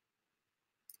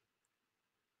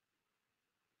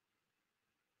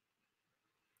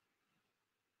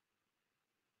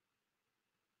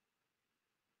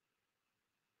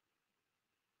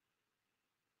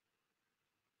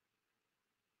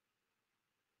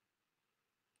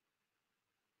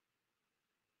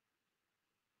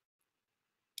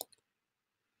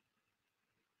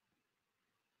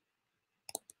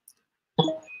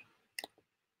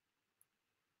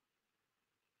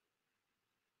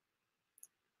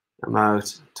 I'm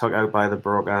out, took out by the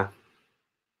broker.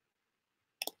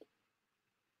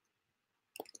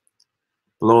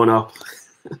 Blown up.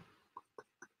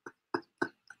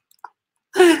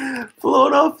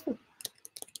 Blown up.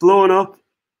 Blown up.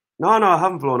 No, I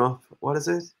haven't blown up. What is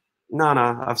it? No,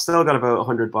 I've still got about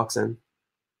 $100 in.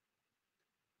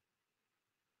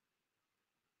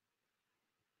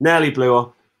 Nearly blew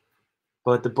up,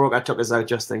 but the broker took us out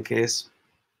just in case.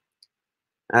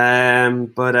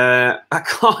 But I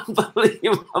can't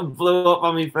believe I blew up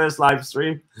on my first live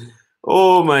stream.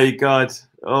 Oh my god.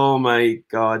 Oh my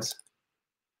god.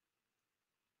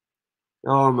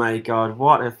 Oh my god.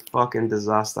 What a fucking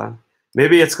disaster.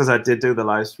 Maybe it's because I did do the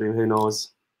live stream. Who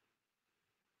knows?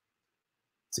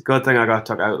 It's a good thing I got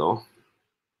took out though.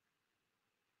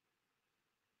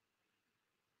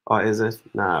 Oh, is it?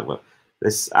 Nah, but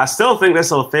this I still think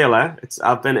this will fail, eh?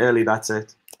 I've been early, that's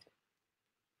it.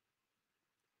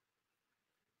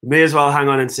 May as well hang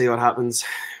on and see what happens.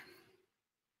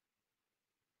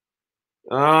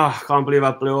 Oh, I can't believe I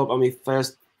blew up on my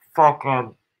first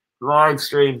fucking live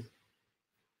stream.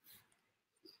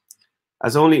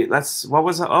 What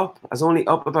was it up? I was only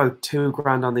up about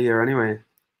 $2,000 on the year anyway.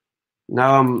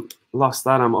 Now I'm lost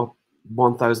that, I'm up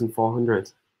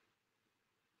 1,400.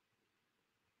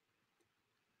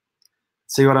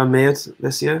 See what I made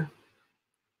this year?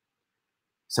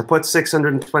 So I put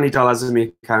 $620 in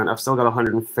my account. I've still got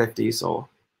 150, so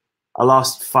I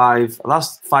lost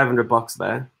 $500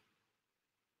 there.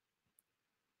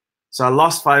 So I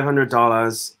lost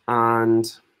 $500,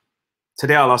 and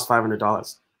today I lost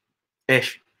 $500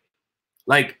 ish.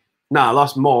 Like, no, I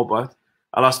lost more, but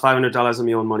I lost $500 of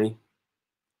my own money.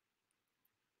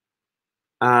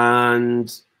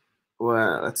 And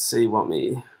well, let's see what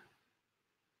me.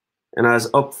 And I was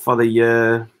up for the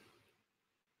year.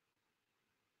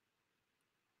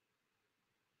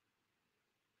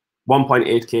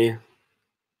 $1.8K.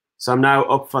 So I'm now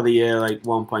up for the year like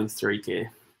 1.3K.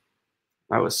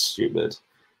 That was stupid.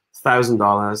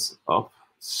 $1,000 up.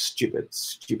 Stupid.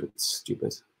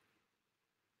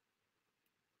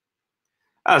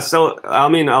 So I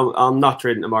mean, I'm not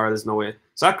trading tomorrow. There's no way.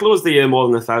 So I closed the year more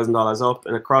than $1,000 up,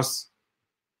 and across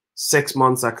 6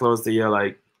 months, I closed the year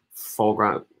like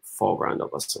 $4,000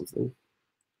 up or something.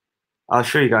 I'll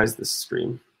show you guys this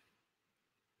stream.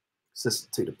 It's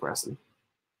just too depressing.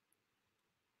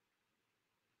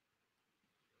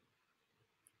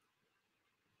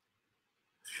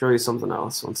 Show you something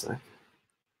else. One sec.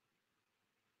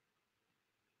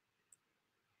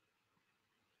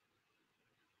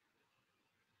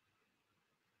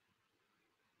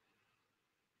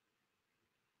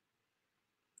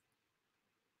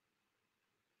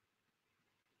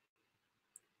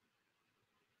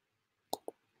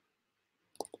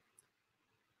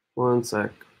 One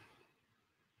sec.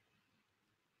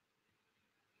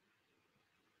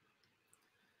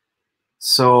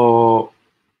 So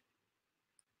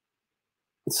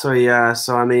yeah,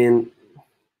 so I mean,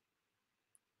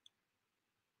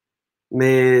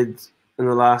 made in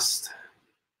the last,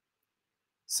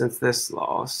 since this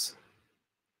loss.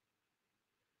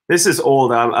 This is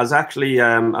old. I was actually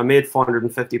I made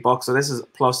 $450. So this is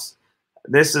plus.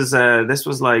 This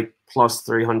was like plus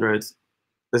 300.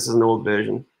 This is an old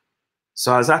version.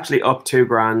 So I was actually up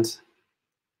 $2,000,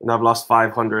 and I've lost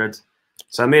 500.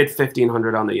 So I made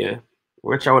 1,500 on the year,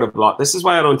 which I would have blocked. This is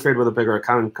why I don't trade with a bigger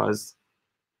account, because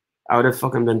I would have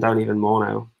fucking been down even more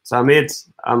now. So I'm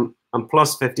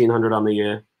plus 1,500 on the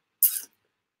year.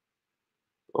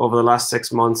 Over the last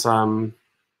 6 months, like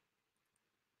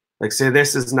say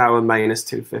this is now a minus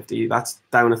 250. That's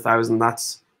down 1,000.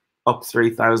 That's up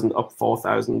 3,000, up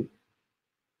 4,000,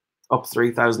 up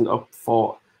 3,000, up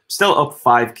 4. Still up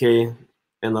 5K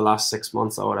in the last 6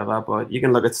 months or whatever. But you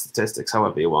can look at statistics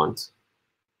however you want.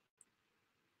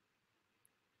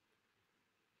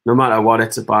 No matter what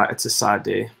it's about, it's a sad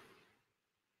day.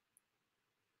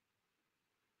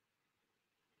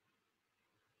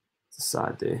 It's a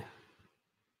sad day.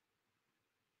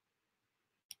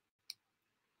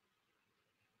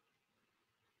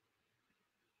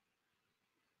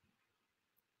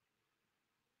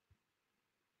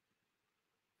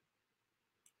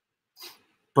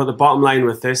 But the bottom line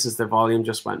with this is the volume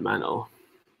just went mental.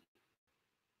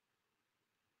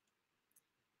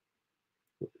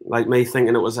 Like me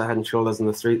thinking it was a Head and Shoulders in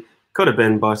the 3. Could have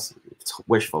been, but it's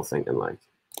wishful thinking, like.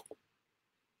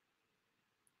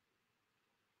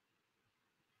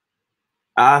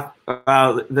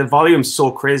 The volume's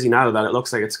so crazy now that it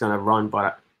looks like it's going to run,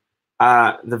 but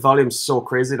the volume's so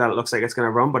crazy that it looks like it's going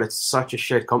to run, but it's such a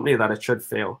shit company that it should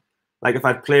fail. Like if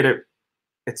I'd played it,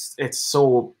 it's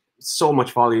so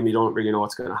much volume, you don't really know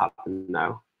what's going to happen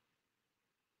now.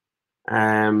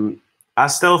 I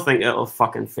still think it'll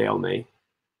fucking fail me.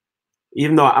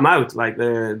 Even though I'm out, like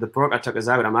the broker took us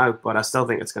out, I'm out, but I still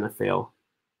think it's going to fail.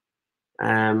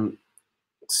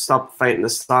 Stop fighting the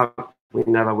stock. We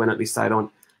never win, at least I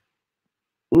don't.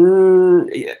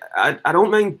 I don't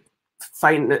mind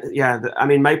fighting. Yeah, I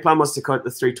mean, my plan was to cut the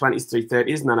 320s,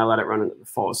 330s, and then I let it run into the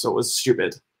 4, so it was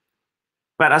stupid.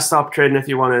 But I stopped trading if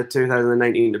you wanted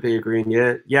 2019 to be a green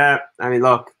year. Yeah, I mean,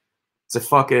 look, it's a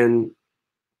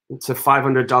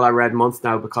 $500 red month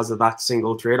now because of that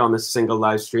single trade on this single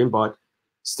live stream, but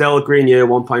still a green year,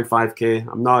 1.5K.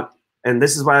 I'm not, and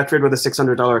this is why I trade with a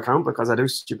 $600 account, because I do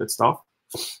stupid stuff.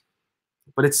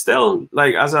 But it's still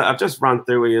like, as I've just ran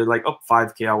through, where you're like up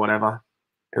 5K or whatever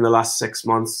in the last 6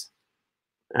 months.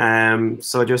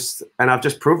 So I've just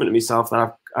proven to myself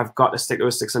that I've got to stick to a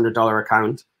 $600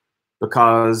 account,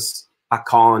 because I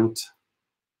can't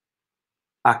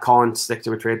stick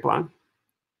to a trade plan.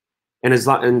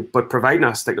 But providing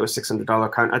I stick to a $600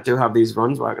 account, I do have these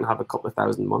runs where I can have a couple of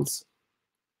thousand months.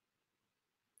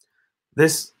 I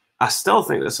still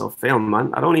think this will fail,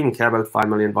 man. I don't even care about 5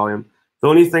 million volume. The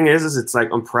only thing is it's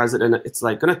like unprecedented. It's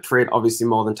like going to trade obviously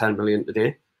more than 10 million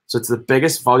today. So it's the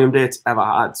biggest volume day it's ever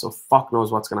had. So fuck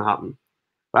knows what's going to happen.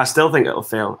 But I still think it'll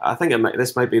fail. I think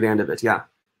this might be the end of it. Yeah,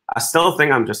 I still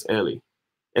think I'm just early.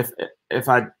 If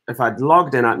I'd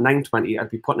logged in at 9:20, I'd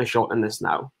be putting a short in this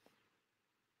now.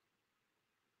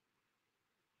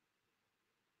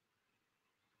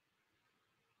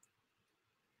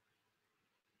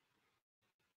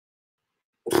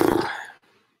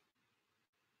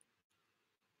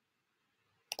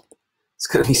 It's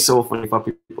gonna be so funny for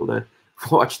people to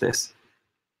watch this.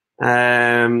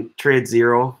 Trade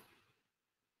zero.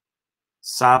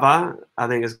 Sava, I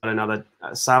think has got another.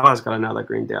 Sava's got another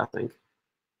green day. I think.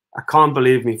 I can't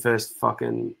believe me first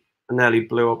fucking. I nearly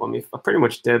blew up on me. I pretty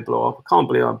much did blow up. I can't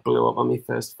believe I blew up on me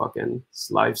first fucking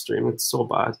live stream. It's so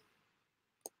bad.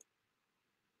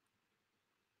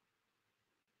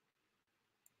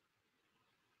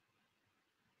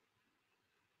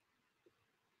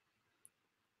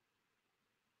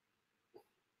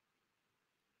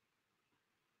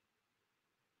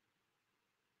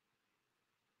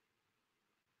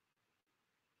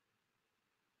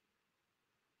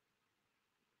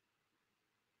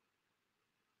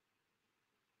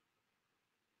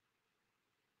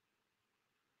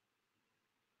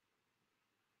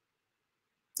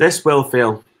 This will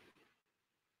fail.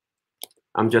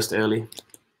 I'm just early.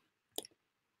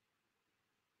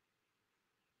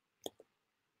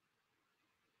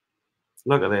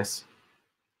 Look at this.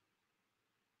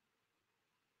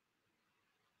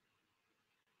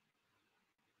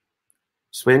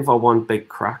 Just waiting for one big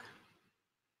crack.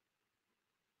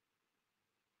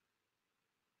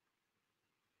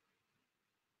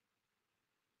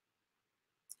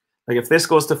 Like if this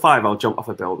goes to 5, I'll jump off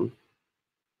a building.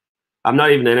 I'm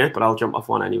not even in it, but I'll jump off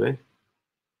one anyway. I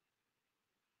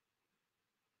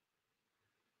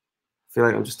feel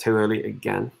like I'm just too early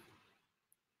again.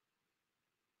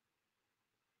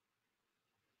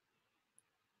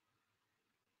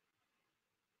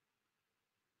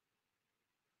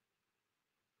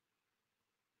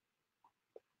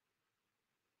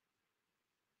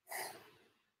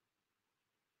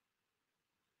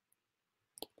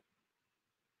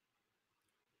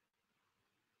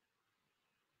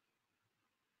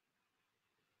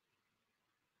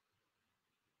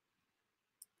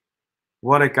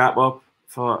 What a gap up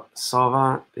for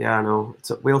Sova. Yeah, I know.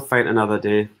 We'll fight another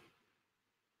day.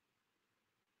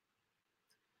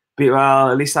 Well,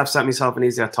 at least I've set myself an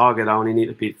easier target. I only need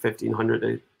to beat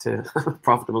 1,500 to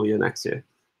profitable year next year.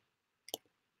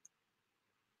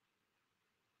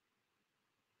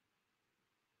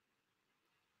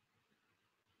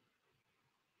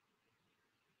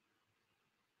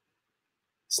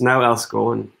 It's now else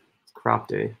going. It's crap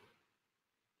day.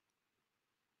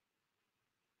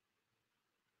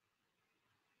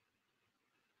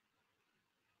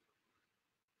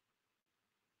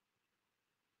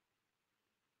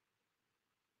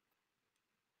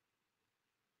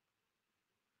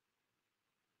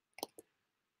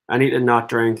 I need to not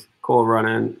drink, go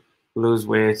running, lose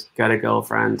weight, get a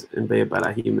girlfriend, and be a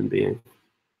better human being.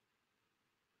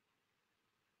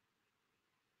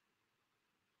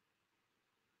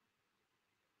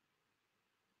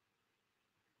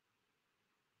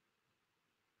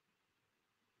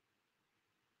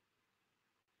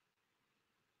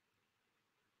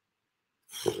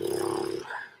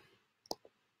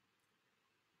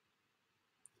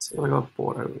 See what I got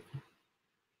bought out.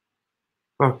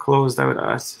 Got closed out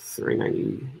at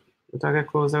 390. What did I get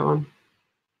closed out on?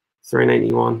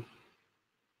 391.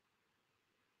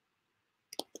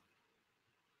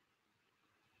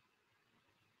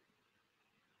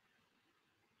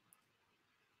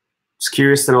 Just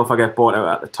curious to know if I get bought out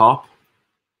at the top.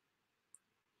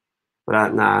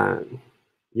 But nah,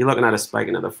 you're looking at a spike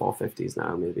into the 450s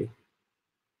now, maybe.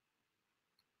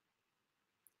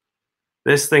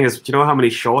 This thing is, do you know how many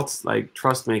shorts? Like,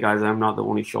 trust me, guys, I'm not the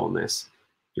only short in this.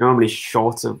 Do you know how many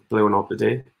shorts have blown up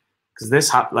today? Because this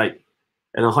happened, like,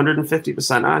 in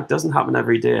 150%, it doesn't happen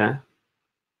every day. Eh?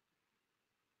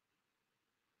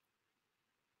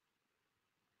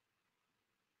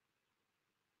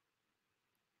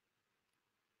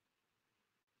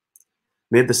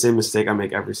 Made the same mistake I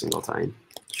make every single time.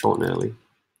 Short and early.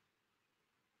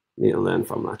 Need to learn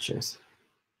from that shit.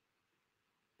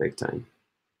 Big time.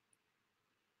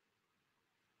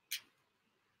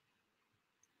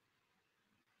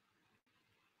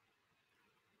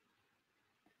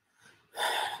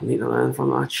 Need to learn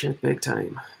from that shit big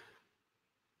time.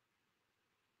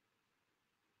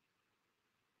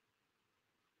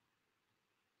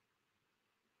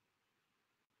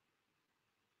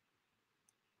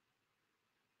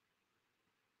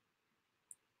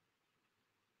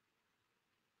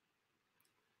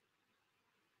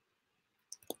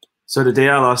 So today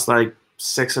I lost like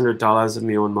 $600 of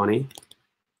my own money.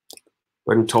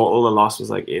 But in total, the loss was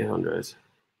like 800.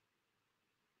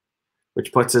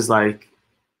 Which puts us like,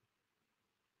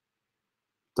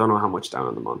 don't know how much down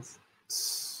in the month.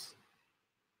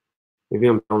 Maybe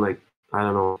I'm down like, I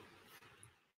don't know.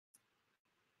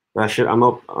 But I'm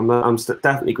up. I'm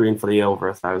definitely green for the year over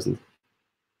 1,000.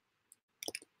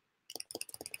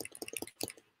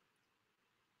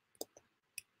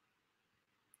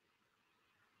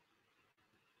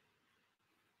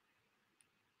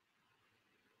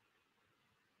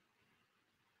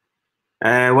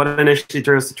 What initially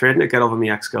drew us to trading to get over my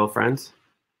ex-girlfriend.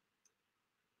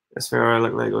 That's where I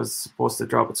looked like it was supposed to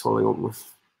drop. It's holding open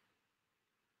with.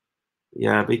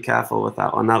 Yeah, be careful with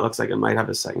that one. That looks like it might have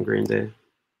a second green day.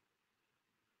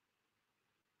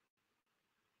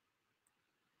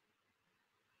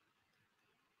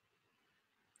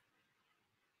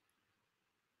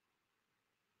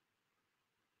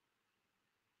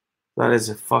 That is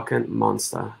a fucking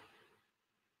monster.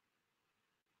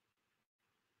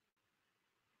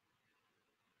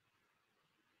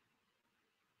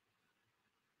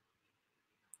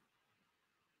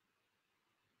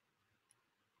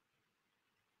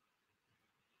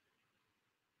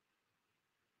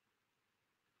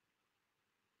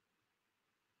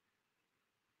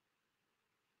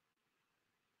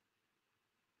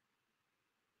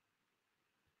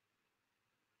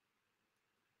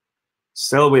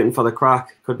 Still waiting for the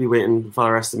crack. Could be waiting for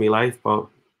the rest of my life, but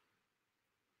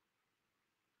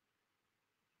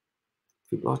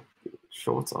people are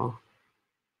shorter.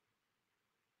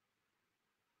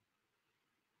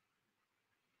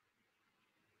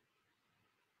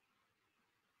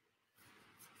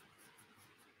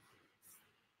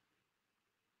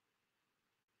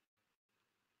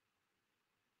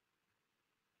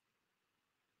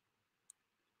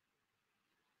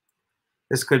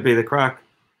 This could be the crack.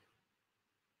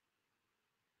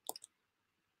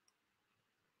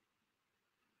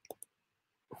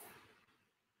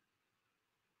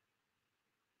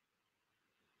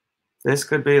 This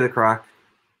could be the crack.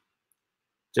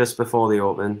 Just before the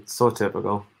open. So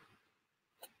typical.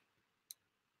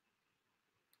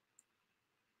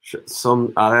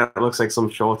 That looks like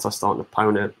some shorts are starting to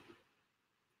pound it.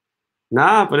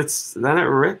 Nah, but then it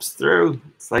rips through.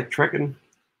 It's like tricking.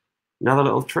 Another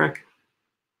little trick.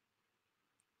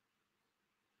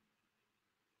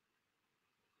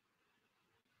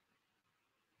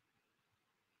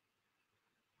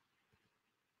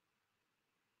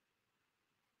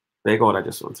 Big order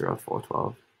just went through at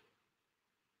 412.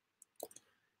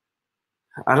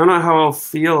 I don't know how I'll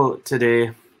feel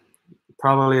today.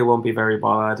 Probably it won't be very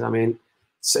bad. I mean,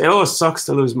 it always sucks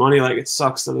to lose money. Like, it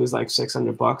sucks to lose like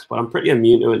 $600, but I'm pretty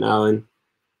immune to it now. And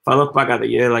if I look back at the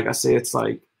year, like I say, it's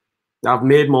like I've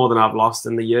made more than I've lost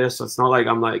in the year. So it's not like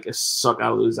I'm like a suck I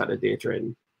lose at a day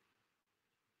trading.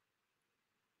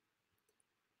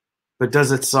 But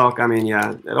does it suck? I mean,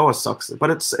 yeah, it always sucks.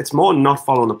 But it's more not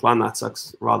following the plan that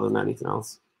sucks rather than anything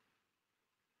else.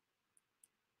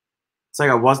 It's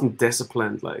like I wasn't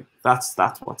disciplined. Like that's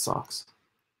what sucks.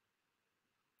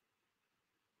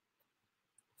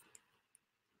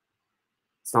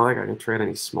 It's not like I can trade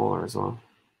any smaller as well.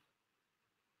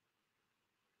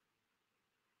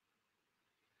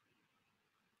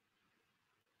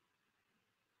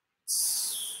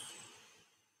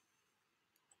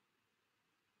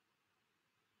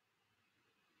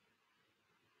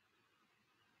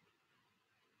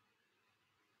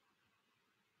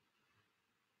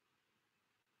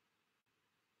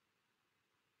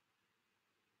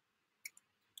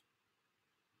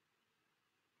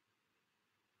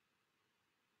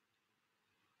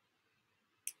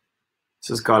 This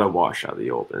has got to wash out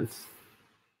the open.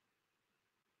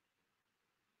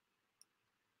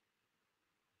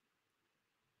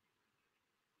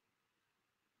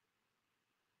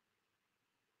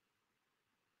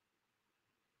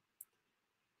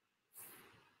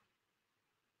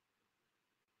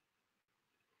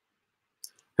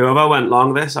 Whoever went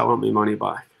long this, I want my money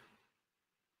back.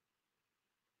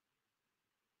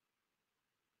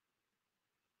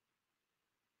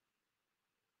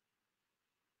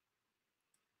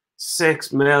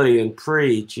 $6 million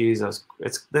pre, Jesus.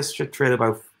 This should trade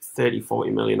about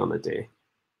 30-40 million on the day.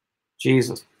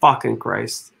 Jesus fucking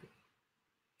Christ.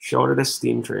 Shorted a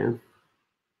steam train.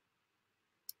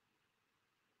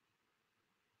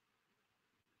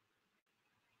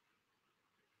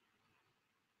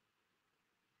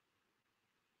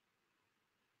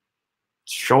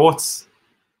 Shorts.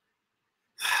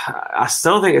 I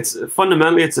still think it's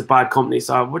fundamentally it's a bad company,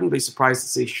 so I wouldn't be surprised to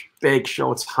see big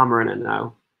shorts hammering it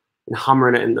now and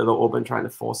hammering it into the open, trying to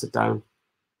force it down.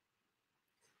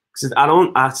 Because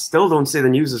I still don't see the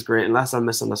news as great unless I'm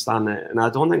misunderstanding it, and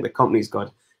I don't think the company's good.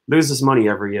 Loses money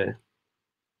every year.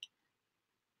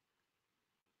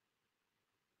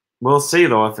 We'll see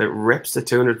though. If it rips to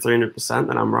 200, 300%,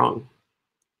 then I'm wrong,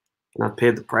 and I've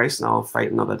paid the price, and I'll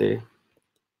fight another day.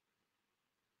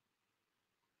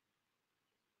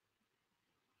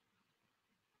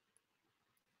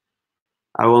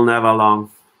 I will never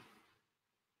long.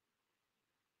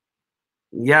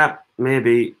 Yeah,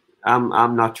 maybe.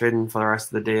 I'm not trading for the rest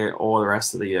of the day or the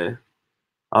rest of the year.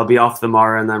 I'll be off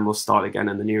tomorrow, and then we'll start again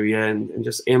in the new year, and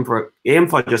just aim for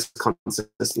just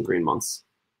consistent green months.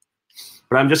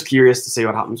 But I'm just curious to see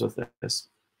what happens with this.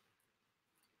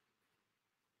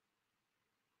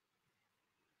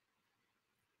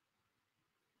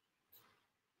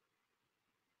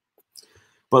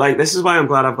 But like, this is why I'm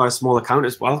glad I've got a small account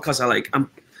as well, because I'm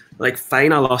like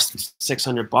fine. I lost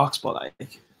 $600, but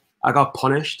like I got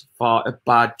punished for a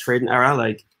bad trading error.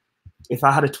 Like if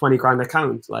I had a 20 grand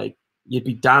account, like you'd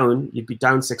be down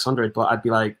 600, but I'd be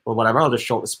like, well, whatever. I'll just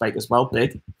short the spike as well,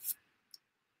 big,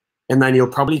 and then you'll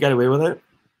probably get away with it,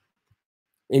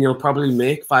 and you'll probably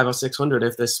make 500 or 600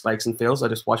 if this spikes and fails. I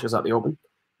just washes out the open.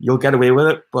 You'll get away with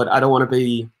it, but I don't want to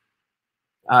be.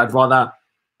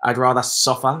 I'd rather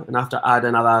suffer and have to add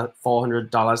another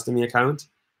 $400 to my account.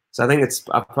 So I think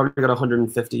I've probably got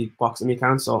 $150 in my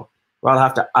account. So rather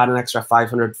have to add an extra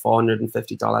 $500,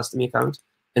 $450 to my account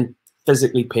and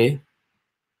physically pay.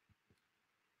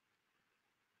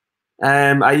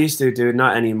 I used to do,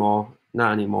 not anymore.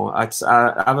 Not anymore. I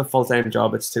have a full-time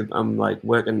job. I'm like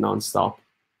working non-stop.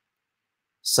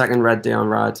 Second red day on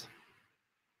rad.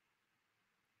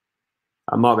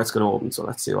 Our market's going to open, so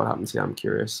let's see what happens here. I'm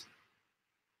curious.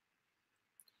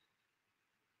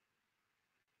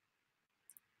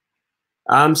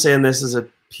 I'm saying this is a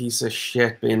piece of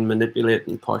shit being manipulated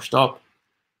and pushed up.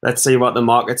 Let's see what the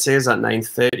market says at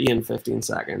 9:30 in 15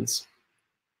 seconds.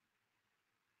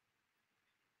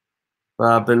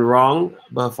 But I've been wrong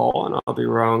before, and I'll be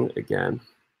wrong again.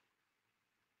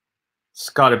 It's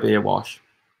got to be a wash.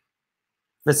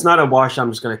 If it's not a wash,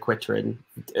 I'm just going to quit trading.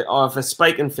 Or if it's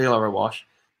spike and fail or a wash,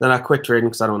 then I quit trading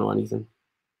because I don't know anything.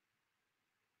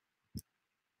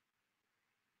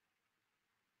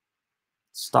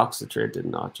 Stocks to trade did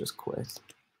not just quit.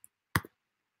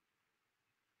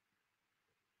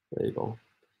 There you go.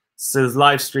 So it's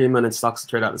live streaming and stocks to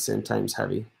trade at the same time is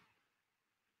heavy.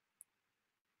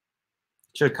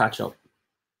 Should catch up.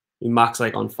 Max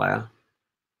like on fire.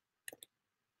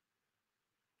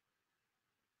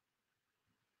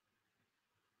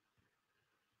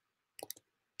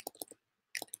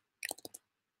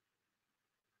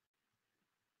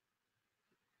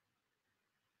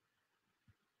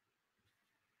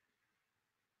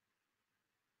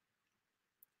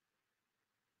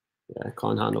 Yeah, I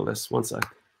can't handle this. One sec.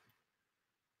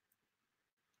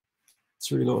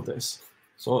 Let's reload this.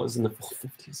 So it was in the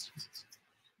 450s.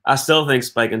 I still think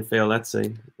spike and fail. Let's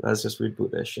see. Let's just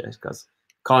reboot this shit because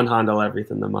can't handle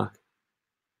everything the Mac.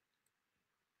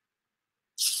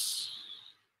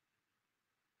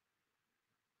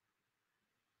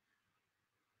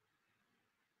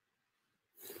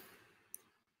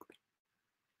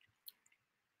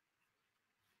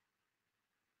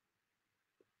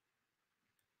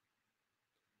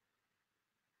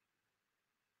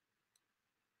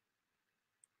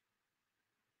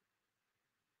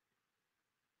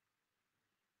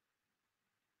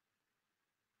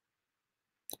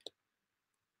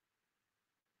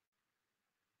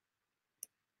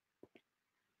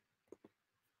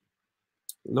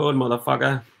 Load,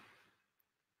 motherfucker.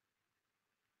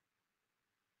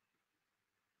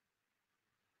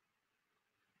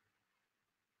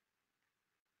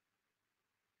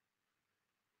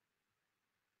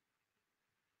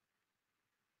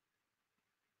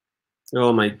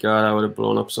 Oh my god, I would have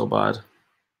blown up so bad.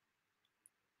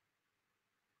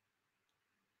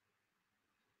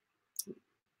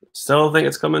 Still think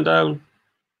it's coming down.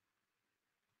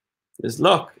 Just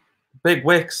look, big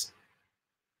wicks.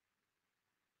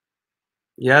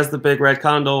 He has the big red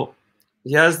candle.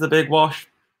 He has the big wash.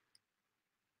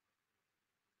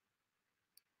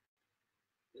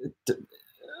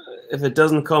 If it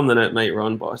doesn't come, then it might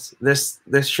run, but this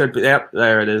should be, yep,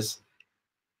 there it is.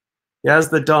 He has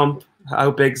the dump. How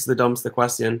big's the dump's the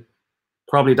question.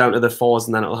 Probably down to the 4s,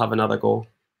 and then it'll have another go.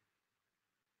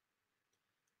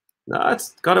 No,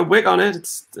 it's got a wick on it.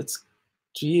 It's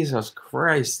Jesus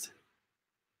Christ.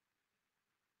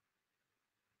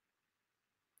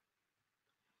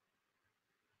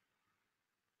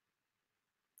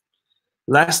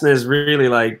 Lesson is really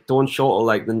like don't short till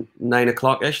like the 9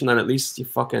 o'clock-ish, and then at least you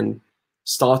fucking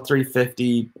start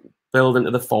 350, build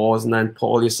into the 4s, and then put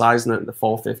all your size in it the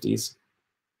 450s.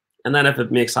 And then if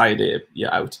it makes higher day,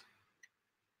 you're out.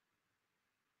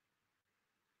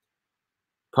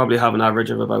 Probably have an average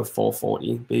of about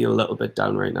 440. Be a little bit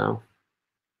down right now.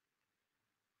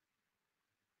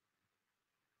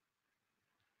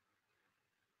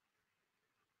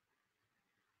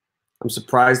 I'm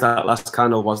surprised that last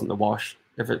candle wasn't the wash.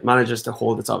 If it manages to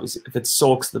hold, it's obviously, if it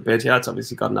soaks the bid here, it's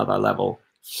obviously got another level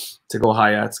to go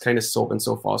higher. It's kind of soaking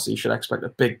so far, so you should expect a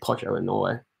big push out in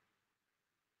Norway.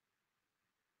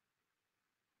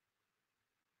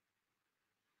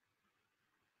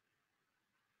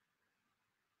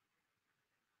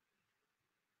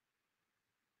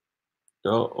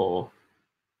 Uh-oh.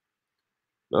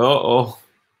 Uh-oh.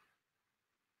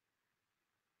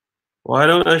 Why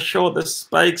don't I short the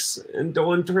spikes and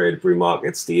don't trade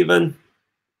pre-market, Stephen?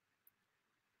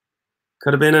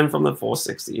 Could have been in from the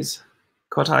 460s.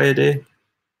 Cut higher day.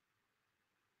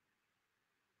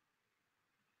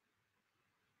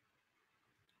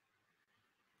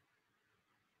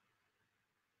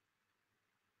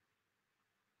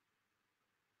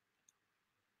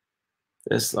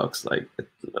 This looks like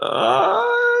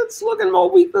it's looking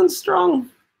more weak than strong.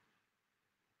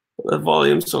 The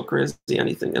volume's so crazy,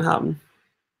 anything can happen.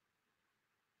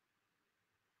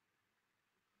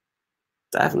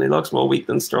 Definitely looks more weak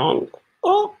than strong.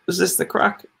 Oh, is this the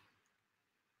crack?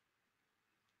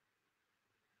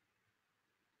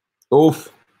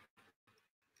 Oof.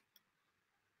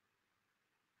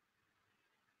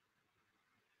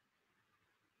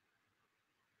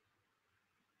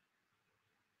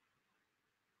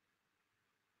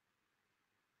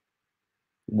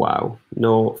 Wow.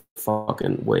 No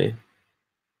fucking way.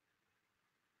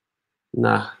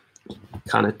 Nah.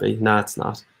 Can it be? Nah, it's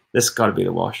not. This has got to be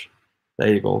the wash.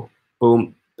 There you go.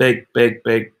 Boom. Big, big,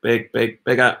 big, big, big,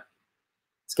 bigger.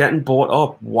 It's getting bought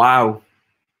up. Wow.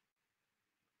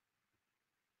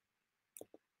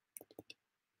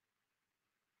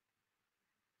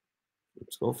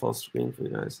 Let's go full screen for you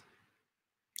guys.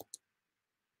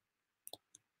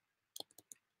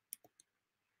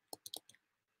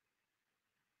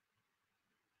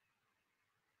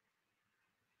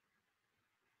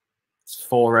 It's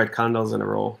 4 red candles in a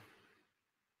row.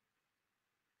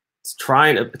 It's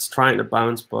trying to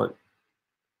bounce, but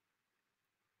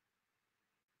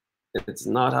It's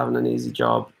not having an easy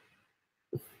job.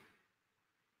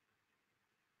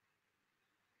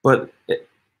 But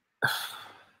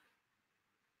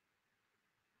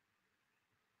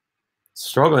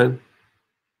struggling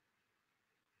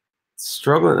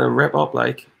to rip up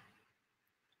like.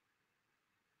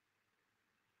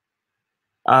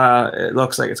 It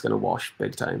looks like it's gonna wash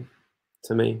big time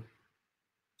to me.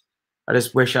 I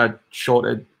just wish I'd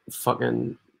shorted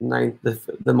fucking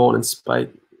the morning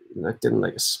spike. I didn't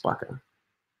like a spacker.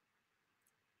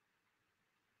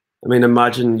 I mean,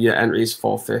 imagine your entry is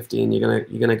 450, and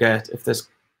you're gonna get, if this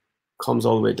comes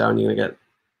all the way down, you're gonna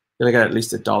get at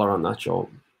least $1 on that short.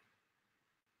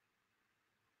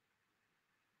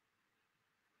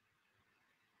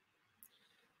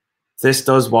 This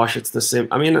does wash. It's the same.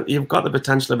 I mean, you've got the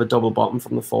potential of a double bottom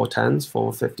from the 410s,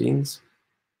 415s.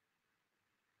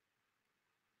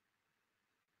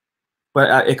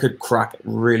 But it could crack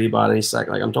really bad any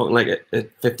second. Like, I'm talking like a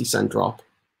 50-cent drop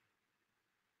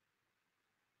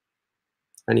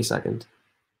any second.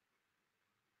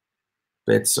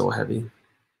 But it's so heavy.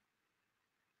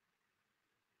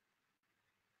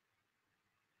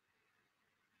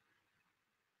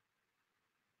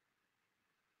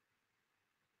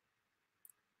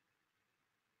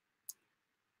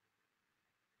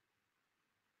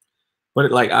 But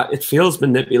it feels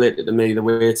manipulated to me, the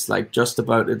way it's like just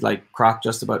about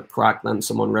crack, then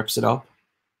someone rips it up.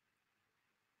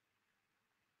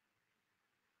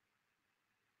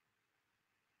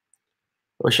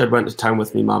 I wish I'd went to town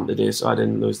with me mom today so I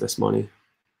didn't lose this money.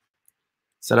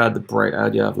 Said I had the bright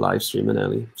idea of live streaming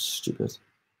early. Stupid.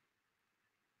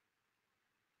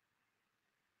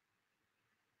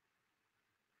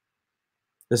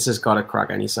 This has got to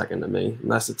crack any second to me,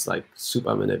 unless it's like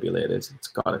super manipulated. It's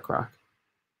got to crack.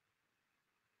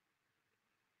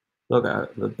 Look at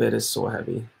it. The bid is so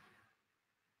heavy.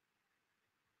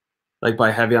 Like,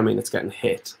 by heavy, I mean it's getting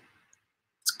hit.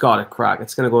 It's got to crack.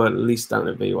 It's going to go at least down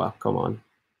to VWAP. Come on.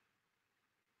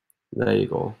 There you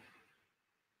go.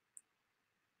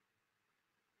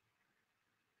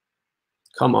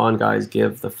 Come on, guys.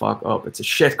 Give the fuck up. It's a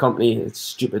shit company. It's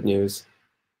stupid news.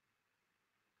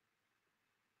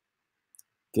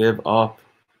 Give up.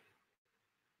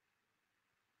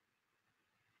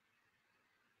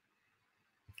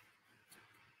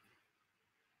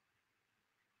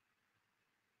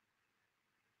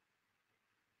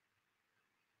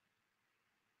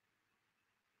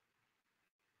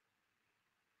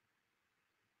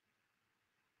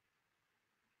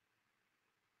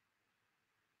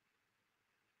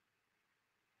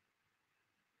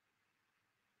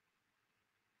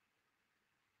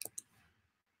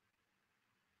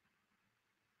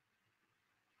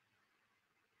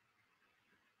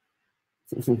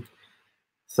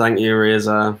 Thank you,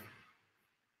 Razor.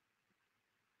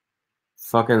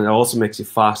 Fucking, it also makes you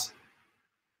fat.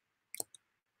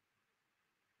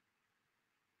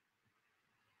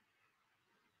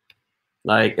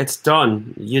 Like, it's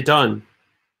done. You're done.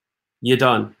 You're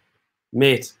done.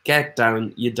 Mate, get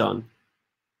down. You're done.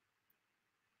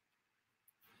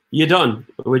 You're done.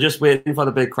 We're just waiting for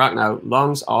the big crack now.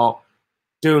 Longs are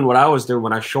doing what I was doing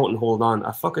when I short and hold on.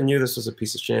 I fucking knew this was a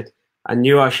piece of shit. I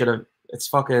knew I should have. It's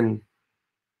fucking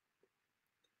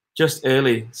just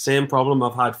early. Same problem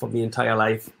I've had for the entire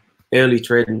life. Early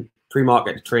trading,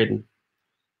 pre-market trading.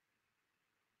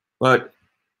 But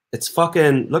it's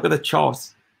fucking, look at the chart.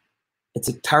 It's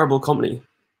a terrible company.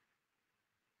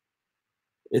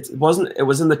 It was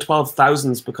in the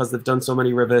 12,000s because they've done so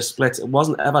many reverse splits. It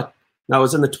wasn't ever. Now it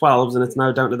was in the 12s and it's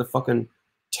now down to the fucking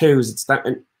 2s. It's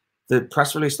down. The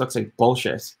press release looks like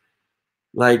bullshit.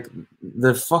 Like,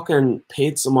 the fucking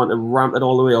paid someone to ramp it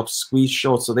all the way up, squeeze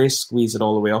short, so they squeeze it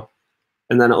all the way up.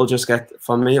 And then it'll just get,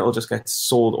 for me, it'll just get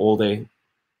sold all day.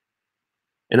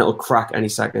 And it'll crack any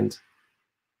second.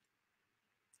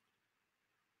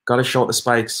 Got to short the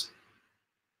spikes.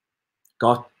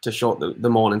 Got to short the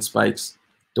morning spikes.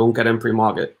 Don't get in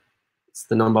pre-market. It's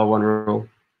the #1 rule.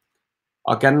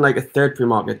 Or getting like a third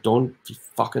pre-market. Don't be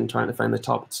fucking trying to find the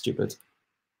top. It's stupid.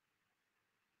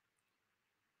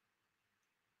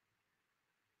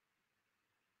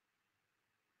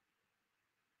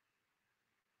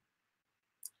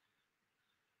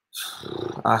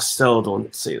 I still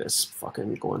don't see this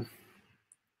fucking going.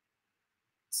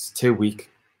 It's too weak.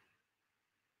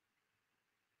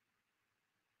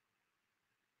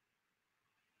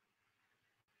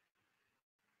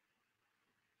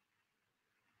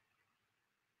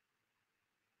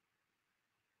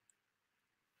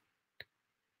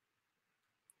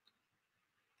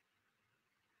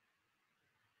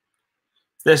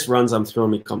 If this runs, I'm throwing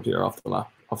my computer off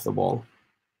the wall.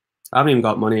 I haven't even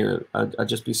got money in it. I'd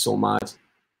just be so mad.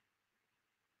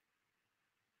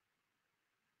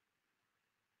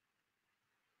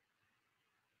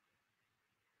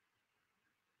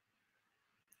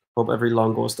 Hope every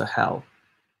long goes to hell.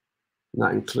 And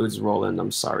that includes Roland.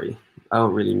 I'm sorry. I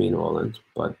don't really mean Roland,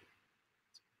 but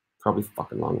probably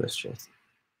fucking long, this shit.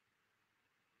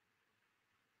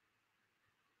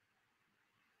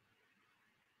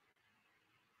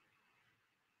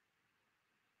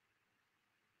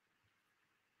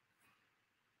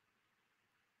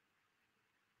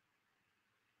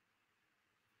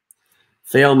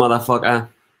 Fail, motherfucker.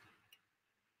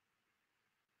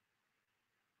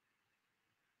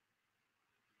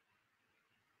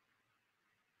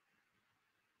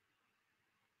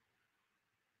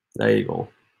 There you go.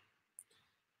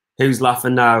 Who's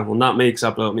laughing now? Well, not me, because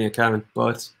I blew up my account,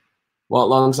 but what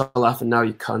longs are laughing now,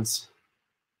 you cunts?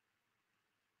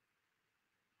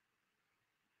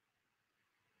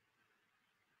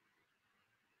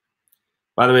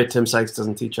 By the way, Tim Sykes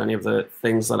doesn't teach any of the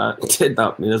things that I did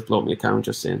that made us blow up my account,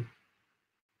 just saying.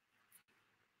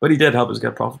 But he did help us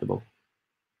get profitable.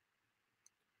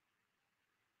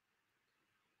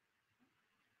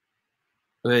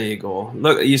 There you go.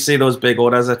 Look, you see those big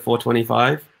orders at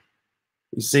 425?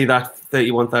 You see that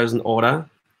 31,000 order?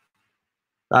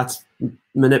 That's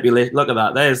manipulate. Look at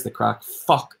that. There's the crack.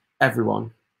 Fuck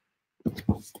everyone.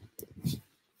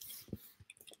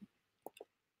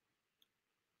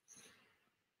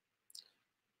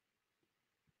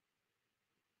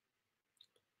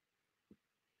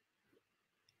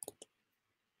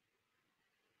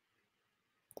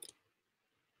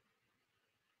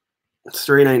 It's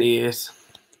 398.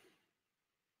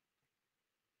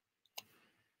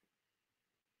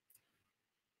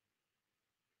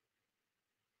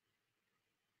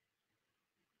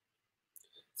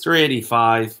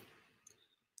 $385.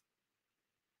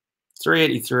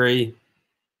 383.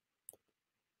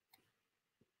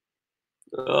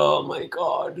 Oh my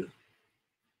god.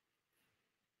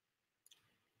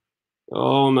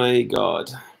 Oh my god.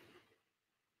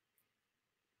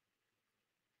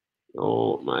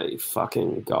 Oh my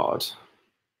fucking god.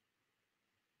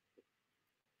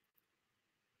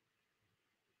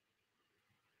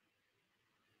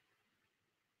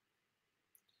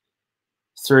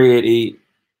 $380.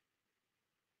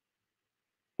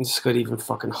 This could even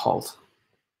fucking halt.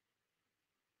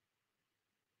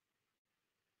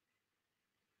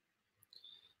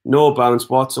 No bounce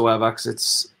whatsoever because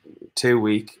it's too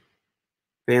weak.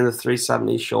 Being the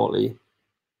 370 shortly.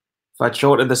 If I'd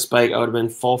shorted the spike, I would have been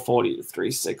 440 to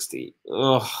 360.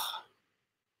 Ugh.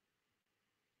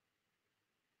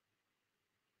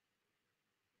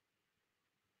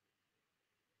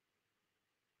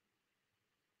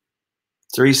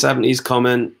 $370's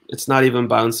coming. It's not even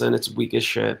bouncing. It's weak as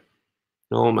shit.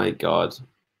 Oh my god.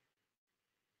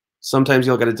 Sometimes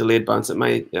you'll get a delayed bounce. It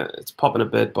might, yeah, it's popping a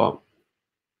bit, but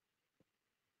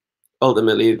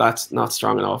ultimately that's not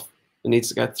strong enough. It needs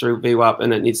to get through VWAP,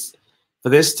 and it needs for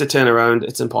this to turn around.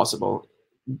 It's impossible.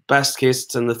 Best case,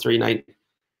 it's in the 390.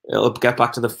 It'll get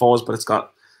back to the fours, but it's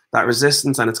got that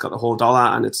resistance, and it's got the whole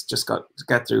dollar, and it's just got to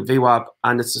get through VWAP,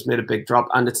 and it's just made a big drop,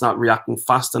 and it's not reacting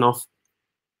fast enough.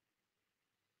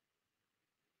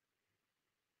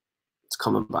 It's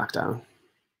coming back down.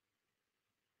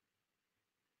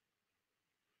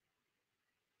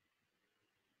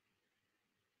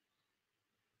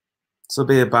 So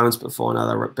be a bounce before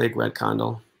another big red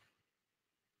candle.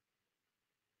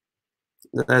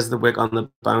 There's the wick on the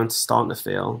bounce starting to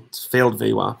fail. It's failed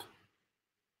VWAP.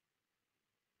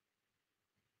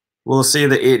 We'll see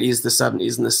the 80s, the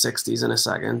 70s, and the 60s in a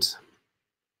second.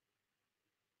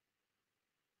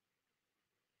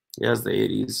 Here's the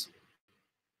 80s.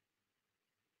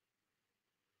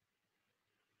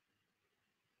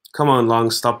 Come on,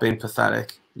 Long, stop being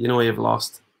pathetic. You know you've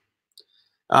lost.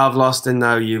 I've lost, and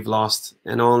now you've lost.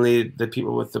 And only the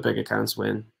people with the big accounts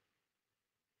win.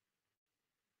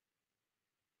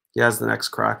 Here's the next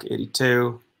crack,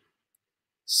 82,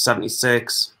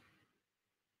 76.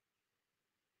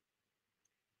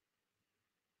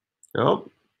 Oh,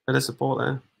 bit of support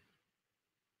there.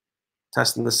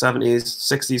 Testing the 70s,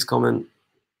 60s coming.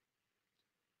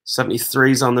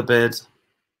 73's on the bid.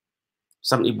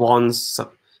 71's,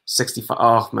 65.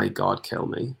 Oh my God, kill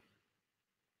me.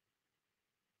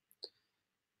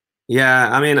 Yeah,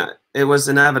 I mean, it was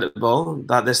inevitable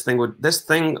that this thing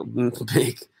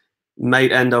big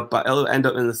might end up, but it'll end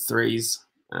up in the threes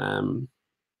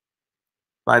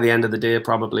by the end of the day,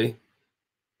 probably.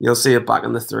 You'll see it back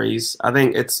in the threes. I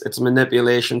think it's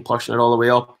manipulation pushing it all the way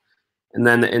up, and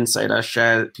then the insider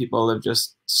share people have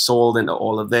just sold into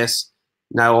all of this.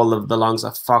 Now all of the longs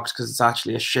are fucked because it's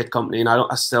actually a shit company, and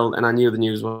I knew the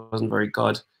news wasn't very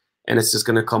good, and it's just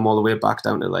going to come all the way back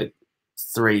down to like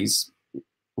threes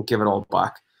and give it all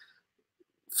back.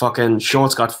 Fucking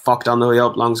shorts got fucked on the way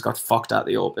up, longs got fucked at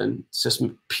the open. It's just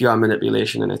pure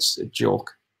manipulation and it's a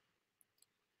joke.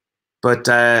 But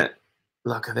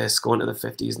look at this, going to the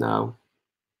 50s now.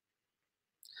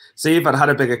 See, if I'd had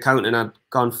a big account and I'd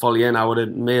gone fully in, I would have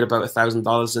made about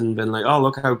 $1,000 and been like, oh,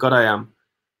 look how good I am.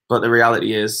 But the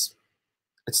reality is,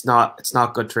 it's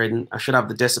not good trading. I should have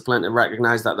the discipline to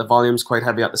recognize that the volume's quite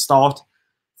heavy at the start.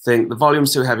 Think the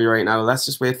volume's too heavy right now. Let's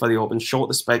just wait for the open, short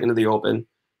the spike into the open.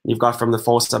 You've got from the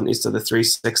 470s to the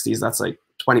 360s. That's like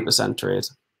 20% trade.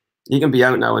 You can be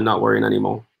out now and not worrying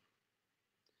anymore.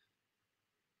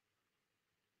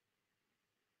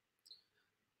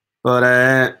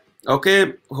 But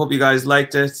okay, hope you guys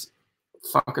liked it.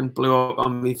 Fucking blew up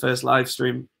on me first live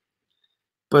stream.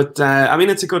 But I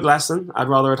mean, it's a good lesson. I'd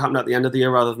rather it happen at the end of the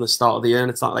year rather than the start of the year. And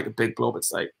it's not like a big blow up.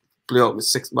 It's like blew up with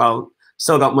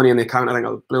still got money in the account. I think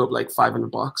I blew up like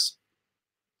 $500.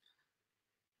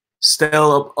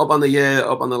 Still up on the year,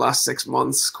 up on the last 6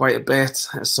 months, quite a bit.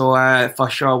 So for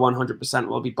sure, 100%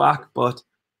 will be back. But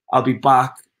I'll be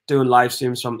back doing live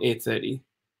streams from 8:30.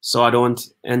 So I don't,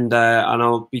 and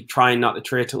I'll be trying not to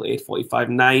trade till 8:45,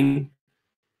 9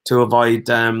 to avoid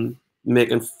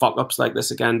making fuck ups like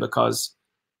this again. Because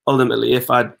ultimately,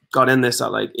 if I'd got in this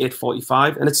at like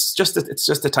 8:45, and it's just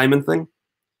a timing thing.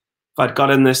 If I'd got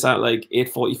in this at like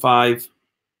 8:45,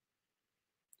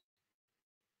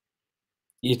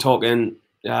 you're talking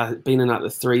being in at the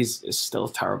threes is still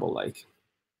terrible. Like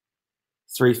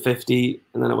 350,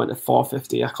 and then I went to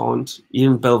 450. I can't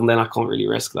even building. Then I can't really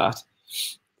risk that.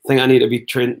 I think I need to be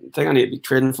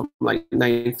trading from like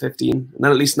 9:15, and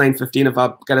then at least 9:15. If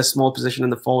I get a small position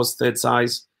in the fours, third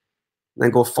size, and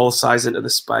then go full size into the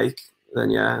spike, then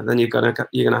yeah, then you're gonna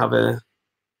have a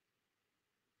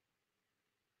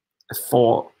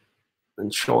 4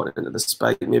 and short into the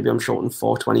spike. Maybe I'm shorting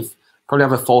 420. Probably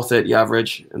have a 430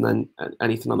 average, and then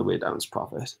anything on the way down is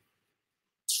profit.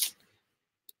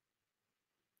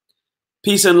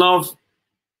 Peace and love.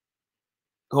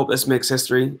 Hope this makes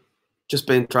history. Just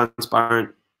being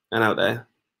transparent and out there.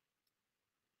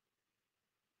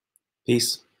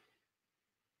 Peace.